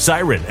cutter,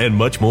 siren, and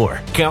much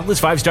more. Countless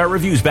 5-star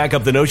reviews back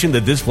up the notion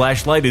that this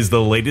flashlight is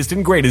the latest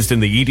and greatest in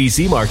the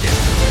EDC market.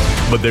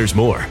 But there's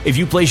more. If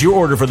you place your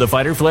order for the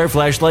Fighter Flare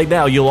flashlight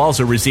now, you'll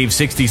also receive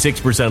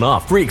 66%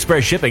 off, free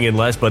express shipping, and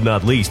last but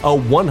not least, a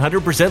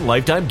 100%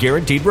 lifetime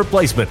guaranteed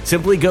replacement.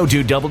 Simply go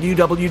to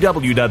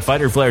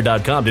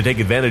www.fighterflare.com to take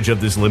advantage of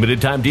this limited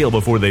time deal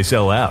before they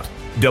sell out.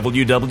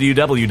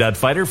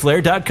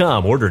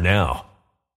 www.fighterflare.com. Order now.